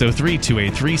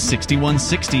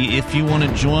 603-283-6160 if you want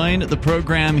to join the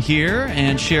program here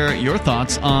and share your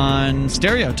thoughts on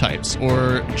stereotypes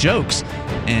or jokes,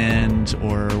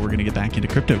 or we're going to get back into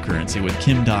cryptocurrency with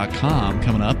Kim.com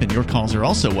coming up, and your calls are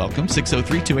also welcome.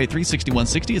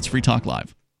 603-283-6160. It's Free Talk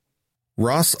Live.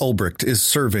 Ross Ulbricht is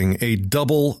serving a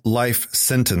double life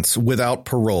sentence without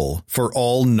parole for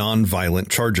all nonviolent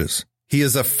charges. He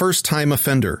is a first-time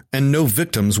offender, and no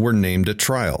victims were named at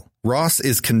trial. Ross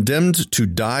is condemned to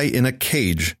die in a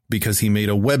cage because he made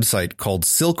a website called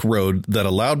Silk Road that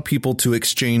allowed people to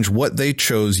exchange what they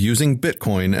chose using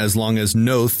Bitcoin as long as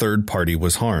no third party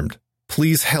was harmed.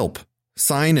 Please help.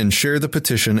 Sign and share the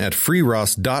petition at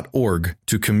freeross.org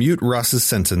to commute Ross's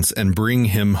sentence and bring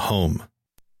him home.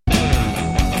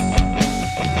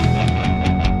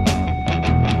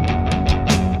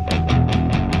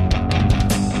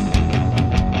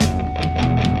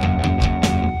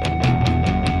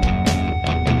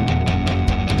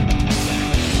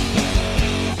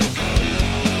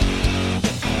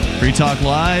 Free Talk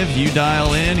Live, you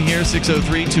dial in here,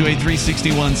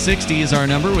 603-283-6160 is our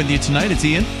number. With you tonight, it's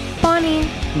Ian. Bonnie.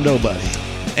 Nobody.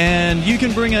 And you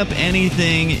can bring up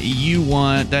anything you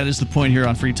want. That is the point here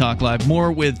on Free Talk Live.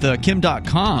 More with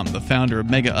Kim.com, the founder of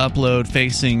Mega Upload,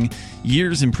 facing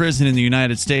years in prison in the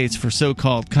United States for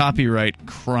so-called copyright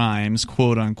crimes,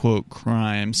 quote-unquote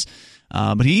crimes.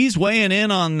 But he's weighing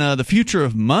in on the future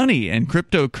of money and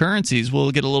cryptocurrencies.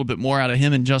 We'll get a little bit more out of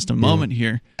him in just a moment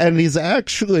here. And he's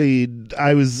actually,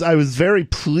 I was very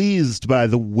pleased by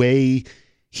the way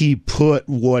he put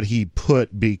what he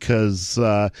put, because,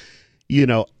 as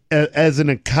an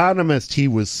economist, he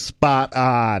was spot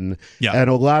on. Yeah. And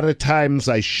a lot of times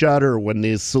I shudder when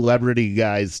these celebrity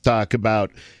guys talk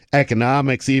about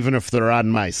economics, even if they're on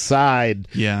my side,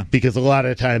 because a lot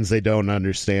of times they don't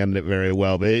understand it very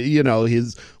well. But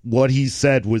what he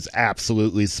said was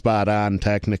absolutely spot on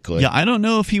technically. Yeah, I don't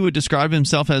know if he would describe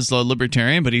himself as a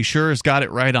libertarian, but he sure has got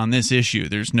it right on this issue.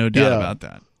 There's no doubt about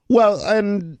that. Well,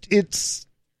 and it's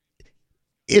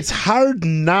hard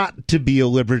not to be a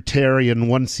libertarian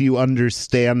once you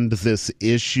understand this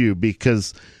issue,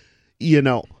 because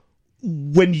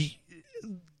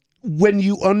when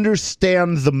you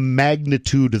understand the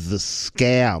magnitude of the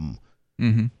scam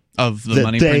of the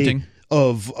money printing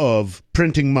of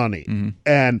printing money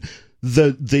and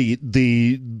the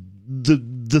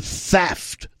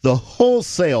theft, the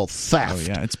wholesale theft,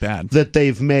 it's bad, that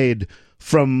they've made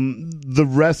from the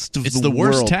rest of the world. It's the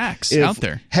worst tax out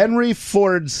there. Henry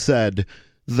Ford said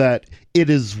that it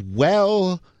is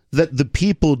well that the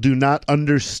people do not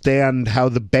understand how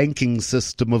the banking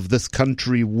system of this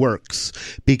country works,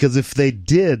 because if they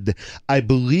did, I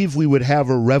believe we would have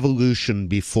a revolution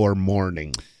before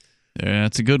morning. Yeah,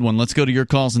 that's a good one. Let's go to your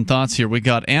calls and thoughts here. We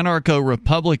got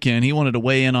Anarcho-Republican. He wanted to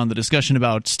weigh in on the discussion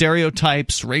about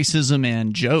stereotypes, racism,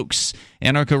 and jokes.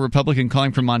 Anarcho-Republican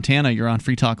calling from Montana. You're on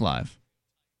Free Talk Live.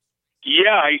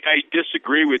 Yeah, I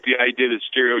disagree with the idea that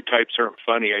stereotypes aren't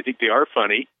funny. I think they are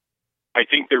funny. I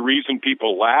think the reason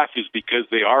people laugh is because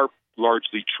they are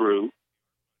largely true.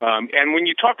 And when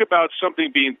you talk about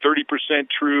something being 30%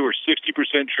 true or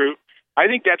 60% true, I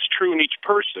think that's true in each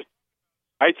person.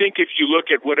 I think if you look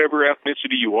at whatever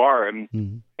ethnicity you are and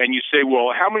you say,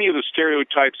 well, how many of the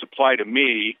stereotypes apply to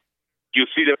me, you'll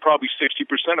see that probably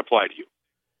 60% apply to you.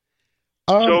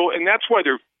 And that's why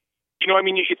they're,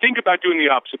 you think about doing the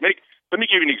opposite. Let me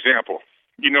give you an example.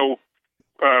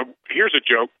 Here's a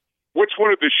joke. What's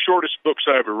one of the shortest books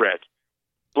I ever read?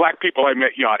 Black People I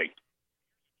Met Yachting.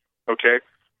 Okay?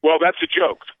 Well, that's a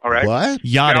joke, all right? What?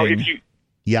 Yachting. Now,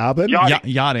 Yachting?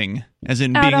 Yachting, as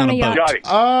in being on a boat. Yachting.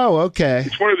 Oh, okay.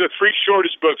 It's one of the 3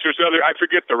 shortest books. There's other, I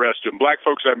forget the rest of them. Black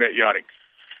Folks I Met Yachting.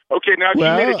 Okay, now if you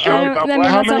made a joke about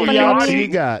black people yachting, you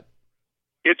got?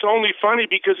 It's only funny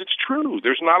because it's true.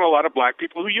 There's not a lot of black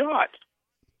people who yacht.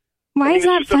 Why is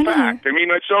that funny? Fact.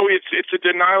 It's a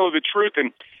denial of the truth,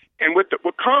 and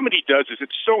what comedy does is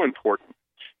it's so important,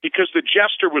 because the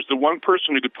jester was the one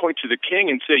person who could point to the king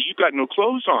and say, "You got no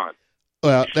clothes on."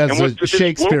 Well, as a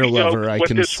Shakespeare lover, I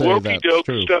can say what that's this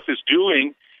true. stuff is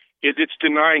doing is it's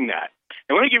denying that.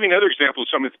 And let me give you another example of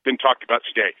something that's been talked about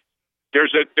today.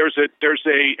 There's a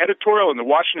editorial in the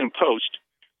Washington Post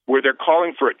where they're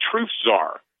calling for a truth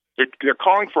czar. They're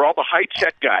calling for all the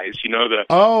high-tech guys,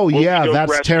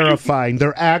 that's terrifying.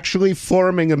 They're actually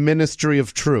forming a ministry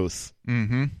of truth.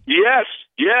 Mm-hmm. Yes.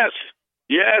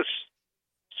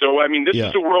 So, I mean, this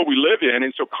is the world we live in,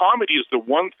 and so comedy is the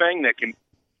one thing that can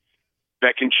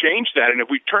change that. And if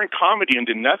we turn comedy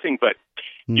into nothing but,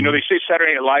 they say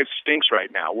Saturday Night Live stinks right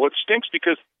now. Well, it stinks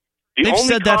because the They've only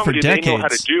said that comedy for decades. they know how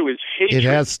to do is hatred. It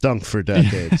has stunk for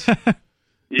decades.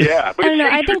 Yeah, but I don't know.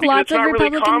 I think lots of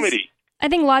Republicans. Really I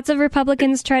think lots of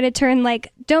Republicans try to turn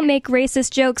don't make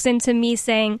racist jokes into me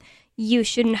saying you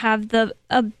shouldn't have the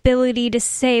ability to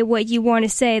say what you want to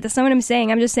say. That's not what I'm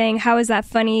saying. I'm just saying, how is that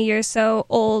funny? You're so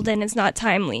old and it's not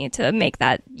timely to make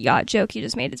that yacht joke you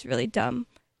just made. It's really dumb.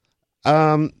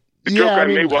 The joke I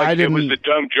made was a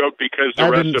dumb joke because the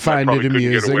rest of them probably couldn't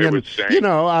get away with saying.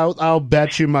 I'll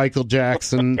bet you Michael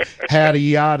Jackson had a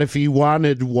yacht if he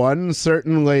wanted one,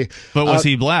 certainly. But was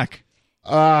he black?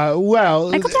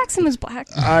 Michael Jackson was black.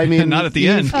 I mean, not at the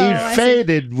end. He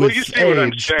faded with age. You see what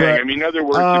I'm saying? But, I mean, in other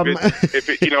words,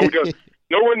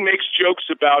 no one makes jokes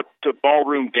about the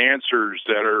ballroom dancers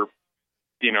that are,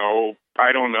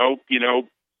 I don't know,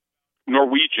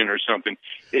 Norwegian or something.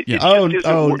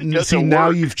 Now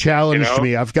you've challenged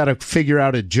me. I've got to figure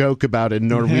out a joke about a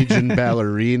Norwegian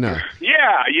ballerina.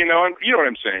 Yeah, you know what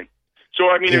I'm saying. So,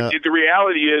 I mean, the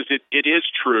reality is it is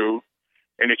true.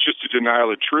 And it's just a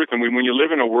denial of truth. And when you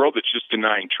live in a world that's just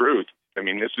denying truth, I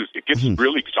mean, it gets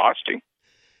really exhausting.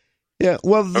 Yeah,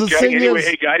 well, the thing is...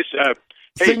 Hey, guys,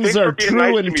 things are true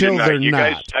nice until they're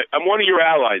not. Guys, I'm one of your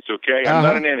allies, okay? I'm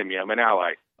not an enemy. I'm an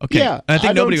ally. Okay. Yeah, I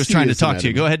think nobody was trying to talk to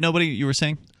you. Go ahead, nobody. You were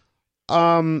saying?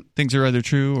 Things are either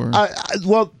true or...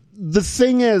 well, the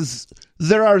thing is,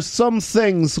 there are some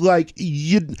things like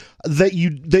that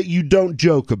you don't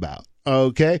joke about,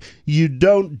 okay? You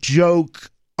don't joke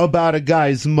about a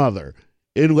guy's mother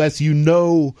unless you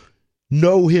know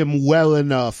him well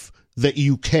enough that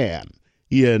you can,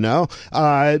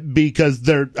 because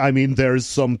there's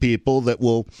some people that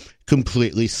will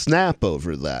completely snap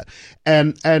over that.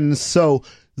 And so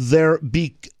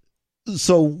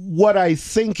so what I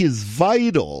think is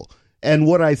vital and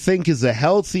what I think is a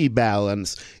healthy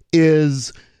balance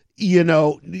is,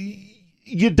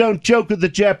 you don't joke with the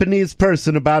Japanese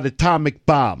person about atomic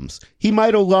bombs. He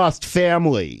might have lost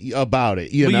family about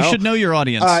it. You should know your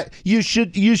audience. You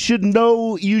should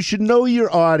know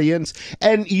your audience,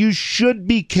 and you should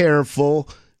be careful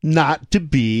not to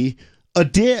be a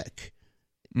dick.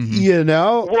 Mm-hmm.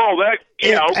 Well,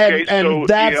 okay. And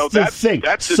that's the thing.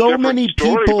 That's so many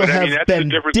people have been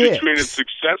dicks. Between a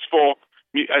successful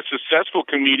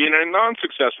comedian and a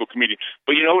non-successful comedian.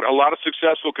 But you know what? A lot of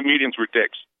successful comedians were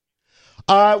dicks.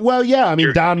 Don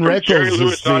Rickles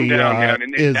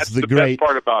is the great best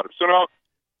part about it. So no,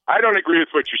 I don't agree with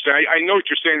what you're saying. I know what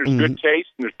you're saying. There's good taste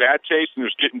and there's bad taste and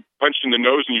there's getting punched in the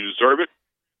nose and you deserve it.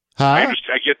 I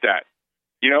get that.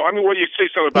 When you say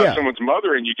something about someone's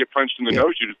mother and you get punched in the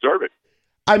nose, you deserve it.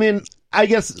 I mean, I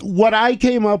guess what I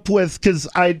came up with, because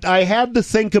I had to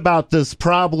think about this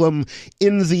problem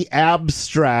in the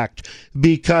abstract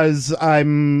because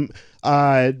I'm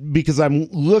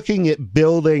looking at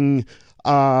building.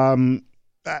 Let me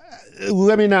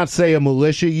not say a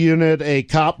militia unit, a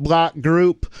cop block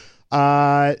group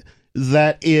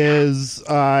that is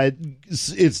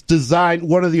it's designed.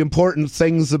 One of the important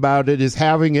things about it is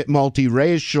having it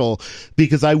multiracial,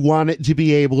 because I want it to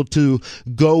be able to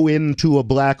go into a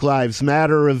Black Lives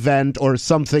Matter event or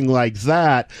something like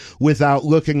that without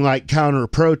looking like counter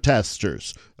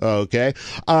protesters. Okay,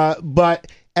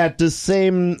 but at the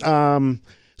same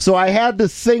so I had to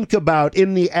think about,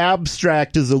 in the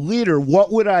abstract as a leader,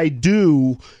 what would I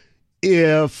do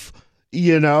if,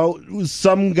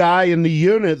 some guy in the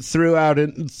unit threw out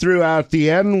the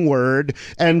N-word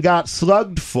and got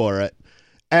slugged for it.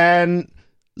 And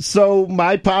so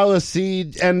my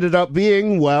policy ended up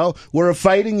being, we're a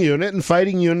fighting unit, and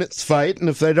fighting units fight, and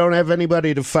if they don't have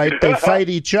anybody to fight, they fight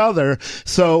each other.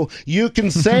 So you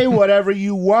can say whatever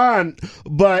you want,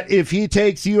 but if he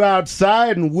takes you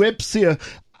outside and whips you,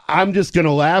 I'm just going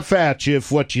to laugh at you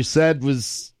if what you said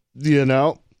was,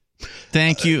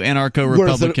 Thank you,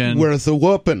 Anarcho-Republican. Worth a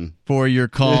whooping. For your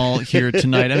call here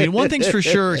tonight. I mean, one thing's for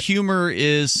sure, humor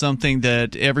is something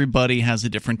that everybody has a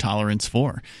different tolerance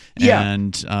for. Yeah.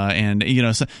 And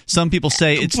some people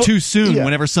say it's too soon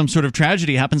whenever some sort of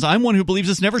tragedy happens. I'm one who believes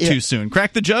it's never too soon.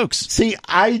 Crack the jokes. See,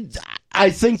 I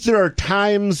think there are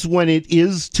times when it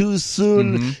is too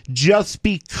soon, just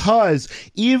because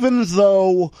even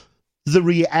though the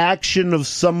reaction of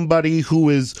somebody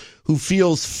who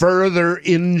feels further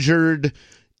injured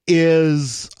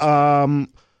is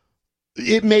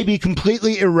it may be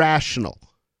completely irrational,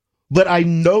 but I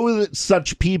know that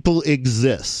such people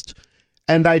exist,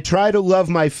 and I try to love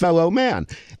my fellow man.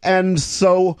 And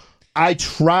so I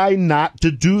try not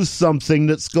to do something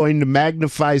that's going to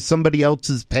magnify somebody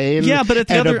else's pain but at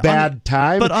a bad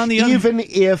time. But on the even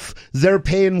if their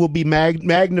pain will be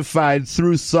magnified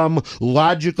through some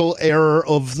logical error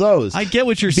of those. I get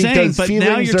what you're saying, but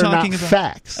now you're talking about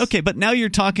facts. Okay, but now you're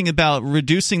talking about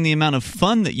reducing the amount of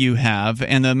fun that you have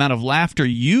and the amount of laughter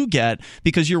you get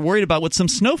because you're worried about what some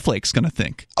snowflake's going to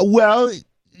think. Well,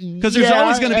 because there's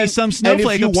always going to be some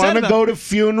snowflake upset. And if you want to about go to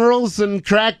funerals and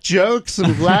crack jokes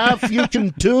and laugh, you can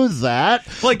do that.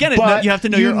 Well, again, you have to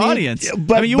know your audience.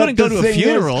 But you wouldn't go to a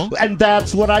funeral. And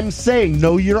that's what I'm saying.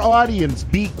 Know your audience.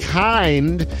 Be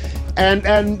kind.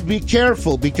 And be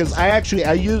careful, because I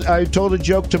told a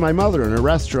joke to my mother in a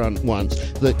restaurant once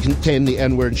that contained the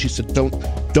N-word, and she said, don't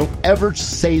ever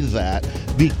say that,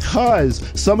 because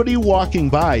somebody walking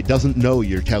by doesn't know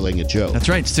you're telling a joke. That's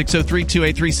right.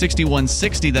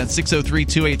 603-283-6160. That's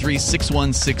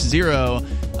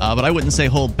 603-283-6160. But I wouldn't say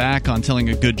hold back on telling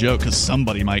a good joke, because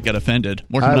somebody might get offended.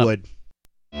 I would.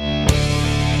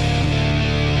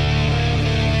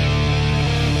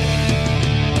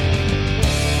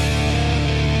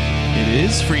 It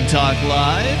is Free Talk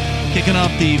Live, kicking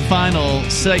off the final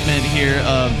segment here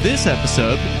of this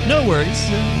episode. No worries,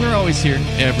 we're always here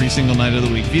every single night of the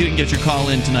week. If you didn't get your call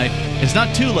in tonight, it's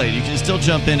not too late. You can still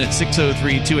jump in at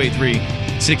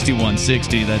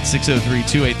 603-283-6160. That's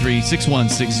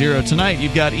 603-283-6160. Tonight,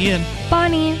 you've got Ian,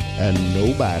 Bonnie, and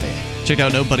Nobody. Check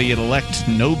out Nobody at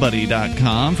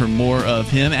electnobody.com for more of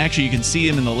him. Actually, you can see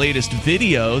him in the latest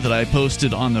video that I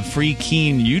posted on the Free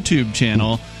Keen YouTube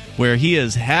channel, where he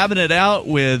is having it out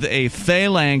with a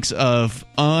phalanx of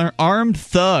armed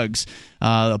thugs,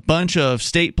 a bunch of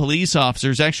state police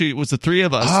officers. Actually, it was the three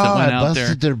of us that went out there. I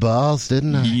busted their balls,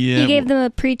 didn't I? Yeah. You gave them a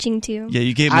preaching to. Yeah,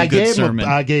 you gave them a good sermon.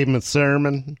 I gave them a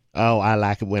sermon. Oh, I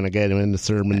like it when I get them in the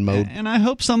sermon mode. And I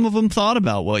hope some of them thought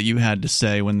about what you had to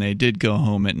say when they did go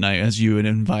home at night, as you had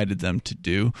invited them to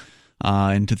do.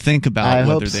 And to think about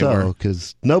whether they were. I hope so,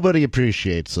 because nobody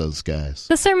appreciates those guys.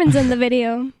 The sermon's in the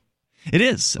video. It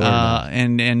is,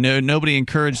 and nobody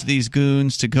encouraged these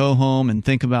goons to go home and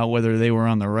think about whether they were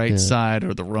on the right side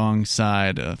or the wrong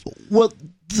side of. Well,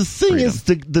 the thing freedom. is,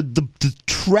 the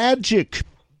tragic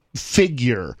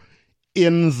figure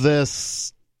in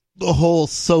this whole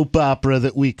soap opera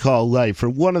that we call life, or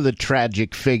one of the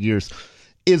tragic figures,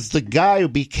 is the guy who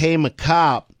became a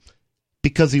cop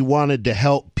because he wanted to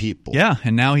help people. Yeah,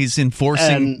 and now he's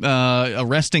enforcing,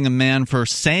 arresting a man for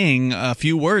saying a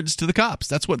few words to the cops.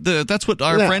 That's what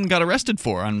our friend got arrested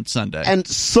for on Sunday. And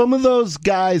some of those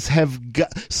guys have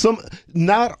got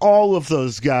not all of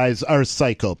those guys are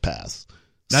psychopaths.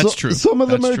 That's true. Some of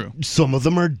them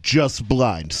are just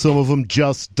blind. Some of them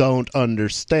just don't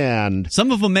understand. Some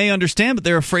of them may understand, but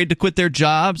they're afraid to quit their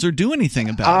jobs or do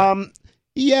anything about it.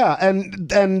 Yeah,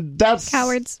 and that's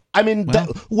cowards. I mean,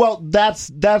 that's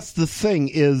the thing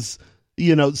is,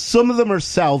 some of them are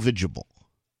salvageable,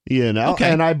 Okay.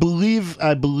 And I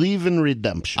believe in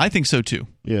redemption. I think so too.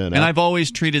 And I've always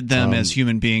treated them as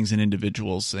human beings and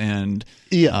individuals. And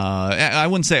I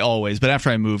wouldn't say always, but after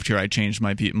I moved here, I changed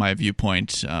my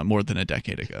viewpoint more than a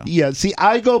decade ago. Yeah, see,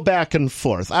 I go back and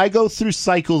forth. I go through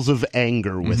cycles of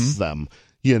anger with them,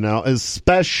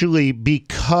 especially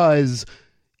because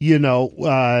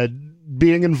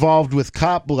being involved with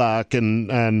Cop Block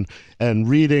and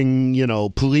reading,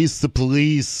 Police the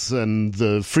Police and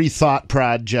the Free Thought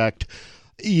Project,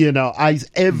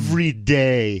 every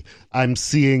day I'm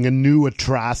seeing a new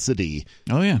atrocity.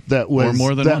 Oh yeah, that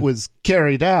was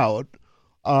carried out.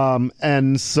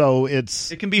 And so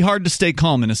it can be hard to stay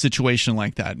calm in a situation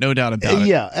like that, no doubt about it.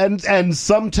 Yeah, and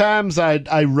sometimes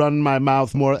I run my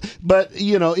mouth more. But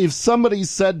if somebody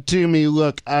said to me,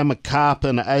 "Look, I'm a cop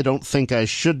and I don't think I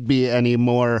should be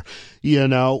anymore,"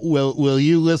 will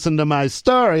you listen to my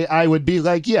story? I would be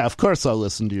like, "Yeah, of course I'll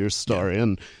listen to your story."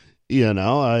 And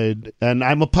and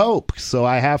I'm a pope, so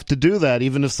I have to do that.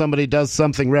 Even if somebody does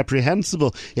something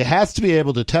reprehensible, it has to be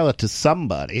able to tell it to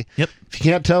somebody. Yep. If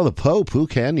you can't tell the Pope, who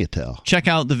can you tell? Check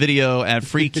out the video at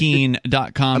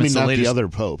freekeen.com. I mean, it's not the other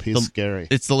Pope. He's scary.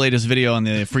 It's the latest video on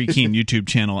the Free Keen YouTube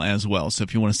channel as well. So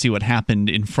if you want to see what happened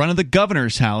in front of the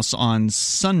governor's house on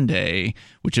Sunday,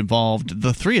 which involved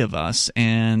the three of us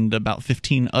and about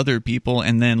 15 other people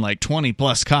and then like 20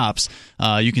 plus cops,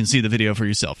 you can see the video for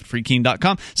yourself at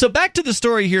freekeen.com. So back to the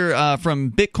story here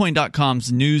from Bitcoin.com's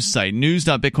news site,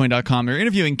 news.bitcoin.com. They're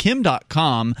interviewing Kim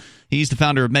Dotcom. He's the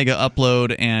founder of Mega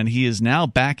Upload, and he is now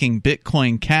backing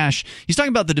Bitcoin Cash. He's talking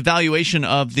about the devaluation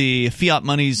of the fiat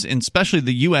monies, and especially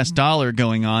the U.S. dollar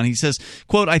going on. He says,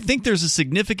 quote, I think there's a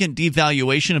significant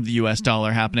devaluation of the U.S.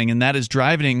 dollar happening, and that is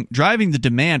driving the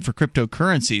demand for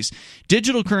cryptocurrencies.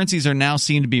 Digital currencies are now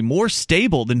seen to be more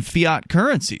stable than fiat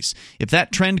currencies. If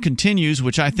that trend continues,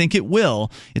 which I think it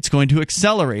will, it's going to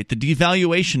accelerate the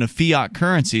devaluation of fiat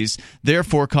currencies,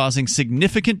 therefore causing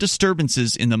significant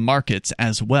disturbances in the markets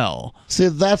as well. See,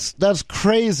 that's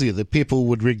crazy that people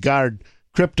would regard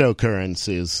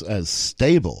cryptocurrencies as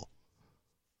stable.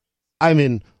 I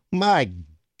mean, my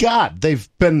God,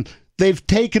 they've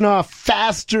taken off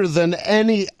faster than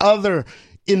any other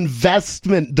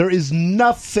investment. There is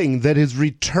nothing that has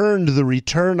returned the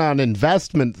return on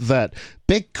investment that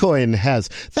Bitcoin has.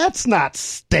 That's not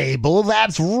stable.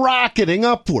 That's rocketing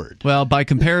upward. Well, by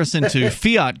comparison to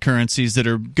fiat currencies that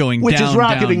are going which down, is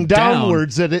rocketing down,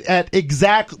 downwards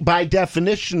by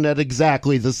definition at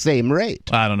exactly the same rate.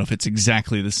 I don't know if it's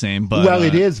exactly the same, but well,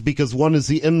 it is, because one is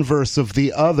the inverse of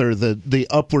the other. The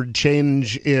upward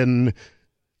change in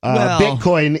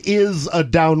Bitcoin is a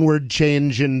downward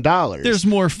change in dollars. There's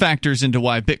more factors into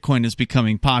why Bitcoin is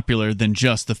becoming popular than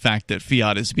just the fact that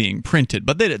fiat is being printed,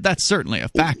 but that's certainly a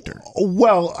factor.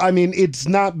 Well, I mean, it's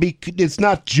not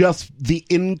just the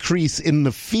increase in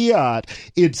the fiat,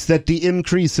 it's that the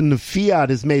increase in the fiat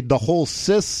has made the whole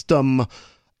system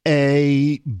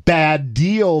a bad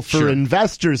deal for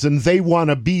investors, and they want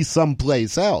to be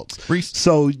someplace else.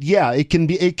 So yeah, it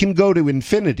can go to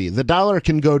infinity. The dollar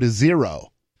can go to zero.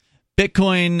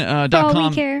 Bitcoin.com. For all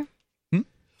we care.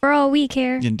 For all we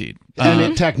care. Indeed. And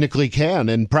it technically can,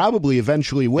 and probably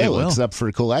eventually will, except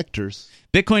for collectors.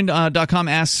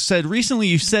 Bitcoin.com said, recently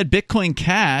you said Bitcoin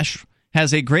Cash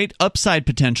has a great upside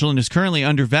potential and is currently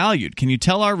undervalued. Can you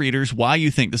tell our readers why you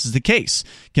think this is the case?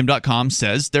 Kim.com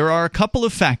says there are a couple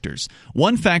of factors.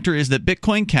 One factor is that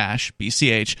Bitcoin Cash,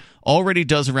 BCH, already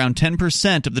does around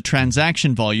 10% of the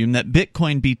transaction volume that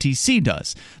Bitcoin BTC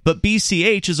does. But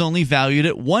BCH is only valued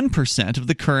at 1% of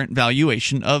the current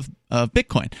valuation of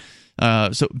Bitcoin.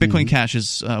 So Bitcoin Cash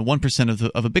is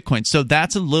 1% of a Bitcoin. So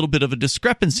that's a little bit of a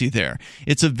discrepancy there.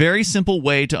 It's a very simple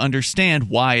way to understand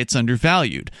why it's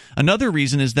undervalued. Another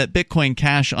reason is that Bitcoin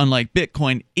Cash, unlike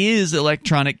Bitcoin, is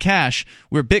electronic cash,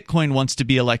 where Bitcoin wants to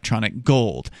be electronic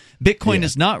gold. Bitcoin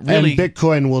is not really... And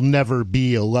Bitcoin will never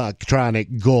be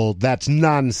electronic gold. That's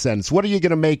nonsense. What are you going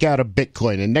to make out of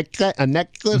Bitcoin? A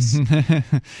necklace?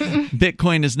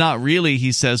 Bitcoin is not really,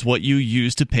 he says, what you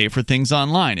use to pay for things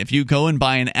online. If you go and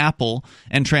buy an apple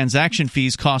and transaction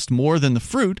fees cost more than the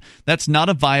fruit, that's not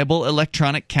a viable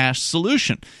electronic cash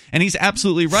solution. And he's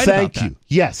absolutely right about that. Thank you.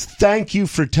 Yes, thank you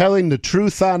for telling the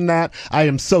truth on that. I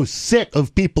am so sick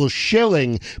of people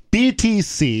shilling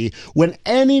BTC when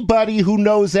anybody who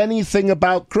knows anything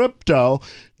about crypto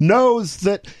knows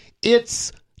that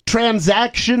it's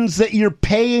transactions that you're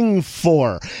paying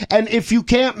for. And if you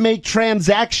can't make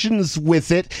transactions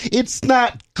with it, it's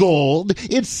not gold,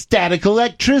 it's static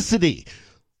electricity.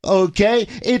 Okay?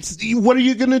 What are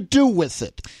you going to do with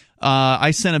it? I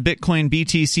sent a Bitcoin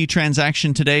BTC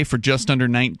transaction today for just under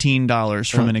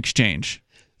 $19 from an exchange.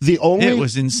 It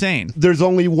was insane. There's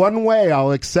only one way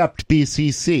I'll accept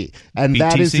BCC, and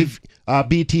that is if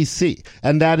BTC,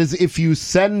 and that is if you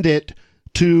send it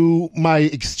to my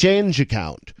exchange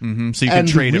account. So you can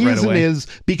trade it right away. And the reason is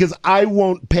because I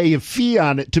won't pay a fee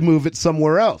on it to move it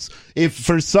somewhere else. If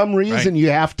for some reason you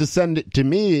have to send it to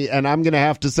me and I'm going to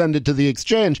have to send it to the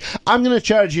exchange, I'm going to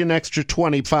charge you an extra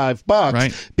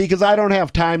 $25 because I don't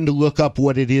have time to look up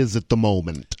what it is at the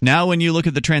moment. Now when you look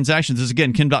at the transactions, this is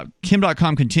again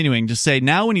Kim.com continuing to say,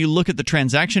 now when you look at the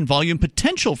transaction volume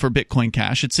potential for Bitcoin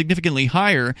Cash, it's significantly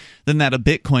higher than that of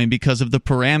Bitcoin because of the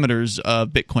parameters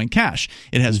of Bitcoin Cash.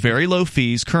 It has very low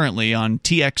fees currently on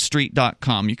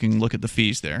txstreet.com. You can look at the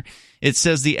fees there. It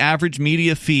says the average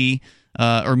median fee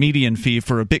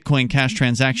for a Bitcoin Cash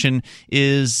transaction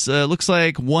is looks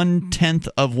like 1/10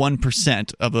 of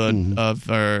 1% of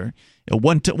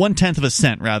one tenth of a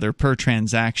cent rather per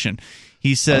transaction.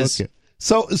 He says. Okay.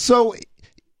 So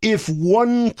if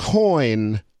one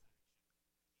coin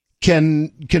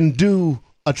can do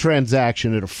a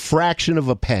transaction at a fraction of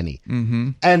a penny,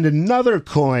 and another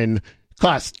coin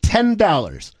costs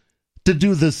 $10 to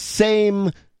do the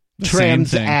same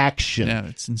transaction. Yeah,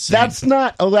 it's insane. That's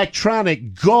not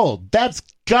electronic gold. That's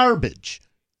garbage.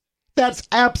 That's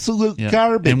absolute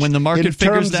garbage. And when the market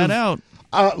figures that out.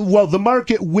 Well, the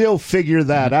market will figure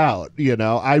that out. You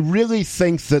know, I really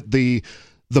think that the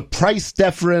price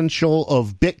differential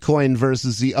of Bitcoin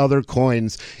versus the other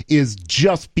coins is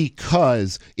just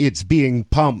because it's being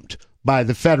pumped by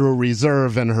the Federal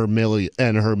Reserve and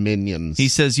her minions. He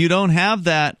says you don't have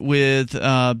that with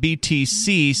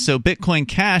BTC, so Bitcoin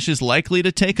Cash is likely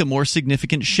to take a more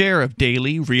significant share of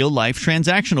daily, real-life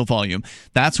transactional volume.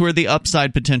 That's where the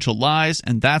upside potential lies,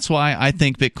 and that's why I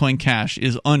think Bitcoin Cash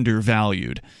is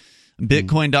undervalued.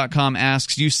 Bitcoin.com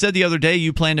asks, you said the other day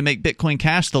you plan to make Bitcoin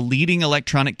Cash the leading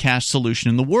electronic cash solution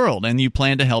in the world, and you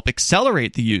plan to help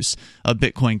accelerate the use of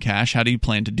Bitcoin Cash. How do you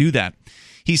plan to do that?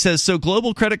 He says, so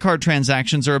global credit card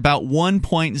transactions are about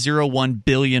 1.01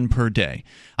 billion per day.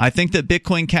 I think that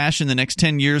Bitcoin Cash in the next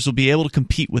 10 years will be able to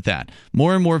compete with that.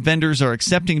 More and more vendors are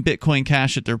accepting Bitcoin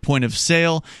Cash at their point of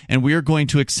sale, and we are going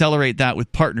to accelerate that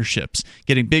with partnerships,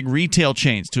 getting big retail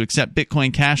chains to accept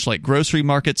Bitcoin Cash like grocery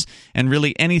markets and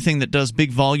really anything that does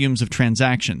big volumes of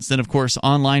transactions. Then, of course,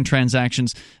 online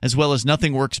transactions, as well as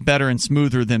nothing works better and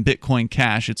smoother than Bitcoin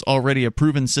Cash. It's already a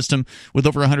proven system with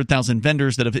over 100,000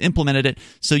 vendors that have implemented it,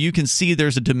 so you can see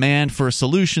there's a demand for a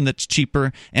solution that's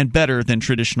cheaper and better than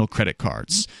traditional credit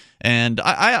cards. And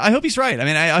I hope he's right. I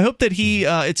mean, I hope that he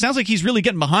it sounds like he's really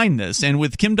getting behind this. And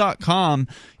with Kim Dotcom,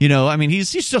 I mean,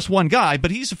 he's just one guy,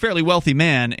 but he's a fairly wealthy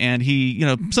man, and he,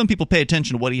 some people pay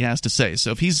attention to what he has to say.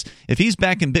 So if he's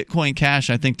back in Bitcoin Cash,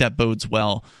 I think that bodes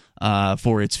well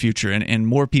for its future, and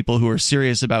more people who are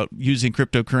serious about using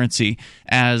cryptocurrency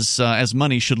as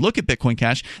money should look at Bitcoin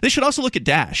Cash. They should also look at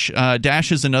Dash.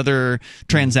 Dash is another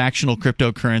transactional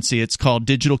cryptocurrency. It's called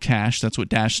Digital Cash. That's what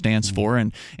Dash stands for,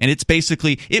 and it's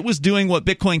basically, it was doing what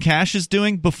Bitcoin Cash is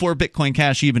doing before Bitcoin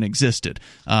Cash even existed.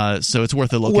 So it's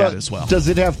worth a look at as well. Does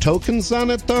it have tokens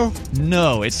on it though?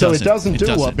 No, it doesn't. So it doesn't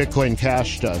do what Bitcoin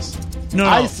Cash does. No.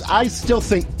 I still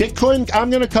think Bitcoin.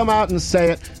 I'm going to come out and say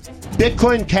it.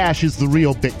 Bitcoin Cash is the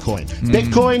real Bitcoin.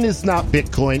 Bitcoin is not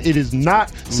Bitcoin. It is not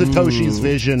Satoshi's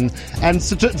vision. And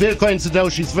Bitcoin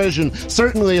Satoshi's vision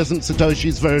certainly isn't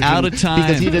Satoshi's version. Out of time.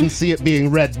 Because he didn't see it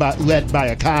being led by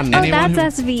a con man. Oh,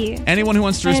 that's SV. Anyone who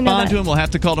wants to respond to him will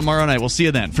have to call tomorrow night. We'll see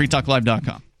you then.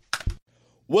 freetalklive.com.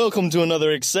 Welcome to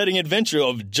another exciting adventure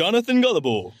of Jonathan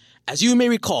Gullible. As you may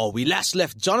recall, we last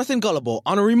left Jonathan Gullible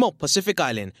on a remote Pacific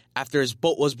island after his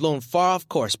boat was blown far off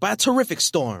course by a terrific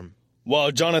storm.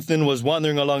 While Jonathan was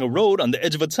wandering along a road on the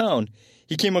edge of a town,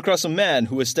 he came across a man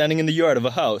who was standing in the yard of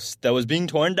a house that was being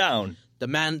torn down. The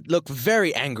man looked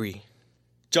very angry.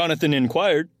 Jonathan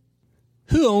inquired,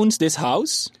 "Who owns this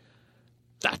house?"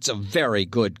 "That's a very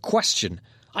good question.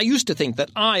 I used to think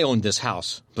that I owned this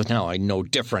house, but now I know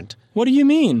different." "What do you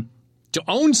mean?" "To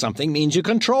own something means you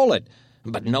control it,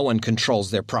 but no one controls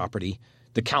their property.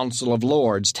 The Council of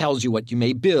Lords tells you what you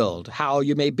may build, how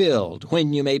you may build,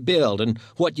 when you may build, and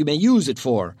what you may use it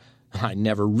for. I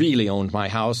never really owned my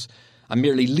house. I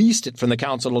merely leased it from the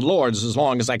Council of Lords as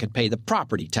long as I could pay the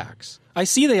property tax." "I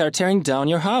see they are tearing down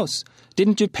your house.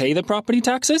 Didn't you pay the property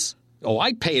taxes?" "Oh,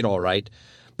 I paid all right.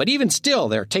 But even still,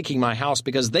 they're taking my house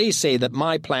because they say that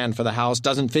my plan for the house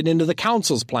doesn't fit into the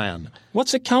council's plan."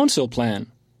 "What's a council plan?"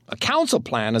 "A council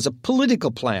plan is a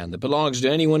political plan that belongs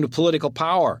to anyone with political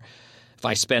power. If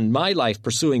I spend my life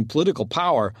pursuing political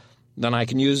power, then I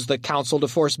can use the council to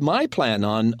force my plan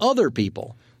on other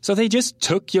people." "So they just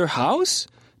took your house?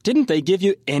 Didn't they give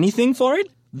you anything for it?"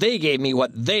 "They gave me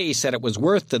what they said it was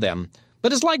worth to them.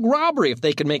 But it's like robbery if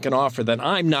they can make an offer that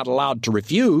I'm not allowed to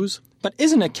refuse." "But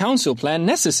isn't a council plan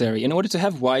necessary in order to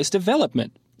have wise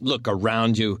development?" "Look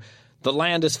around you. The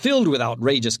land is filled with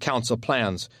outrageous council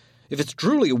plans. If it's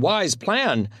truly a wise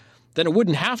plan, then it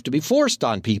wouldn't have to be forced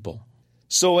on people."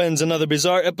 So ends another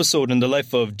bizarre episode in the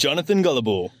life of Jonathan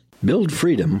Gullible. Build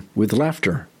freedom with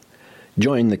laughter.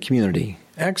 Join the community.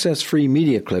 Access free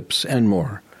media clips and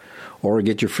more. Or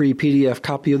get your free PDF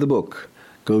copy of the book.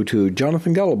 Go to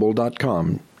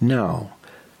jonathangullible.com now.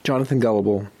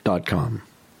 jonathangullible.com.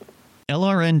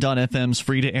 LRN.FM's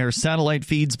free-to-air satellite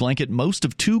feeds blanket most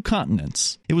of 2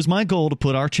 continents. It was my goal to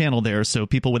put our channel there so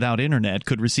people without internet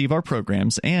could receive our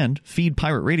programs and feed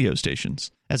pirate radio stations.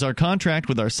 As our contract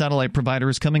with our satellite provider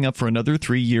is coming up for another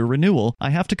 3-year renewal,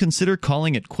 I have to consider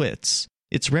calling it quits.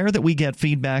 It's rare that we get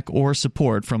feedback or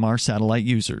support from our satellite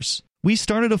users. We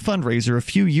started a fundraiser a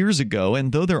few years ago,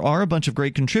 and though there are a bunch of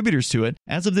great contributors to it,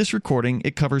 as of this recording,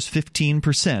 it covers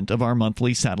 15% of our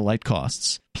monthly satellite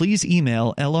costs. Please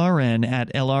email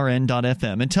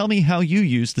lrn@lrn.fm and tell me how you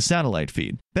use the satellite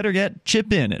feed. Better yet,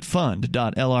 chip in at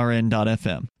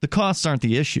fund.lrn.fm. The costs aren't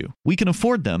the issue. We can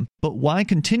afford them, but why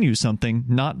continue something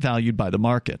not valued by the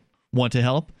market? Want to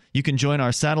help? You can join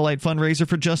our satellite fundraiser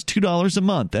for just $2 a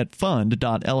month at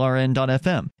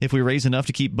fund.lrn.fm. If we raise enough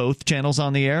to keep both channels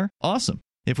on the air, awesome.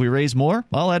 If we raise more,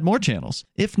 I'll add more channels.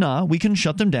 If not, we can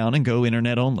shut them down and go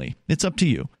internet only. It's up to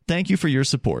you. Thank you for your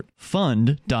support.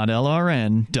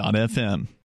 Fund.lrn.fm.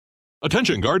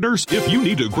 Attention gardeners, if you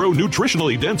need to grow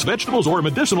nutritionally dense vegetables or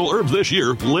medicinal herbs this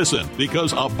year, listen,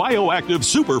 because a bioactive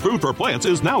superfood for plants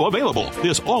is now available.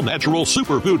 This all-natural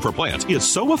superfood for plants is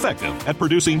so effective at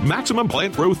producing maximum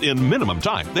plant growth in minimum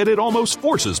time that it almost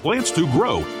forces plants to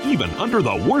grow, even under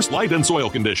the worst light and soil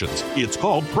conditions. It's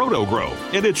called ProtoGrow,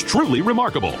 and it's truly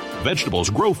remarkable. Vegetables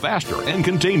grow faster and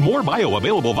contain more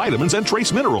bioavailable vitamins and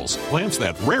trace minerals. Plants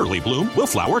that rarely bloom will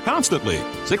flower constantly.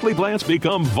 Sickly plants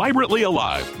become vibrantly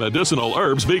alive. Medicinal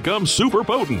herbs become super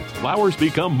potent. Flowers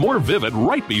become more vivid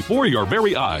right before your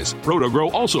very eyes.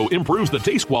 ProtoGrow also improves the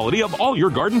taste quality of all your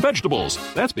garden vegetables.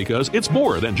 That's because it's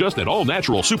more than just an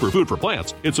all-natural superfood for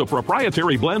plants. It's a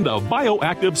proprietary blend of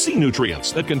bioactive sea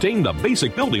nutrients that contain the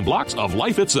basic building blocks of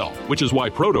life itself, which is why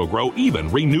ProtoGrow even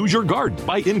renews your garden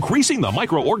by increasing the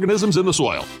microorganisms in the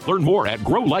soil. Learn more at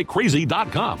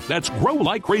growlikecrazy.com. That's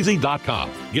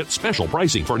growlikecrazy.com. Get special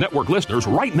pricing for network listeners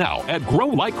right now at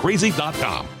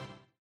growlikecrazy.com.